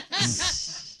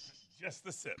 Just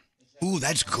the sip. Ooh,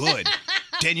 that's good.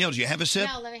 Danielle, do you have a sip?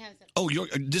 No, let me have a sip. Oh,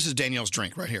 this is Danielle's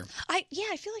drink right here. I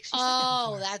feel like she's.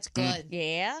 Oh, that's good.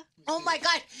 Yeah. Oh my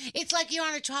God, it's like you're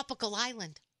on a tropical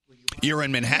island. You're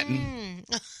in Manhattan.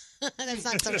 That's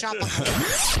not so tropical.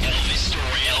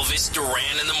 Elvis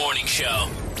Duran in the Morning Show.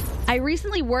 I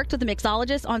recently worked with a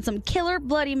mixologist on some killer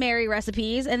Bloody Mary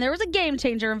recipes, and there was a game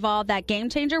changer involved. That game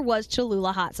changer was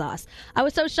Cholula hot sauce. I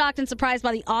was so shocked and surprised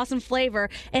by the awesome flavor.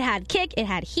 It had kick, it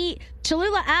had heat.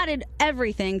 Cholula added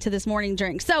everything to this morning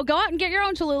drink. So go out and get your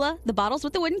own Cholula, the bottles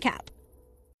with the wooden cap.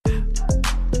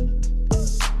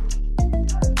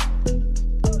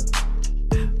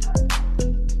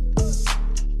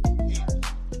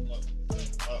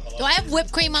 Do I have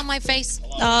whipped cream on my face? No,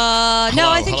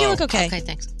 I think you look okay. Okay,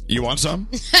 thanks. You want some?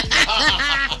 Is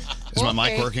my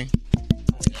mic working?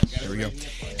 There we go.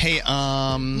 Hey,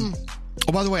 oh,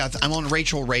 by the way, I'm on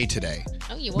Rachel Ray today.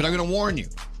 Oh, you But are? I'm going to warn you.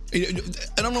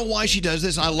 I don't know why she does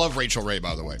this. I love Rachel Ray,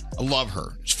 by the way. I love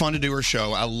her. It's fun to do her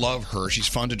show. I love her. She's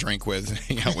fun to drink with,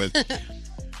 hang out with.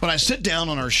 But I sit down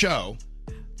on her show,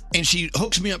 and she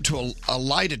hooks me up to a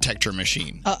lie detector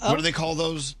machine. Uh-oh. What do they call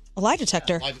those? A lie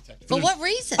detector. For what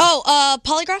reason? Oh,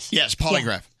 polygraph? Yes,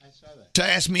 polygraph. To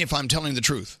ask me if I'm telling the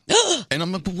truth. And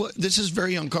I'm like, what? This is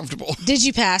very uncomfortable. Did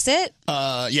you pass it?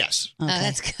 Yes. Oh,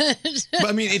 that's good. But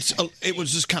I mean, it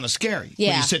was just kind of scary. When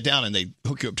Yeah. you sit down and they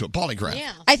hook you up to a polygraph.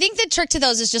 Yeah. I think the trick to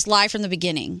those is just lie from the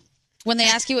beginning. When they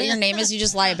ask you what your name is, you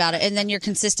just lie about it, and then you're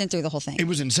consistent through the whole thing. It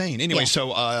was insane. Anyway, Yeah.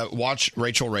 so watch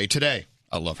Rachel Ray today.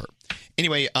 I love her.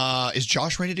 Anyway, is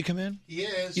Josh ready to come in? He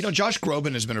is. You know, Josh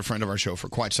Groban has been a friend of our show for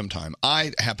quite some time.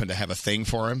 I happen to have a thing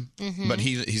for him, but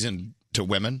he's into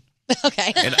women.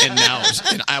 Okay. And now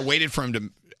and I waited for him to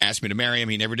ask me to marry him.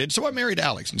 He never did, so I married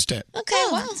Alex instead. Okay,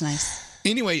 well. That's nice.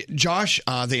 Anyway, Josh,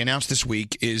 they announced this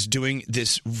week, is doing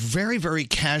this very, very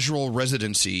casual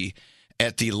residency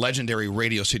at the legendary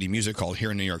Radio City Music Hall here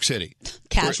in New York City.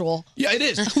 Casual. Yeah, it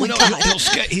is. Oh my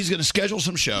God. He's going to schedule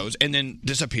some shows and then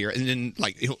disappear, and then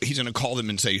he's going to call them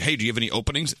and say, "Hey, do you have any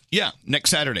openings?" Yeah,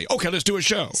 next Saturday. Okay, let's do a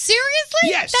show. Seriously?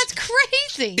 Yes. That's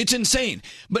crazy. It's insane.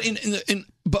 But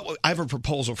but I have a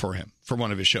proposal for him for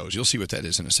one of his shows. You'll see what that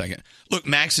is in a second. Look,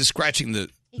 Max is scratching the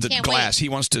can't glass. wait. He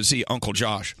wants to see Uncle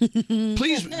Josh.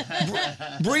 Please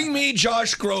bring me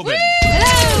Josh Groban.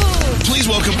 Please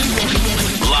welcome.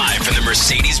 Live from the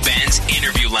Mercedes-Benz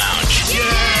Interview Lounge.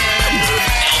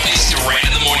 Elvis Duran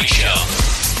in the Morning Show.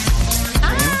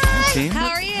 How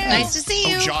are you? Nice to see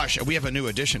you. Oh, Josh, we have a new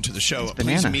addition to the show.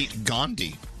 Please Banana. meet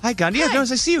Gandhi. Hi, Gandhi. Yeah, no, I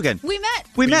see you again. We met.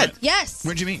 We met. Yes.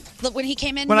 Where'd you meet? Look, when he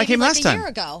came in When I maybe came like last a time. year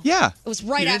ago. Yeah. It was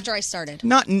right You did? after I started.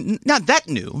 Not that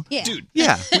new. Yeah. Dude.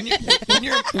 Yeah. When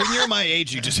you're my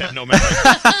age, you just have no memory.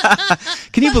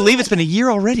 Can you believe it's been a year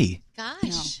already?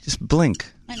 Gosh. Just blink.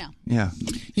 I know. Yeah.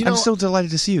 You know- I'm so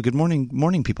delighted to see you. Good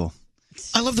morning, people.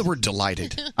 I love the word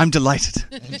delighted. I'm delighted.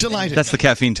 Delighted. That's the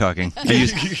caffeine talking.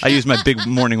 I use my big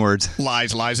morning words.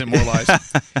 Lies, and more lies.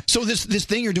 So this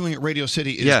thing you're doing at Radio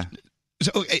City is... Yeah.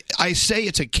 So I say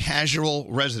it's a casual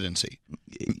residency.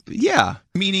 Yeah.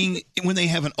 Meaning when they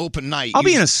have an open night. I'll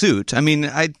be in a suit. I mean,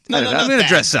 I'm not going to that.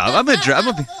 dress up. I'm going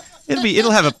to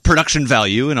it'll have a production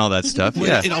value and all that stuff. Well,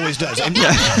 Yeah. It always does. It'll be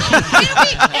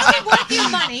worth your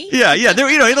money. Yeah. There,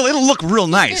 it'll look real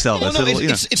nice, Elvis. Well, no, It'll,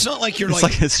 it's not like you're It's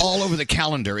like, like it's- all over the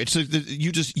calendar. It's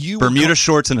you Bermuda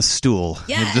shorts and a stool.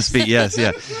 Yes. It'll just be yes,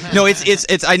 yeah. No, it's.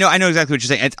 I know exactly what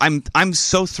you're saying. I'm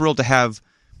so thrilled to have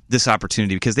this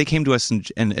opportunity because they came to us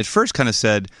and at first kind of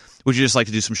said, "Would you just like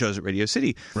to do some shows at Radio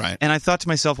City?" Right. And I thought to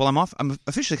myself, well, I'm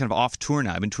officially kind of off tour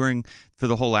now. I've been touring for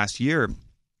the whole last year.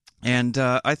 And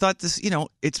I thought this,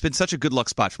 it's been such a good luck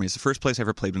spot for me. It's the first place I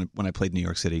ever played when I played New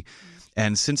York City.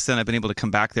 And since then, I've been able to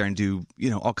come back there and do,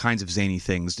 all kinds of zany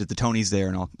things. Did the Tonys there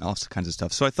and all kinds of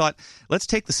stuff. So I thought, let's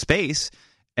take the space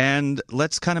and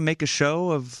let's kind of make a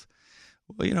show of,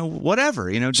 whatever.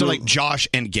 So like Josh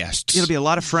and guests. It'll be a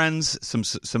lot of friends,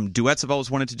 some duets I've always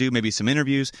wanted to do, maybe some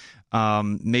interviews,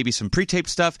 maybe some pre-taped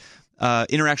stuff,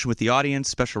 interaction with the audience,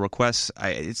 special requests.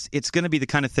 It's going to be the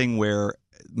kind of thing where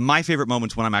my favorite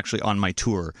moments when I'm actually on my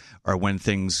tour are when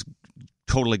things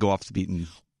totally go off the beaten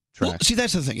track. Well, see,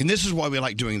 that's the thing, and this is why we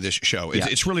like doing this show.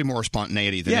 It's really more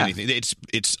spontaneity than anything.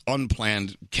 It's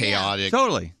unplanned, chaotic,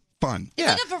 totally fun.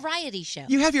 It's like a variety show.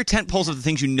 You have your tent poles of the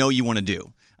things you want to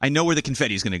do. I know where the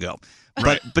confetti is going to go,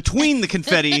 but between the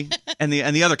confetti and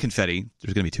the other confetti,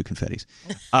 there's going to be two confettis.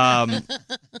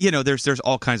 There's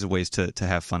all kinds of ways to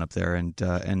have fun up there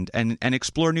and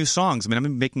explore new songs. I mean,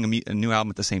 I'm making a new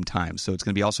album at the same time, so it's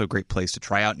going to be also a great place to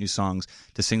try out new songs,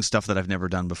 to sing stuff that I've never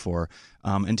done before,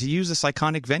 and to use this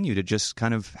iconic venue to just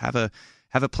kind of have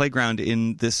a playground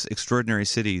in this extraordinary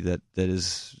city that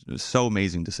is so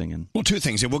amazing to sing in. Well, two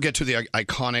things, and we'll get to the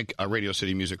iconic Radio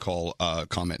City Music Hall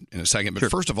comment in a second. But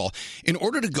first of all, in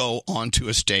order to go onto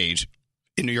a stage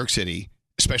in New York City,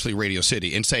 especially Radio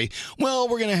City, and say, well,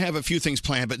 we're going to have a few things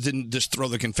planned, but then just throw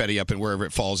the confetti up and wherever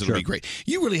it falls, it'll be great.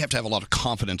 You really have to have a lot of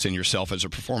confidence in yourself as a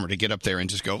performer to get up there and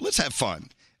just go, let's have fun.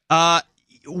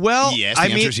 Well, yes, the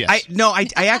answer is yes.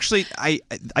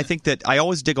 I think that I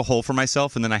always dig a hole for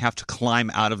myself, and then I have to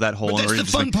climb out of that hole. But that's the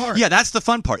fun part. Yeah, that's the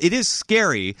fun part. It is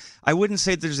scary. I wouldn't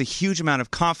say there's a huge amount of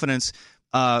confidence.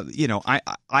 I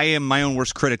am my own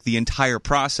worst critic the entire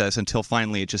process until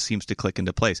finally it just seems to click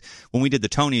into place. When we did the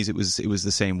Tonys, it was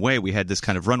the same way. We had this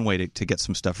kind of runway to get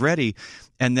some stuff ready,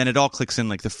 and then it all clicks in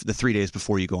like the 3 days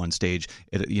before you go on stage.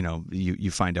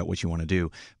 You find out what you want to do.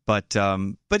 But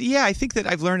yeah, I think that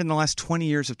I've learned in the last 20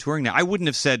 years of touring now. I wouldn't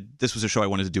have said this was a show I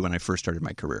wanted to do when I first started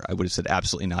my career. I would have said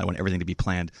absolutely not. I want everything to be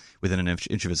planned within an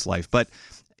inch of its life. But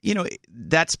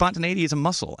that spontaneity is a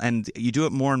muscle, and you do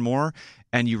it more and more,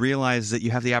 and you realize that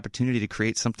you have the opportunity to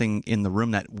create something in the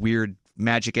room, that weird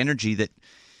magic energy that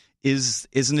is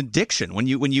an addiction. When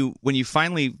you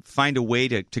finally find a way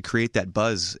to create that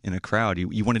buzz in a crowd,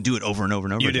 you want to do it over and over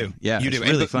and over. You do. Again. Yeah, you it's do.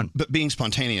 really fun. But being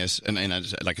spontaneous and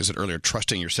like I said earlier,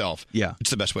 trusting yourself. Yeah,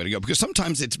 it's the best way to go, because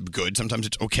sometimes it's good, sometimes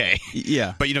it's okay.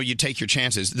 Yeah, but you take your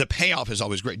chances. The payoff is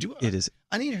always great. It is.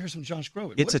 I need to hear some Josh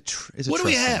Groban. What do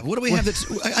we have? What do we have?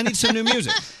 I need some new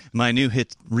music. My new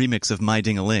hit remix of My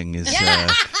Ding-a-Ling is.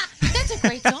 That's a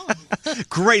great song.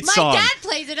 Great song. My dad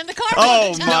plays it in the car.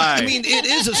 Oh my! I mean, it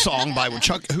is a song by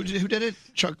Chuck. Who did it?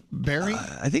 Chuck Berry.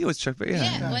 I think it was Chuck Berry.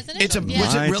 Yeah, wasn't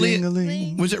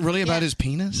it? Was it really about his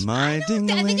penis? My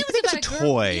Ding-a-Ling. I think it was about a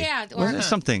toy. Yeah, or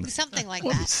something like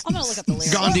that. I'm gonna look up the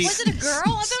lyrics. Gandhi. Was it a girl?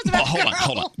 I thought it was about a girl.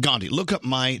 Hold on. Gandhi, look up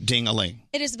My Ding-a-Ling.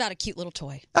 It is about a cute little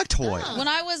toy. A toy. When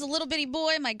I was a little bitty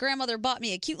boy, my grandmother bought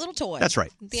me a cute little toy. That's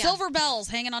right. Yeah. Silver bells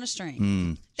hanging on a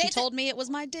string. She told me it was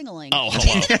my ding-a-ling. Oh,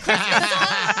 hello.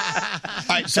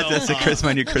 All right, so that's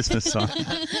my new Christmas song.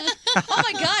 Oh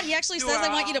my God! He actually says I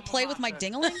want you to play with my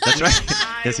ding-a-ling. That's right.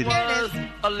 Yes, he did. I was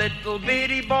a little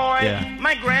bitty boy. Yeah.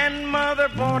 My grandmother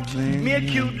bought me a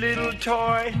cute little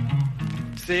toy.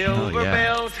 Silver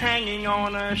bells hanging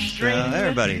on a string.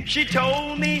 Everybody. She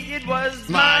told me it was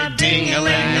my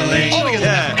ding-a-ling-a-ling. Oh, look at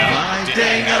that. My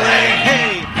ding-a-ling.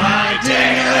 Hey, my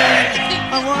ding-a-ling.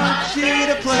 I want you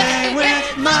to play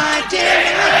with my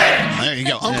ding-a-ling. There you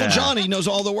go. Uncle Johnny knows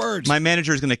all the words. My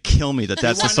manager is going to kill me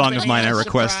that's the song of mine I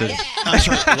requested. I'm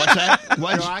sorry, what's that?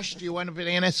 What? Josh, do you want a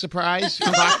banana surprise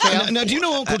cocktail? Now, do you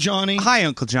know Uncle Johnny? Hi,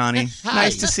 Uncle Johnny. Hi.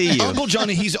 Nice to see you. Uncle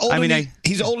Johnny, he's old.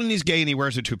 He's old and he's gay and he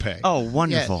wears a toupee. Oh,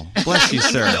 wonderful. Yes. Bless you,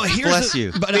 sir. No, Bless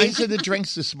you. But these are the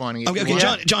drinks this morning. Okay,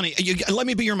 Johnny, let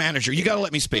me be your manager. You got to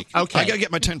let me speak. Okay, I got to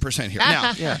get my 10% here.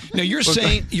 Now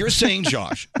you're saying,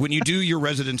 Josh, when you do your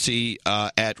residency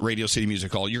at Radio City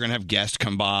Music Hall, you're going to have guests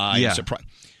come by. Yeah. Surprise.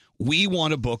 We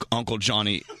want to book Uncle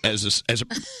Johnny as a.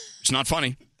 It's not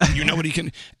funny. You know what he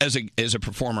can as a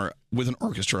performer with an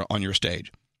orchestra on your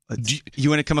stage. You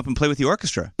want to come up and play with the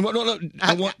orchestra? Well, no. Do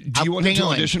you want him to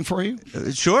audition for you?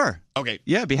 Sure. Okay.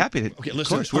 Yeah, I'd be happy to. Okay,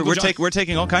 listen. Of course. We're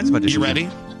taking all kinds of auditions. You ready?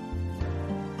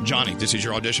 Johnny, this is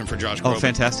your audition for Josh Groban. Oh,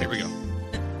 fantastic. Here we go.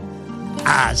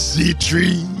 I see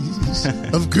trees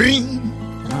of green,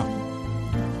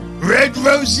 red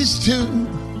roses too.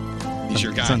 He's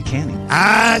your guy. It's uncanny.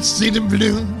 I see them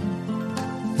bloom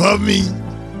for me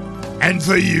and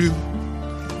for you.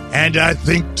 And I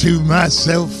think to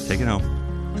myself, take it home.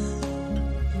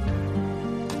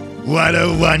 What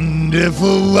a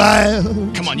wonderful while.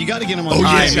 Come on, you got to get him on. Oh,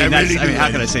 yes, how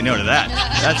can I say no to that?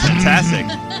 That's fantastic.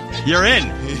 You're in.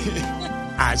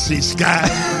 I see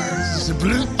skies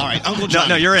blue. All right, Uncle Johnny.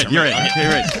 No, you're in. You're in.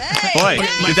 Boy,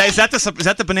 is that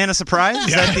the banana surprise?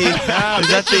 Is that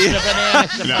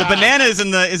the banana is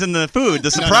in the food? The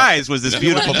surprise was this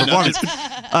beautiful performance.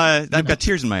 I've got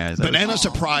tears in my eyes. Banana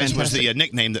Surprise was the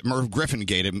nickname that Merv Griffin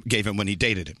gave him when he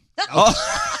dated him.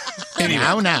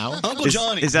 Anyway, now, Uncle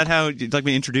Johnny. Is that how you'd like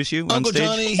me to introduce you on Uncle stage?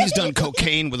 Johnny, he's done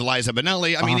cocaine with Liza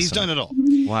Minnelli. I mean, he's done it all.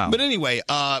 Wow. But anyway,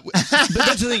 but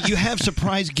that's the thing. You have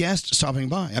surprise guests stopping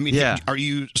by. I mean, are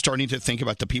you starting to think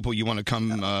about the people you want to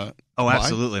come Oh, by?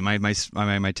 absolutely. My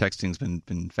texting's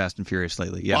been fast and furious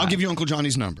lately. Yeah. Well, I'll give you Uncle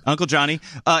Johnny's number. Uncle Johnny,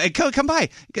 come by.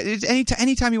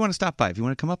 Anytime you want to stop by. If you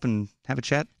want to come up and have a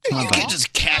chat, come on by. You can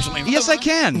just casually. Yes, I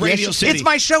can. Radio City. It's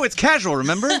my show. It's casual,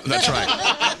 remember? That's right.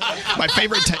 My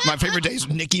favorite days,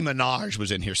 Nicki Minaj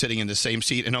was in here sitting in the same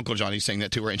seat, and Uncle Johnny saying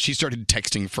that to her, and she started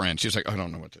texting friends. She was like, I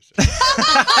don't know what this is.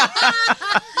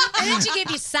 And then she gave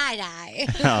you side eye.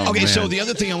 Okay, so the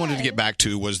other thing I wanted to get back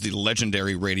to was the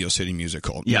legendary Radio City Music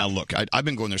Hall. Yeah. Now, look, I've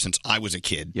been going there since I was a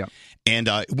kid. Yeah. And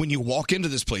when you walk into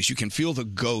this place, you can feel the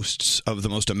ghosts of the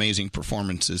most amazing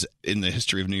performances in the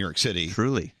history of New York City.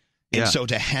 Truly. And Yeah. so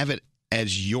to have it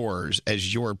as yours,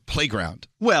 as your playground,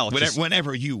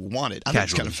 whenever you want it, I think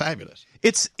it's kind of fabulous.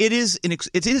 It is an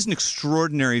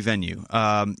extraordinary venue.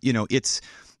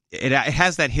 It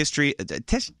has that history.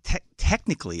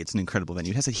 Technically, it's an incredible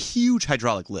venue. It has a huge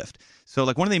hydraulic lift. So,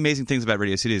 like, one of the amazing things about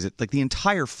Radio City is that, like, the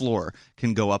entire floor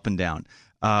can go up and down.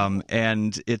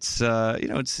 And it's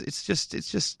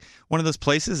just one of those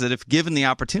places that if given the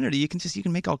opportunity, you can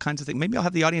make all kinds of things. Maybe I'll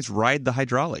have the audience ride the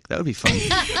hydraulic. That would be fun.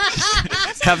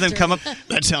 Have them come up.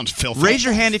 That sounds filthy. Raise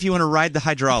your hand if you want to ride the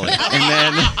hydraulic, and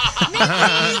then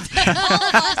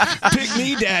pick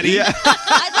me, Daddy. Yeah.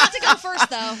 I'd like to go first,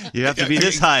 though. You have to be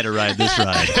this high to ride this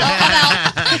ride.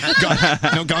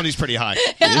 No, Gandhi's pretty high.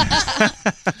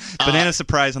 Banana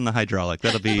surprise on the hydraulic.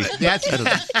 That'll be.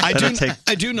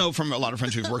 I do know from a lot of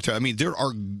friends who've worked there. I mean, there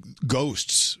are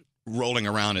ghosts rolling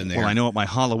around in there. Well, I know what my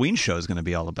Halloween show is going to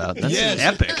be all about. That's Yes.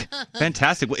 epic,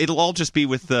 fantastic. It'll all just be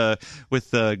with the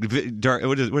dark.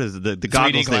 What is it? The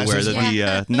goggles they wear, glasses.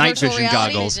 the night Virtual vision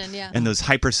reality goggles, vision, yeah. and those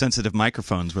hypersensitive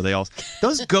microphones where they all.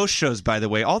 Those ghost shows, by the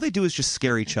way, all they do is just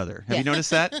scare each other. Have you noticed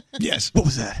that? Yes. What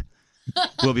was that?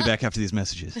 We'll be back after these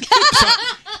messages.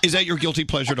 Is that your guilty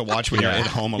pleasure to watch when you're at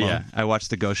home alone? Yeah, I watch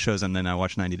the ghost shows and then I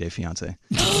watch 90 Day Fiance.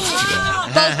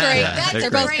 Both great.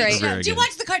 they're Both great. great. Very Do you good.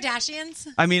 watch the Kardashians?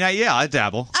 I mean, I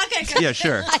dabble. Okay, good. Yeah,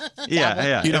 sure.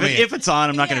 Yeah. You know me. If it's on,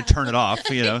 I'm not going to turn it off.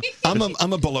 You know.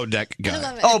 I'm a below deck guy.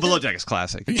 love it. Oh, Below Deck is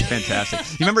classic. Fantastic.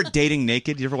 You remember Dating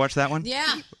Naked? You ever watch that one?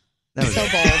 Yeah. That was So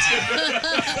bold.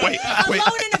 Wait.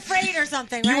 Alone and Afraid or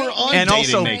something, right? You were on And Dating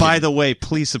also, Naked. by the way,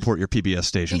 please support your PBS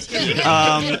stations. Yeah.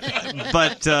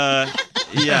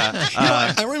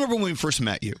 I remember when we first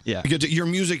met you. Yeah. Because your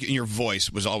music and your voice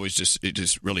was always it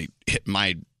just really hit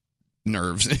my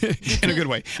nerves in a good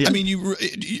way. Yeah. I mean, you're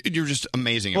just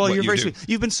amazing. Well, at what you're you very do. sweet.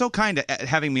 You've been so kind at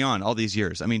having me on all these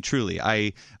years. I mean, truly,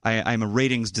 I'm a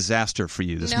ratings disaster for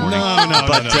you this morning. No,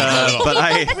 but no. but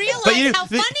I Realize how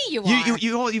funny you are.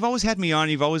 You've always had me on.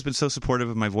 You've always been so supportive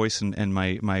of my voice and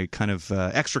my kind of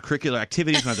extracurricular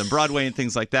activities when I was on Broadway and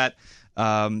things like that.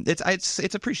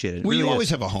 It's appreciated. It Well, really you is. always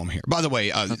have a home here. By the way,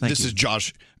 this you. is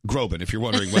Josh Groban, if you're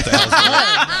wondering what the hell is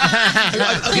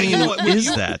that. Okay, you know what? Who is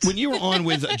that? When you were on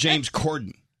with James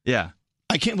Corden, Yeah.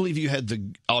 I can't believe you had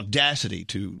the audacity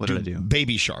to What did I do?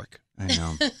 Baby Shark. I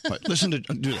know. But listen to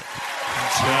do that.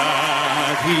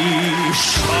 Daddy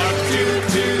Shark,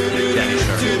 do-do-do-do,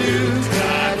 do-do-do.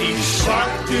 Daddy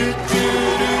Shark,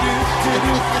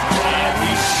 do-do-do-do-do.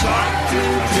 Daddy Shark,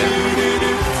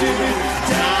 do-do-do-do-do.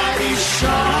 Daddy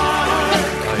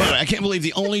Shark. By the way, I can't believe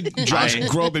the only Josh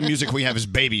Groban music we have is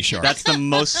Baby Shark. That's the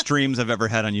most streams I've ever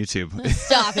had on YouTube.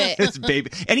 Stop it. It's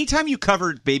Baby. Anytime you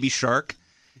covered Baby Shark,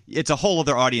 it's a whole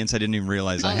other audience I didn't even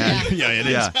realize I had. Yeah, it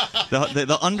is. Yeah.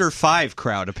 The under 5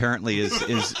 crowd apparently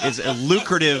is a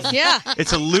lucrative. Yeah.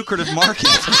 It's a lucrative market.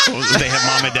 They have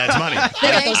mom and dad's money.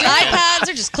 They got those iPads.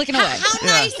 They're just clicking away. How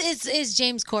nice is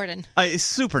James Corden? It's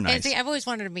super nice. I've always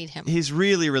wanted to meet him. He's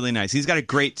really, really nice. He's got a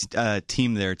great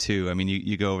team there too. I mean,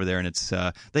 you go over there and it's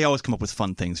they always come up with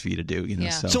fun things for you to do. You know.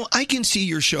 Yeah. So I can see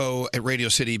your show at Radio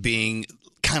City being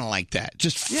kind of like that.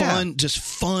 Just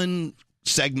fun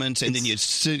segments, and then you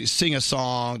sing a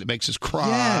song that makes us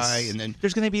cry, and then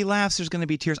there's going to be laughs, there's going to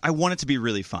be tears. I want it to be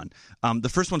really fun. The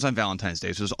first one's on Valentine's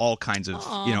Day, so there's all kinds of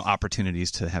opportunities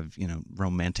to have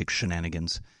romantic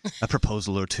shenanigans, a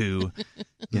proposal or two.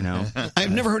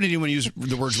 I've never heard anyone use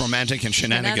the words romantic and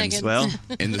shenanigans. Well,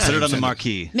 in the put it on the sentence.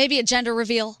 marquee. Maybe a gender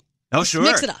reveal. Oh sure.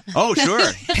 Mix it up. Oh sure.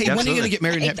 Hey, when are you going to get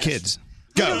married and have kids?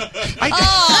 Go.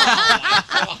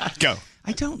 Go.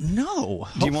 I don't know.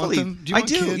 Do you want Hopefully- them? Do you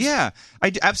want I do. kids? Yeah,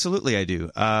 absolutely. I do.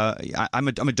 I'm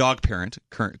a dog parent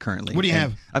currently. What do you and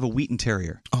have? I have a Wheaten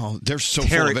Terrier. Oh, they're so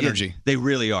full of energy. They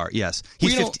really are. Yes,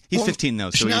 he's 15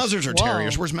 though. So Schnauzers are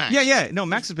terriers. Where's Max? Yeah. No,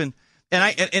 Max has been.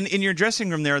 And in your dressing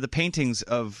room there are the paintings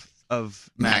of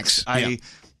Max.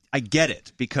 I get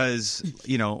it because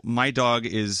my dog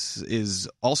is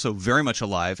also very much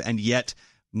alive, and yet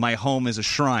my home is a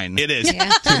shrine. It is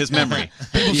to his memory.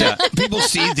 People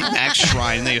see the Max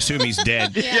shrine and they assume he's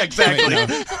dead. Yeah, exactly. Right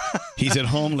now, he's at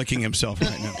home licking himself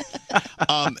right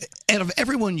now. And of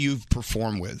everyone you've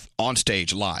performed with on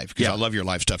stage live, because I love your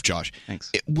live stuff, Josh.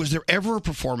 Thanks. Was there ever a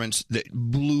performance that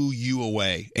blew you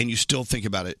away, and you still think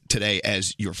about it today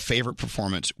as your favorite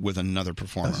performance with another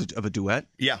performer of a duet?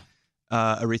 Yeah.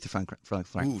 Aretha Franklin.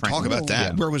 Ooh, talk about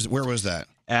that. Yeah. Where was that?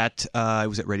 I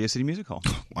was at Radio City Music Hall.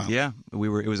 Wow. Yeah, we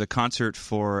were. It was a concert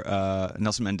for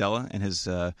Nelson Mandela and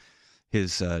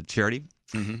his charity,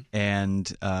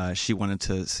 and she wanted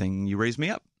to sing "You Raise Me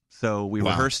Up," so we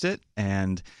rehearsed it.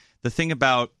 And the thing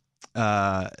about,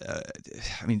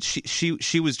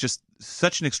 she was just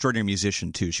such an extraordinary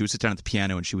musician too. She would sit down at the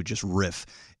piano and she would just riff.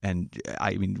 And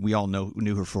we all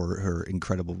knew her for her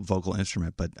incredible vocal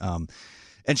instrument, but.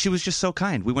 And she was just so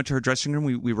kind. We went to her dressing room.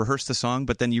 We rehearsed the song,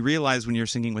 but then you realize when you're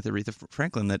singing with Aretha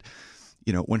Franklin that,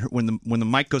 when the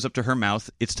mic goes up to her mouth,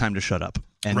 it's time to shut up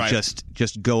and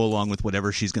just go along with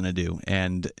whatever she's going to do.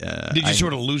 And did you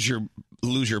sort of lose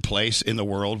your place in the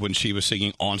world when she was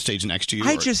singing on stage next to you?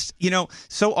 I just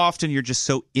so often you're just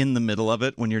so in the middle of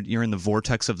it when you're in the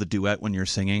vortex of the duet when you're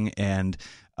singing, and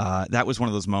that was one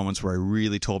of those moments where I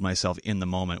really told myself in the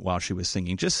moment while she was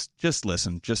singing, just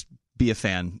listen, just be a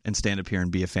fan and stand up here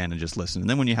and be a fan and just listen. And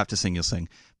then when you have to sing, you'll sing.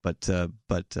 But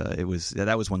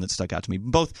that was one that stuck out to me.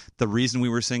 Both the reason we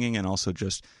were singing and also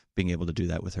just being able to do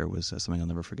that with her was something I'll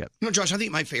never forget. Josh, I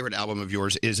think my favorite album of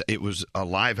yours it was a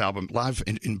live album, live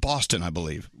in Boston, I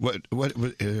believe. What?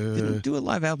 Didn't do a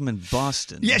live album in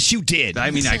Boston. Yes, you did. I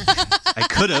mean, I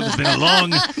could have. It's been a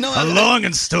long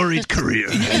and storied career.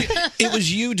 It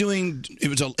was you doing. It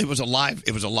was a live.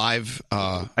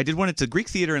 I did one at the Greek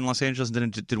Theater in Los Angeles, and then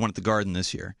did one at the Garden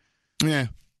this year. Yeah.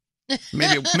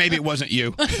 Maybe it wasn't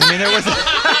you. I mean, there was.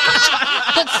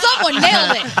 But someone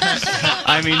nailed it.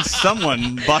 I mean,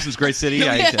 someone. Boston's a great city.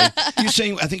 You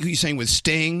sang. I think you sang with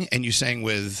Sting, and you sang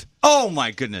with. Oh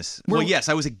my goodness! Well, yes,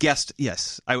 I was a guest.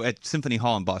 Yes, at Symphony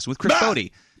Hall in Boston with Chris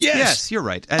Bodie. Yes, you're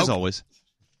right. As always.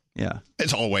 Yeah.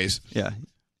 As always. Yeah.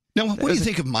 Now, what do you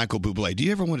think of Michael Bublé? Do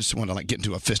you ever want to get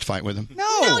into a fist fight with him?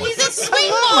 No, he's a I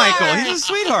sweetheart. love Michael. He's a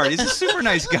sweetheart. He's a super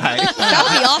nice guy. That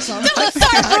would be awesome.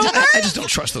 I just don't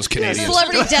trust those Canadians.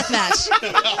 Celebrity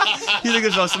deathmatch. You think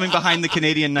there's something behind the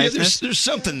Canadian niceness? There's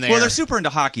something there. Well, they're super into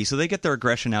hockey, so they get their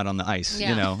aggression out on the ice,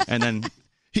 and then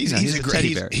he's a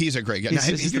great guy. Now,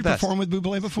 have you performed with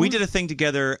Bublé before? We did a thing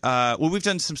together. We've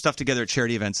done some stuff together at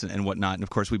charity events and whatnot, and of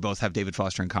course, we both have David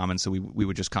Foster in common, so we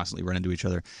would just constantly run into each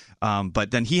other.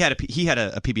 But then he had a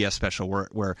PBS special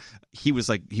where he was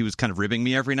kind of ribbing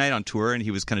me every night on tour, and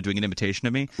he was kind of doing an imitation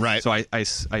of me. Right. So I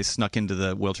snuck into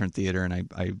the Wiltern Theater, and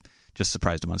I just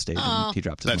surprised him on stage, and he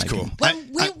dropped his mic. That's cool.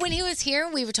 When he was here,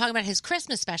 we were talking about his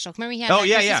Christmas special. Remember he had Oh, that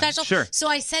yeah, Christmas yeah, special? sure. So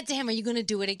I said to him, are you going to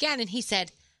do it again? And he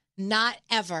said, not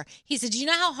ever. He said, do you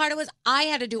know how hard it was? I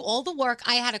had to do all the work.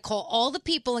 I had to call all the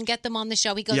people and get them on the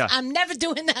show. He goes, Yeah. I'm never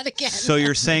doing that again. So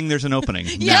you're saying there's an opening?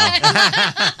 Yeah.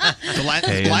 The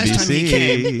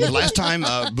last time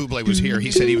Bublé was here,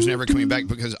 he said he was never coming back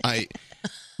because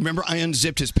Remember, I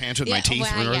unzipped his pants with my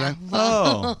teeth. Remember that?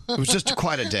 Oh, it was just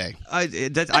quite a day.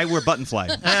 I wear button fly,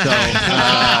 so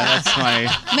that's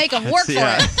my. Make him work for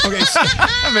it.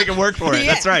 Okay, make him work for it.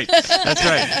 Yeah. That's right. That's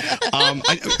right.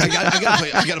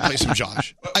 I gotta play some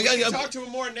Josh. I gotta talk to him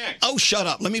more next. Oh, shut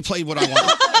up! Let me play what I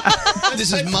want.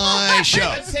 This is my show.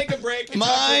 Let's take a break.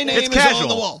 My name It's is casual. on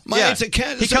the wall. It's a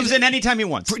He comes in anytime he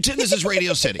wants. Pretend this is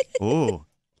Radio City. Ooh.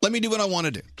 Let me do what I want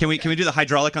to do. Can we do the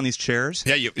hydraulic on these chairs?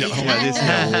 Yeah,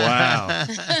 wow.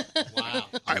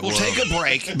 All right, we'll take a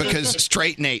break because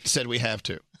Straight Nate said we have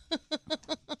to.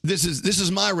 This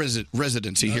is my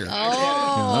residency here.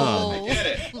 Oh. I get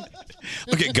it.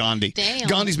 Look at Gandhi. Damn.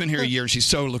 Gandhi's been here a year and she's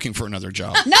so looking for another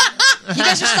job. No, you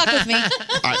guys are stuck with me.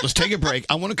 All right, let's take a break.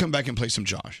 I want to come back and play some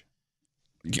Josh.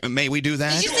 May we do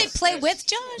that? Did you say play with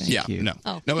Josh? Yeah, no.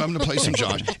 Oh. No, I'm going to play some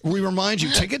Josh. We remind you,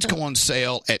 tickets go on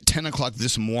sale at 10 o'clock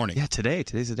this morning. Yeah,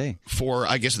 today's the day. For,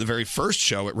 I guess, the very first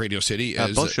show at Radio City.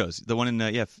 Both shows. The one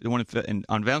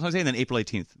on Valentine's Day and then April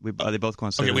 18th. They both go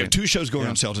on sale. Okay, we have two shows going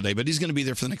on sale today, but he's going to be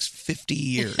there for the next 50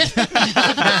 years.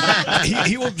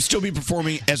 he will still be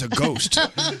performing as a ghost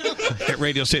at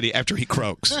Radio City after he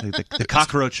croaks. The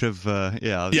cockroach of,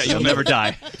 you'll never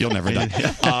die. You'll never die.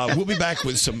 We'll be back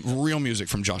with some real music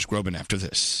from Josh Groban after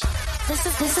this.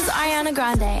 This is Ariana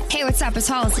Grande. Hey, what's up? It's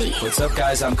Halsey. What's up,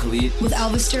 guys? I'm Khalid. With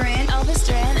Elvis Duran. Elvis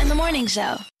Duran and the Morning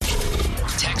Show.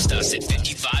 Text us at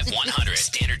 55100.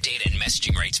 Standard data and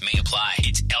messaging rates may apply.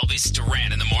 It's Elvis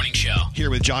Duran in the Morning Show. Here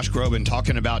with Josh Groban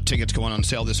talking about tickets going on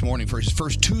sale this morning for his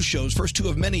first two shows, first two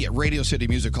of many at Radio City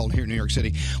Music Hall here in New York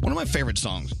City. One of my favorite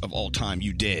songs of all time,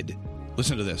 You Did.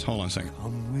 Listen to this. Hold on a second.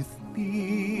 Come with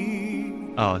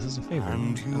me. Oh, this is a favorite.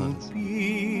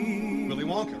 Willy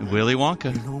Wonka. Right? Willy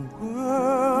Wonka.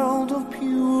 World of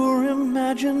pure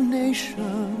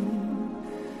imagination.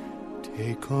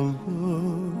 Take a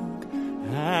look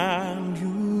and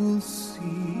you'll see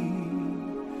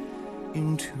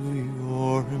into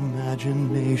your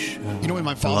imagination. You know, when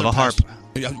my I father love a harp.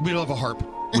 We love a harp.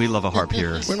 We love a harp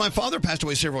here. When my father passed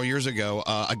away several years ago,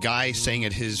 a guy sang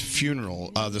at his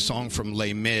funeral the song from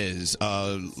Les Mis,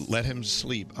 Let Him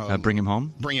Sleep. Bring Him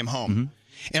Home? Bring Him Home. Mm-hmm.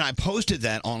 And I posted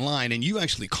that online, and you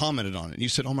actually commented on it. You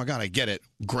said, "Oh my God, I get it.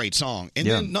 Great song." And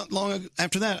then not long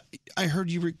after that, I heard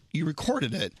you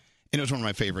recorded it, and it was one of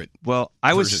my favorite. Well,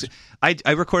 I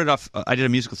recorded off. I did a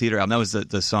musical theater album. That was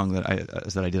the song that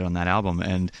I did on that album,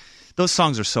 and those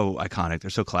songs are so iconic. They're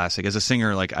so classic. As a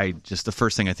singer, the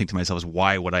first thing I think to myself is,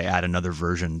 why would I add another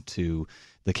version to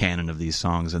the canon of these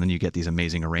songs? And then you get these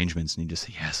amazing arrangements, and you just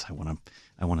say, yes, I want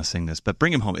to sing this. But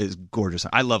Bring Him Home is gorgeous.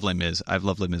 I love Les Mis. I've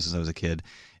loved Les Mis since I was a kid.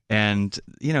 And,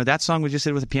 that song we just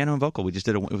did with a piano and vocal. We just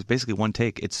did it was basically one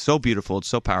take. It's so beautiful. It's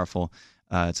so powerful.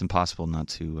 It's impossible not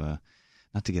to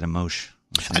get emotion.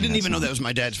 I didn't even know that was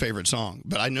my dad's favorite song,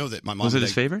 but I know that my mom was it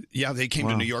his favorite. Yeah, they came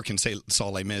to New York and saw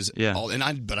Les Mis. Yeah,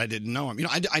 but I didn't know him.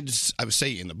 I was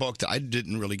saying in the book that I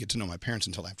didn't really get to know my parents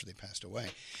until after they passed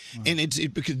away, and it's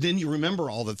because then you remember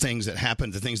all the things that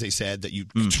happened, the things they said that you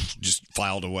just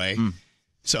filed away.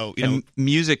 So and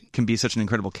music can be such an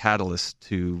incredible catalyst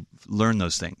to learn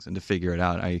those things and to figure it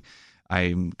out.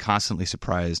 I'm constantly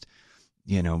surprised.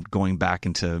 Going back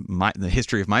into the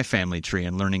history of my family tree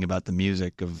and learning about the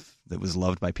music that was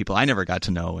loved by people I never got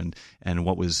to know, and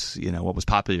what was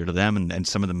popular to them, and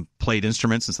some of them played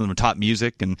instruments and some of them taught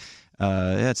music, and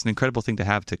it's an incredible thing to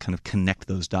have to kind of connect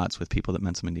those dots with people that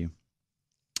meant something to you.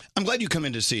 I'm glad you come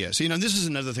in to see us. This is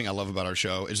another thing I love about our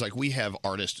show is we have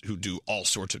artists who do all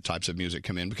sorts of types of music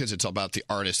come in because it's about the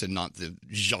artist and not the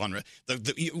genre.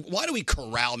 Why do we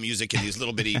corral music in these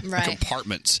little bitty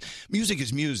compartments? Music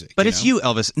is music. But it's you,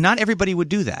 Elvis. Not everybody would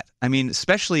do that. I mean,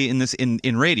 especially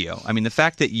in radio. I mean, the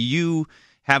fact that you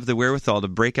have the wherewithal to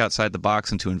break outside the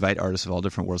box and to invite artists of all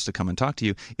different worlds to come and talk to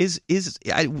you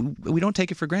we don't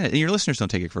take it for granted, and your listeners don't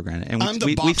take it for granted. And I'm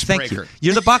the box breaker.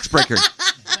 You're the box breaker.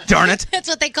 Darn it! That's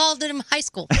what they called it in high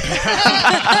school. No,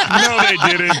 they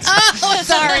didn't. Oh,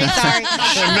 sorry.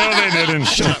 No, they didn't.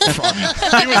 Shut up, Frog.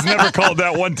 He was never called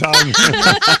that one time.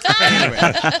 Anyway,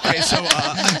 okay, so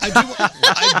I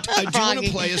do want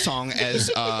to play a song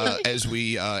as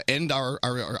we end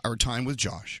our time with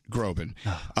Josh Groban.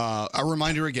 A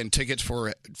reminder again: tickets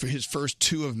for his first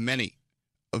two of many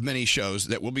shows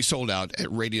that will be sold out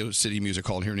at Radio City Music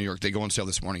Hall here in New York. They go on sale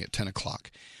this morning at 10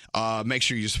 o'clock. Make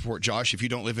sure you support Josh. If you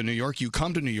don't live in New York, you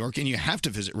come to New York and you have to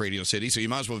visit Radio City, so you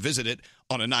might as well visit it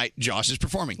on a night Josh is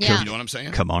performing. Yeah. You know what I'm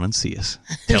saying? Come on and see us.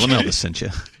 Tell him Elvis sent you.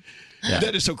 Yeah.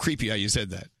 That is so creepy how you said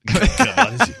that.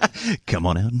 Come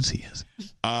on out and see us.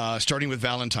 Starting with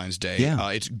Valentine's Day.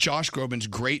 It's Josh Groban's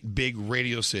Great Big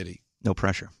Radio City. No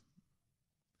pressure.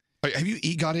 Have you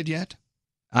EGOT'd yet?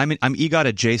 I'm EGOT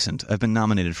adjacent. I've been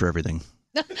nominated for everything.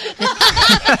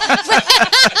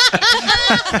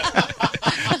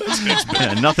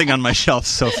 Nothing on my shelf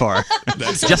so far.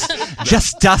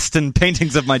 Just dust and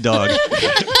paintings of my dog.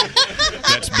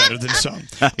 That's better than some.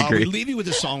 I agree. We leave you with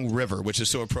the song River, which is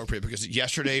so appropriate because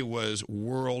yesterday was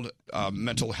World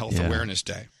Mental Health Awareness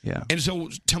Day. Yeah. And so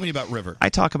tell me about River. I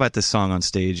talk about this song on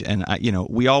stage, and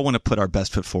we all want to put our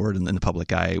best foot forward in the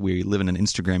public eye. We live in an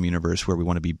Instagram universe where we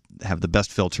want to have the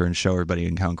best filter and show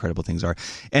everybody how incredible things are.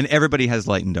 And everybody has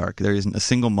light and dark. There isn't a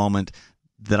single moment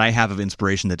that I have of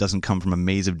inspiration that doesn't come from a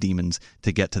maze of demons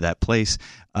to get to that place.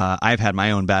 I've had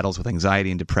my own battles with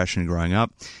anxiety and depression growing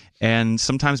up. And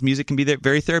sometimes music can be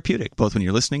very therapeutic, both when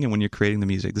you're listening and when you're creating the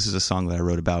music. This is a song that I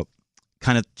wrote about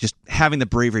kind of just having the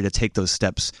bravery to take those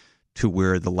steps to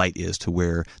where the light is, to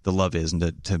where the love is, and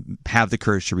to have the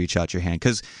courage to reach out your hand.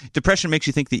 Because depression makes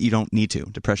you think that you don't need to.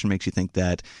 Depression makes you think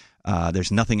that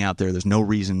there's nothing out there. There's no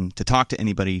reason to talk to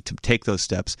anybody, to take those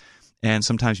steps. And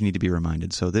sometimes you need to be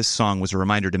reminded. So this song was a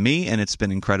reminder to me, and it's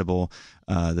been incredible.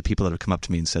 The people that have come up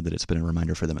to me and said that it's been a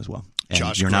reminder for them as well. And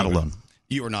Josh you're not Groban. alone.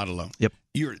 You are not alone. Yep.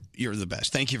 You're the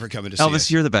best. Thank you for coming to see Elvis,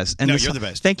 us. you're the best. And No, this- you're the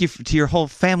best. Thank you to your whole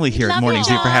family here at Love Morning you,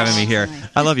 Zoo for having me Josh. here.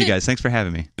 I love you guys. Thanks for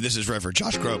having me. This is Reverend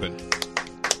Josh Groban.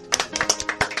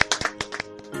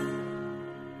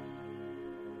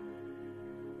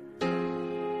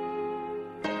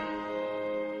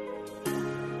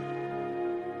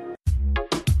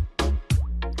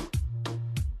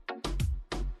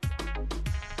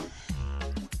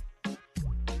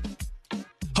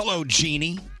 Hello,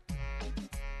 Jeannie.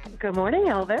 Good morning,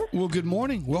 Elvis. Well, good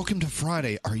morning. Welcome to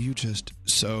Friday. Are you just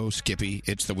so skippy?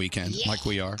 It's the weekend, like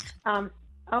we are. I'm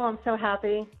so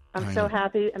happy. I'm I so know.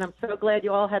 happy, and I'm so glad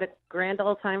you all had a grand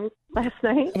old time last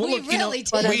night. Well, look,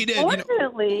 But we did.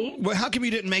 unfortunately, Well, how come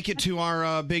you didn't make it to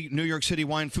our big New York City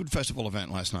Wine Food Festival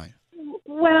event last night?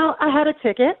 well, I had a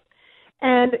ticket,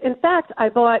 and in fact, I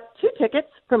bought 2 tickets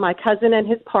for my cousin and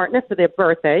his partner for their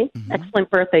birthday. Mm-hmm. Excellent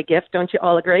birthday gift, don't you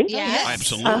all agree? Yes.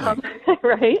 Absolutely.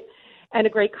 Right, and a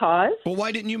great cause. Well,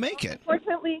 why didn't you make it?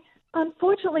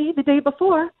 Unfortunately, the day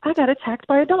before, I got attacked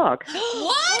by a dog.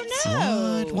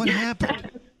 What? What happened?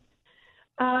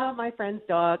 My friend's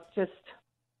dog just.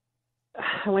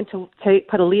 I went to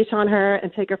put a leash on her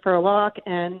and take her for a walk,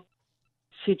 and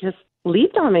she just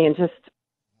leaped on me and just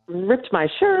ripped my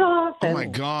shirt off. Oh and my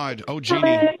God! Oh,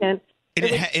 Jeannie, and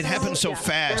it happened so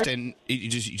fast, and you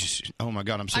just. Oh my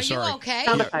God! I'm so sorry. okay?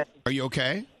 Yeah. Are you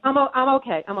okay? I'm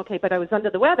okay. I'm okay, but I was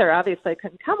under the weather. Obviously, I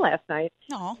couldn't come last night.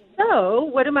 Aw. So,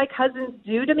 what did my cousins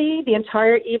do to me the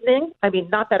entire evening? I mean,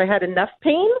 not that I had enough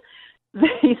pain.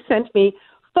 They sent me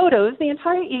photos the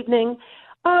entire evening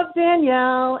of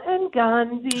Danielle and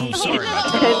Gandhi. I'm sorry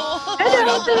about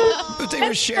that. But they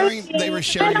were sharing. They were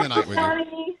sharing the night with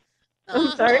you. I'm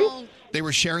sorry. They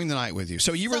were sharing the night with you.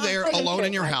 So you were there alone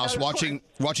in your house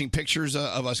watching pictures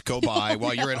of us go by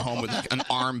while you're at home with an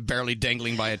arm barely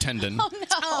dangling by a tendon.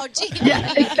 Oh, gee.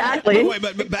 Yeah, exactly.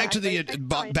 But back to the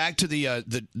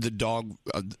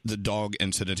dog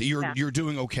incident. You're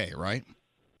doing okay, right?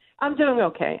 I'm doing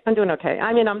okay.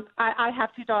 I mean, I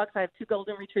have 2 dogs. I have 2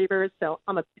 golden retrievers, so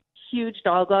I'm a huge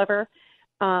dog lover.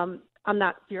 I'm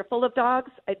not fearful of dogs.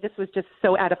 This was just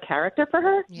so out of character for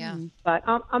her. Yeah. But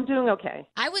I'm doing okay.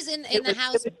 I was in the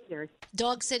house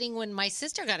dog sitting when my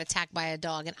sister got attacked by a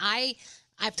dog, and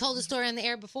I've told the story on the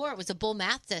air before. It was a bull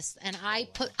mastiff, and I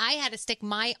had to stick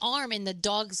my arm in the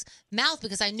dog's mouth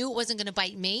because I knew it wasn't going to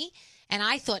bite me, and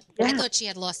I thought she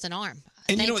had lost an arm.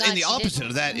 And Thank you know, God and the she opposite didn't.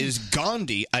 of that is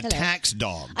Gandhi attacks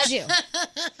dogs. I do.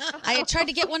 I had tried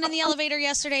to get one in the elevator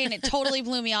yesterday, and it totally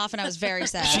blew me off, and I was very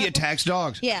sad. She attacks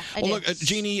dogs. Yeah, I well, do. look,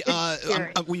 Jeannie,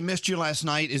 we missed you last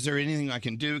night. Is there anything I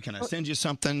can do? Can I send you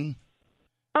something?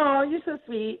 Oh, you're so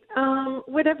sweet.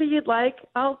 Whatever you'd like.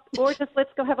 Or just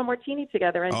let's go have a martini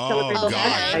together and celebrate the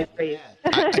God.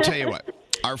 I tell you what,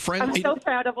 our friend. I'm so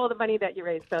proud of all the money that you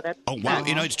raised. So that's. Oh, wow.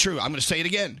 You know, it's true. I'm going to say it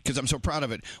again because I'm so proud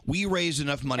of it. We raised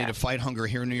enough money to fight hunger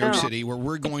here in New York City where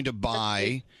we're going to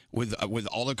buy, with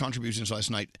all the contributions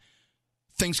last night,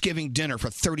 Thanksgiving dinner for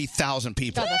 30,000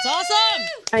 people. Oh, that's awesome.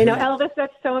 I know, Elvis,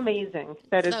 that's so amazing.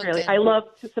 That is So really, good. I love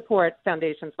to support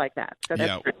foundations like that. So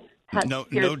that's great.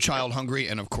 No child hungry,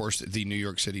 and of course the New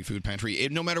York City Food Pantry.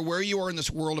 No matter where you are in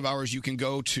this world of ours, you can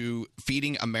go to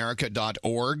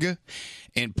feedingamerica.org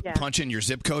and punch in your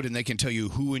zip code, and they can tell you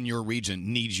who in your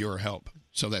region needs your help.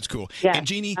 So that's cool. Yeah, and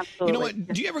Jeannie, absolutely. you know what?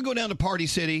 Do you ever go down to Party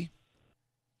City?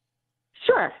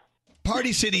 Sure.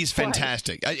 Party City is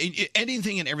fantastic.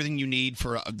 Anything and everything you need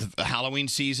for the Halloween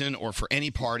season or for any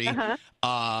party.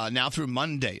 Now through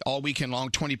Monday, all weekend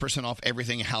long, 20% off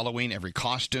everything Halloween, every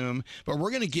costume. But we're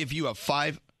going to give you a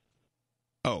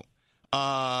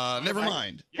never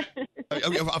mind. A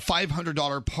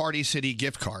 $500 Party City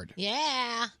gift card.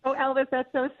 Yeah. Oh, Elvis,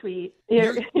 that's so sweet.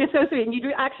 You're so sweet. And you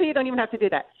don't even have to do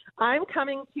that. I'm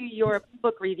coming to your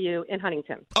book review in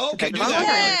Huntington. Okay, do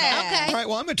that. All right,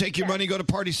 well, I'm going to take your money and go to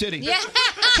Party City. Yeah.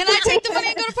 Can I take the money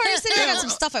and go to Party City? I got some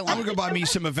stuff I I'm want. going to go buy me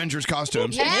some Avengers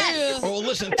costumes. Yes. Oh,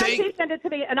 listen, Please send it to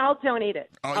me, and I'll donate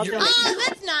it. Oh, you're-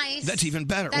 that's nice. That's even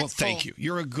better. Well, That's thank cool. you.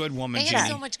 You're a good woman, They Jeannie. have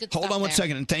so much good Hold stuff on one there.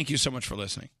 second, and thank you so much for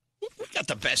listening. We got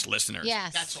the best listeners.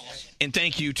 Yes. That's awesome. And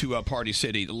thank you to Party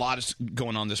City. A lot is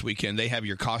going on this weekend. They have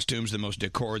your costumes, the most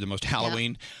decor, the most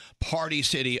Halloween. Party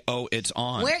City, it's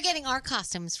on. We're getting our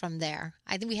costumes from there.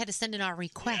 I think we had to send in our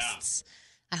requests.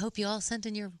 I hope you all sent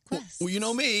in your requests. Well, you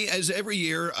know me, as every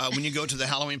year when you go to the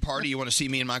Halloween party, you want to see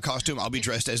me in my costume, I'll be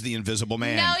dressed as the Invisible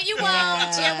Man. No, you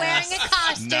won't. You're wearing a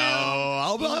costume. No,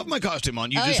 I'll have my costume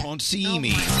on. You just won't see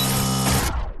me.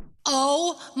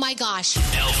 Oh, my gosh.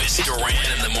 Elvis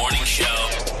Duran in the morning show.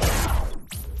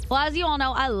 Well, as you all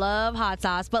know, I love hot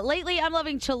sauce, but lately I'm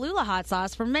loving Cholula hot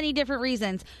sauce for many different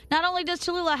reasons. Not only does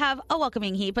Cholula have a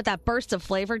welcoming heat, but that burst of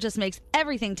flavor just makes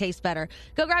everything taste better.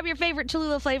 Go grab your favorite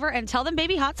Cholula flavor and tell them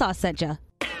Baby Hot Sauce sent you.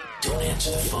 Don't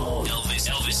answer the phone.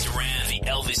 Elvis Duran, the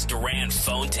Elvis Duran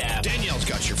phone tap. Danielle's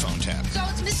got your phone tap. So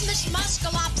it's Mrs.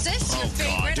 Mushkalopsis, your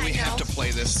favorite. Do we have to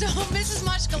play this? So Mrs.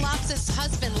 Mushkalopsis'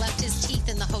 husband left his teeth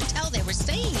in the hotel they were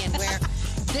staying in where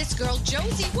this girl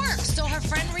Josie works. So her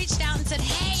friend reached out and said,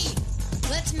 hey,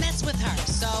 let's mess with her.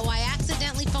 So I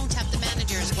accidentally phone tapped the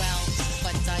manager as well.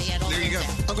 But there you go.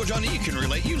 Uncle Johnny, you can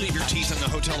relate. You leave your teeth in the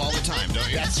hotel all the time, don't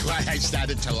you? That's why I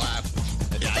started to laugh.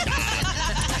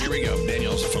 Here we go.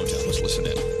 Danielle's phone tap. Let's listen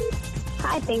in.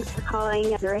 Hi, thanks for calling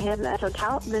Rahib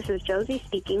Hotel. This is Josie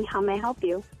speaking. How may I help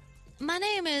you? my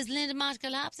name is Linda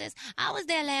Moshkalopsis. I was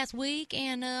there last week,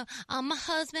 and my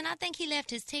husband, I think he left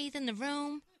his teeth in the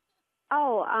room.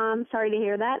 Oh, I'm sorry to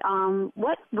hear that.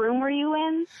 What room were you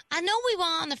in? I know we were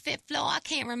on the 5th floor. I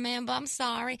can't remember. I'm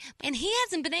sorry. And he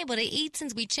hasn't been able to eat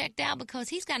since we checked out because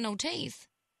he's got no teeth.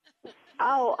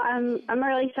 Oh, I'm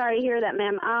really sorry to hear that,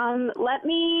 ma'am. Let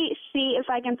me see if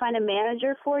I can find a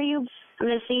manager for you. I'm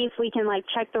going to see if we can,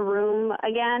 check the room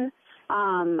again.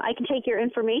 I can take your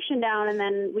information down, and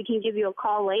then we can give you a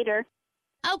call later.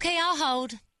 Okay, I'll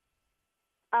hold.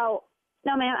 Oh,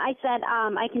 no, ma'am. I said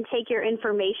I can take your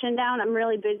information down. I'm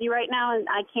really busy right now, and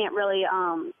I can't really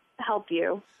help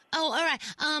you. Oh, all right.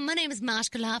 My name is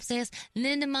Moshkalopsis.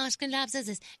 Linda Moshkalopsis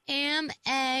is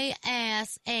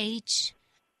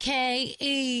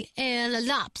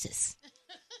M-A-S-H-K-E-L-Lopsis.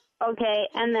 Okay,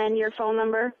 and then your phone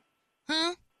number?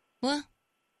 Huh? What?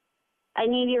 I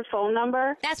need your phone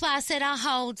number. That's why I said I'll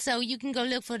hold so you can go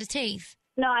look for the teeth.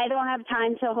 No, I don't have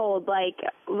time to hold.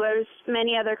 There's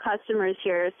many other customers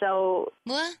here, so...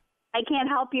 What? I can't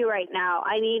help you right now.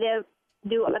 I need to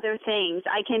do other things.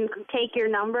 I can take your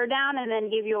number down and then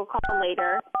give you a call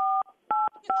later.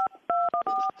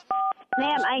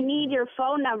 Ma'am, I need your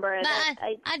phone number.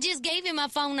 I just gave you my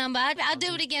phone number. I'll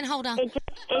do it again. Hold on. It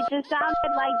just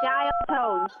sounded like dial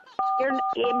tones.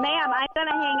 Ma'am, I'm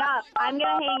gonna hang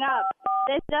up.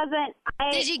 This doesn't.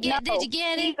 Did you get it?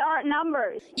 These aren't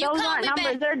numbers. Those aren't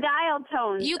numbers. They're dial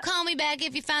tones. You call me back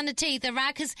if you find the teeth, all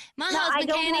right? Because my husband I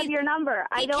don't have your number.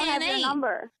 I don't have your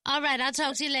number. All right, I'll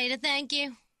talk to you later. Thank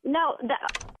you. No.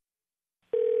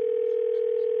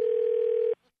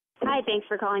 Hi, thanks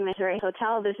for calling Missouri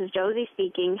Hotel. This is Josie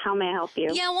speaking. How may I help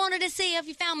you? Yeah, I wanted to see if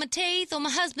you found my teeth or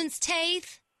my husband's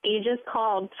teeth. You just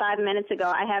called 5 minutes ago.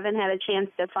 I haven't had a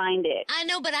chance to find it. I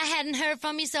know, but I hadn't heard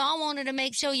from you, so I wanted to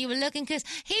make sure you were looking because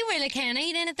he really can't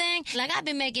eat anything. I've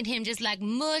been making him just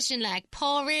mush and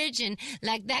porridge and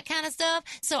that kind of stuff.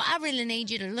 So I really need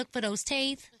you to look for those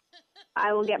teeth.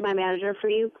 I will get my manager for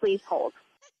you. Please hold.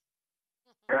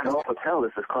 Grand Hall Hotel,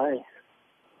 this is Clay.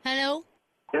 Hello?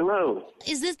 Hello.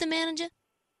 Is this the manager?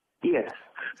 Yes.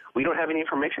 We don't have any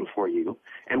information for you,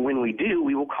 and when we do,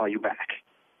 we will call you back.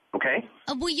 Okay?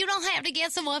 Well, you don't have to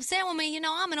get so upset with me. You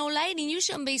know, I'm an old lady, and you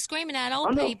shouldn't be screaming at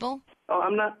old people. Oh,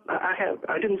 I'm not. I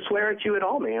didn't swear at you at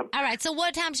all, ma'am. All right, so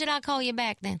what time should I call you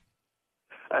back then?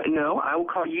 No, I will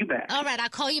call you back. All right, I'll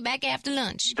call you back after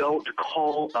lunch. Don't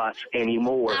call us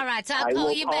anymore. All right, so I'll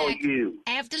call you back. I will call you.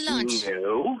 After lunch.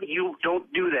 No, you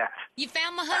don't do that. You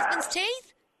found my husband's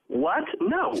teeth? What?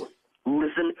 No.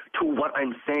 Listen to what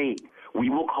I'm saying. We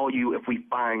will call you if we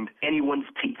find anyone's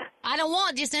teeth. I don't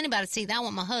want just anybody's teeth. I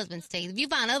want my husband's teeth. If you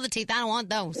find other teeth, I don't want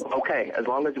those. Okay, as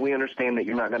long as we understand that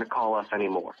you're not going to call us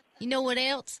anymore. You know what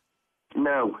else?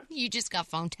 No. You just got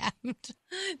phone tapped.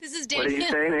 This is Danielle. What did you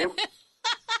say, ma'am?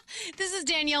 This is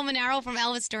Danielle Monaro from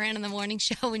Elvis Duran in the Morning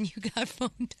Show, and you got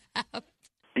phone tapped.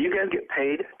 Do you guys get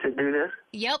paid to do this?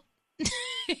 Yep.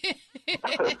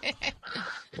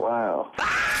 Wow.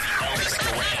 Elvis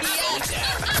Duran phone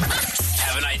tap.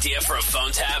 Have an idea for a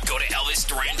phone tap? Go to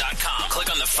ElvisDuran.com. Click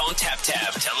on the phone tap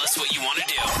tab. Tell us what you want to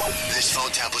do. This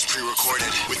phone tap was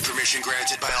pre-recorded with permission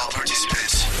granted by all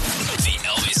participants. The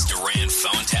Elvis Duran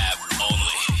phone tap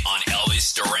only on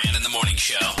Elvis Duran in the Morning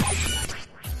Show.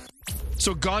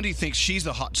 So Gandhi thinks she's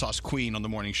the hot sauce queen on the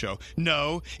morning show.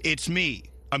 No, it's me.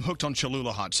 I'm hooked on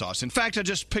Cholula hot sauce. In fact, I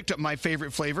just picked up my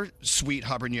favorite flavor, sweet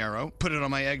habanero. Put it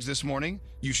on my eggs this morning.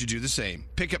 You should do the same.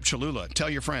 Pick up Cholula. Tell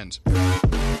your friends.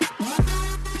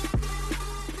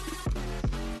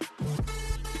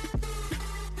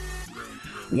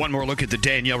 One more look at the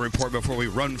Danielle report before we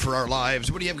run for our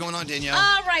lives. What do you have going on, Danielle?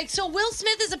 All right, so Will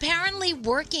Smith is apparently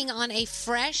working on a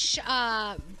fresh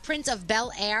Prince of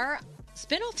Bel-Air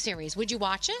spin-off series. Would you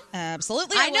watch it?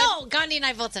 Absolutely. I know. Gandhi and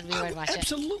I both said we would watch it.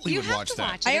 Absolutely You would have watch to that.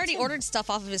 watch it. I It's already ordered stuff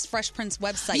off of his Fresh Prince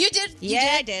website. You did? You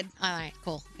Yeah, did? I did. All right,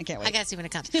 cool. I can't wait. I gotta see when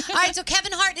it comes. All right, so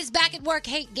Kevin Hart is back at work.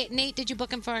 Hey, Nate, did you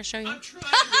book him for our show? I'm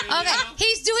trying. Okay,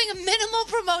 he's doing a minimal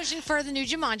promotion for the new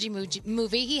Jumanji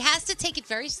movie. He has to take it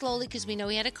very slowly because we know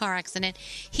he had a car accident.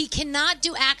 He cannot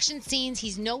do action scenes.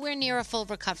 He's nowhere near a full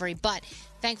recovery, but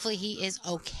thankfully, he is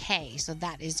okay, so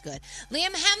that is good. Liam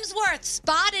Hemsworth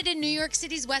spotted in New York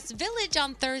City's West Village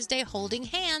on Thursday holding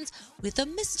hands with a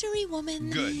mystery woman.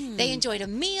 Good. They enjoyed a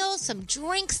meal, some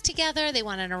drinks together. They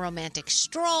went on a romantic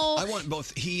stroll. I want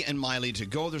both he and Miley to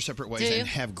go their separate ways Do you? and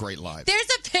have great lives. There's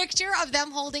a picture of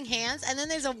them holding hands, and then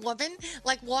there's a woman,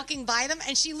 like, walking by them,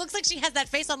 and she looks like she has that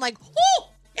face on, like, whoo,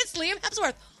 it's Liam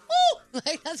Hemsworth. Woo!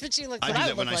 Like, that's what she looks I like. do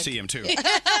that when I see him, too.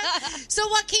 So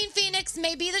Joaquin Phoenix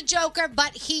may be the Joker,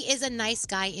 but he is a nice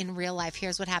guy in real life.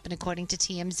 Here's what happened according to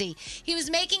TMZ. He was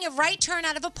making a right turn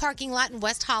out of a parking lot in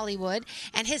West Hollywood,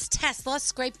 and his Tesla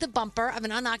scraped the bumper of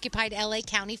an unoccupied LA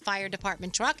County Fire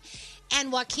Department truck.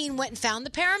 And Joaquin went and found the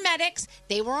paramedics.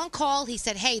 They were on call. He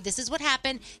said, hey, this is what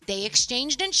happened. They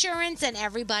exchanged insurance, and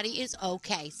everybody is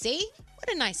okay. See? What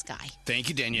a nice guy. Thank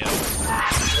you, Danielle.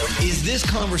 Is this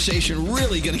conversation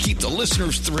really going to keep the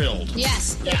listeners thrilled?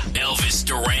 Yes. Yeah. Elvis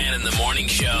Duran in the morning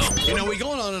show. You know, we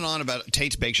go on and on about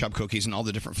Tate's Bake Shop cookies and all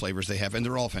the different flavors they have, and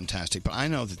they're all fantastic. But I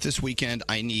know that this weekend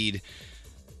I need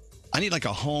like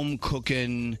a home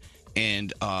cooking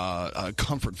and a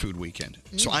comfort food weekend.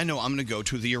 So I know I'm going to go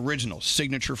to the original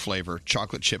signature flavor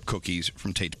chocolate chip cookies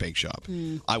from Tate's Bake Shop.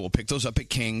 I will pick those up at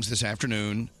King's this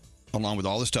afternoon, along with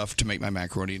all the stuff to make my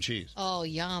macaroni and cheese. Oh,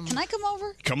 yum. Can I come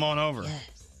over? Come on over.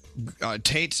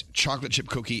 Tate's chocolate chip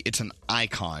cookie, it's an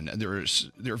icon. There are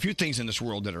a few things in this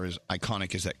world that are as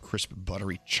iconic as that crisp,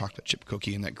 buttery chocolate chip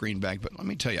cookie in that green bag. But let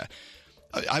me tell you,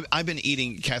 I've been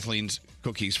eating Kathleen's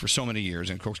cookies for so many years.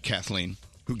 And, of course, Kathleen,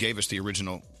 who gave us the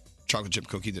original chocolate chip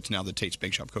cookie that's now the Tate's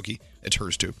Bake Shop cookie, it's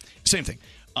hers too. Same thing.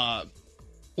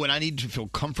 When I need to feel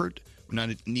comfort, when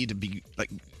I need to be like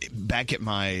back at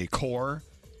my core,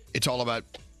 it's all about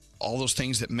all those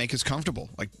things that make us comfortable,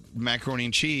 like macaroni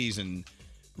and cheese and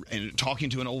talking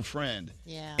to an old friend.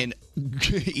 Yeah. And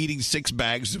eating 6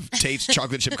 bags of Tate's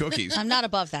chocolate chip cookies. I'm not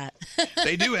above that.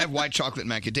 They do have white chocolate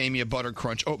macadamia, butter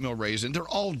crunch, oatmeal raisin. They're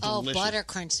all delicious. Oh, butter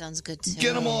crunch sounds good too.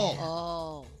 Get them all.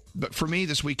 Oh. But for me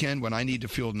this weekend, when I need to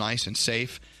feel nice and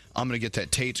safe, I'm going to get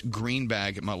that Tate's green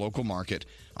bag at my local market.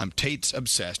 I'm Tate's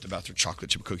obsessed about their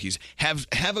chocolate chip cookies. Have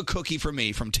a cookie for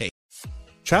me from Tate.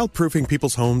 Childproofing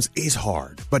people's homes is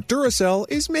hard, but Duracell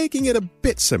is making it a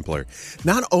bit simpler.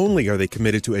 Not only are they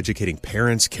committed to educating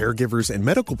parents, caregivers, and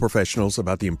medical professionals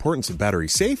about the importance of battery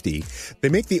safety, they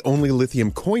make the only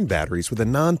lithium coin batteries with a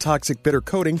non-toxic bitter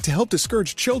coating to help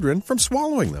discourage children from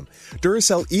swallowing them.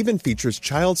 Duracell even features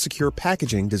child-secure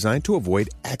packaging designed to avoid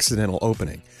accidental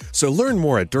opening. So learn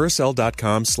more at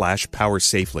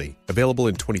Duracell.com/powersafely. Available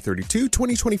in 2032,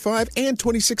 2025, and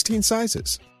 2016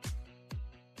 sizes.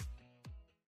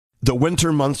 The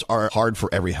winter months are hard for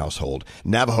every household.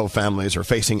 Navajo families are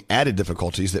facing added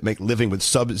difficulties that make living with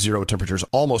sub-zero temperatures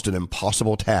almost an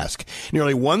impossible task.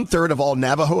 Nearly 1/3 of all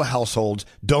Navajo households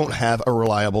don't have a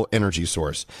reliable energy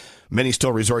source. Many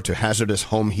still resort to hazardous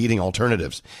home heating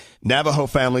alternatives. Navajo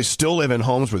families still live in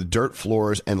homes with dirt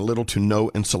floors and little to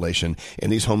no insulation,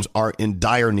 and these homes are in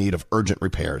dire need of urgent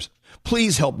repairs.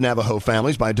 Please help Navajo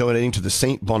families by donating to the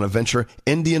St. Bonaventure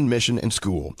Indian Mission and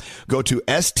School. Go to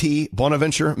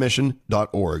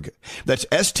stbonaventuremission.org. That's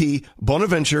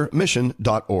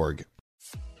stbonaventuremission.org.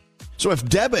 So if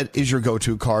debit is your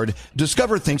go-to card,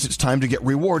 Discover thinks it's time to get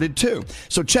rewarded too.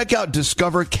 So check out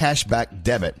Discover Cashback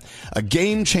Debit, a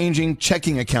game-changing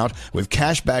checking account with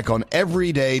cashback on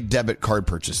everyday debit card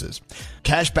purchases.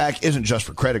 Cashback isn't just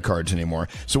for credit cards anymore,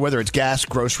 so whether it's gas,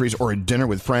 groceries, or a dinner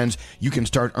with friends, you can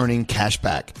start earning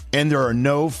cashback. And there are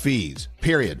no fees,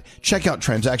 period. Check out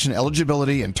transaction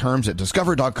eligibility and terms at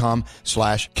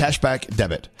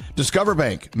discover.com/cashbackdebit. Discover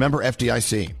Bank, member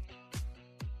FDIC.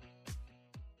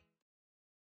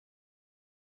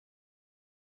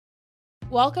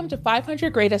 Welcome to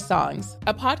 500 Greatest Songs,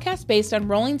 a podcast based on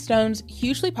Rolling Stone's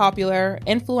hugely popular,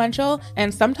 influential,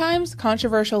 and sometimes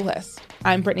controversial list.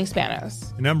 I'm Brittany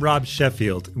Spanos. And I'm Rob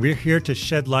Sheffield. We're here to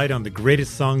shed light on the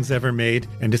greatest songs ever made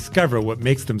and discover what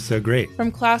makes them so great.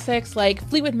 From classics like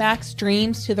Fleetwood Mac's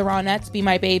Dreams to the Ronettes' Be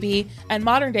My Baby, and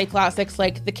modern-day classics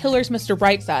like The Killer's Mr.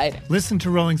 Brightside. Listen to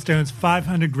Rolling Stone's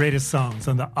 500 Greatest Songs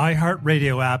on the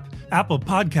iHeartRadio app, Apple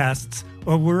Podcasts,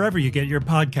 or wherever you get your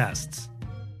podcasts.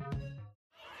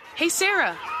 Hey,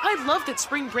 Sarah, I love that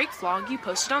spring break vlog you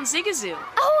posted on Zigazoo.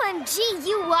 OMG,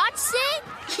 you watched it?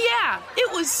 Yeah,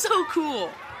 it was so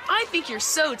cool. I think you're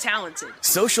so talented.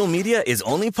 Social media is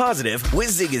only positive with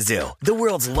Zigazoo, the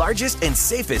world's largest and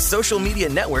safest social media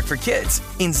network for kids.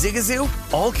 In Zigazoo,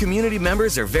 all community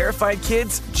members are verified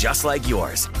kids just like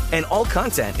yours, and all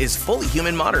content is fully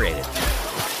human moderated.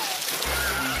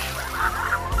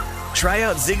 Try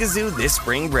out Zigazoo this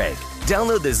spring break.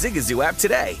 Download the Zigazoo app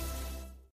today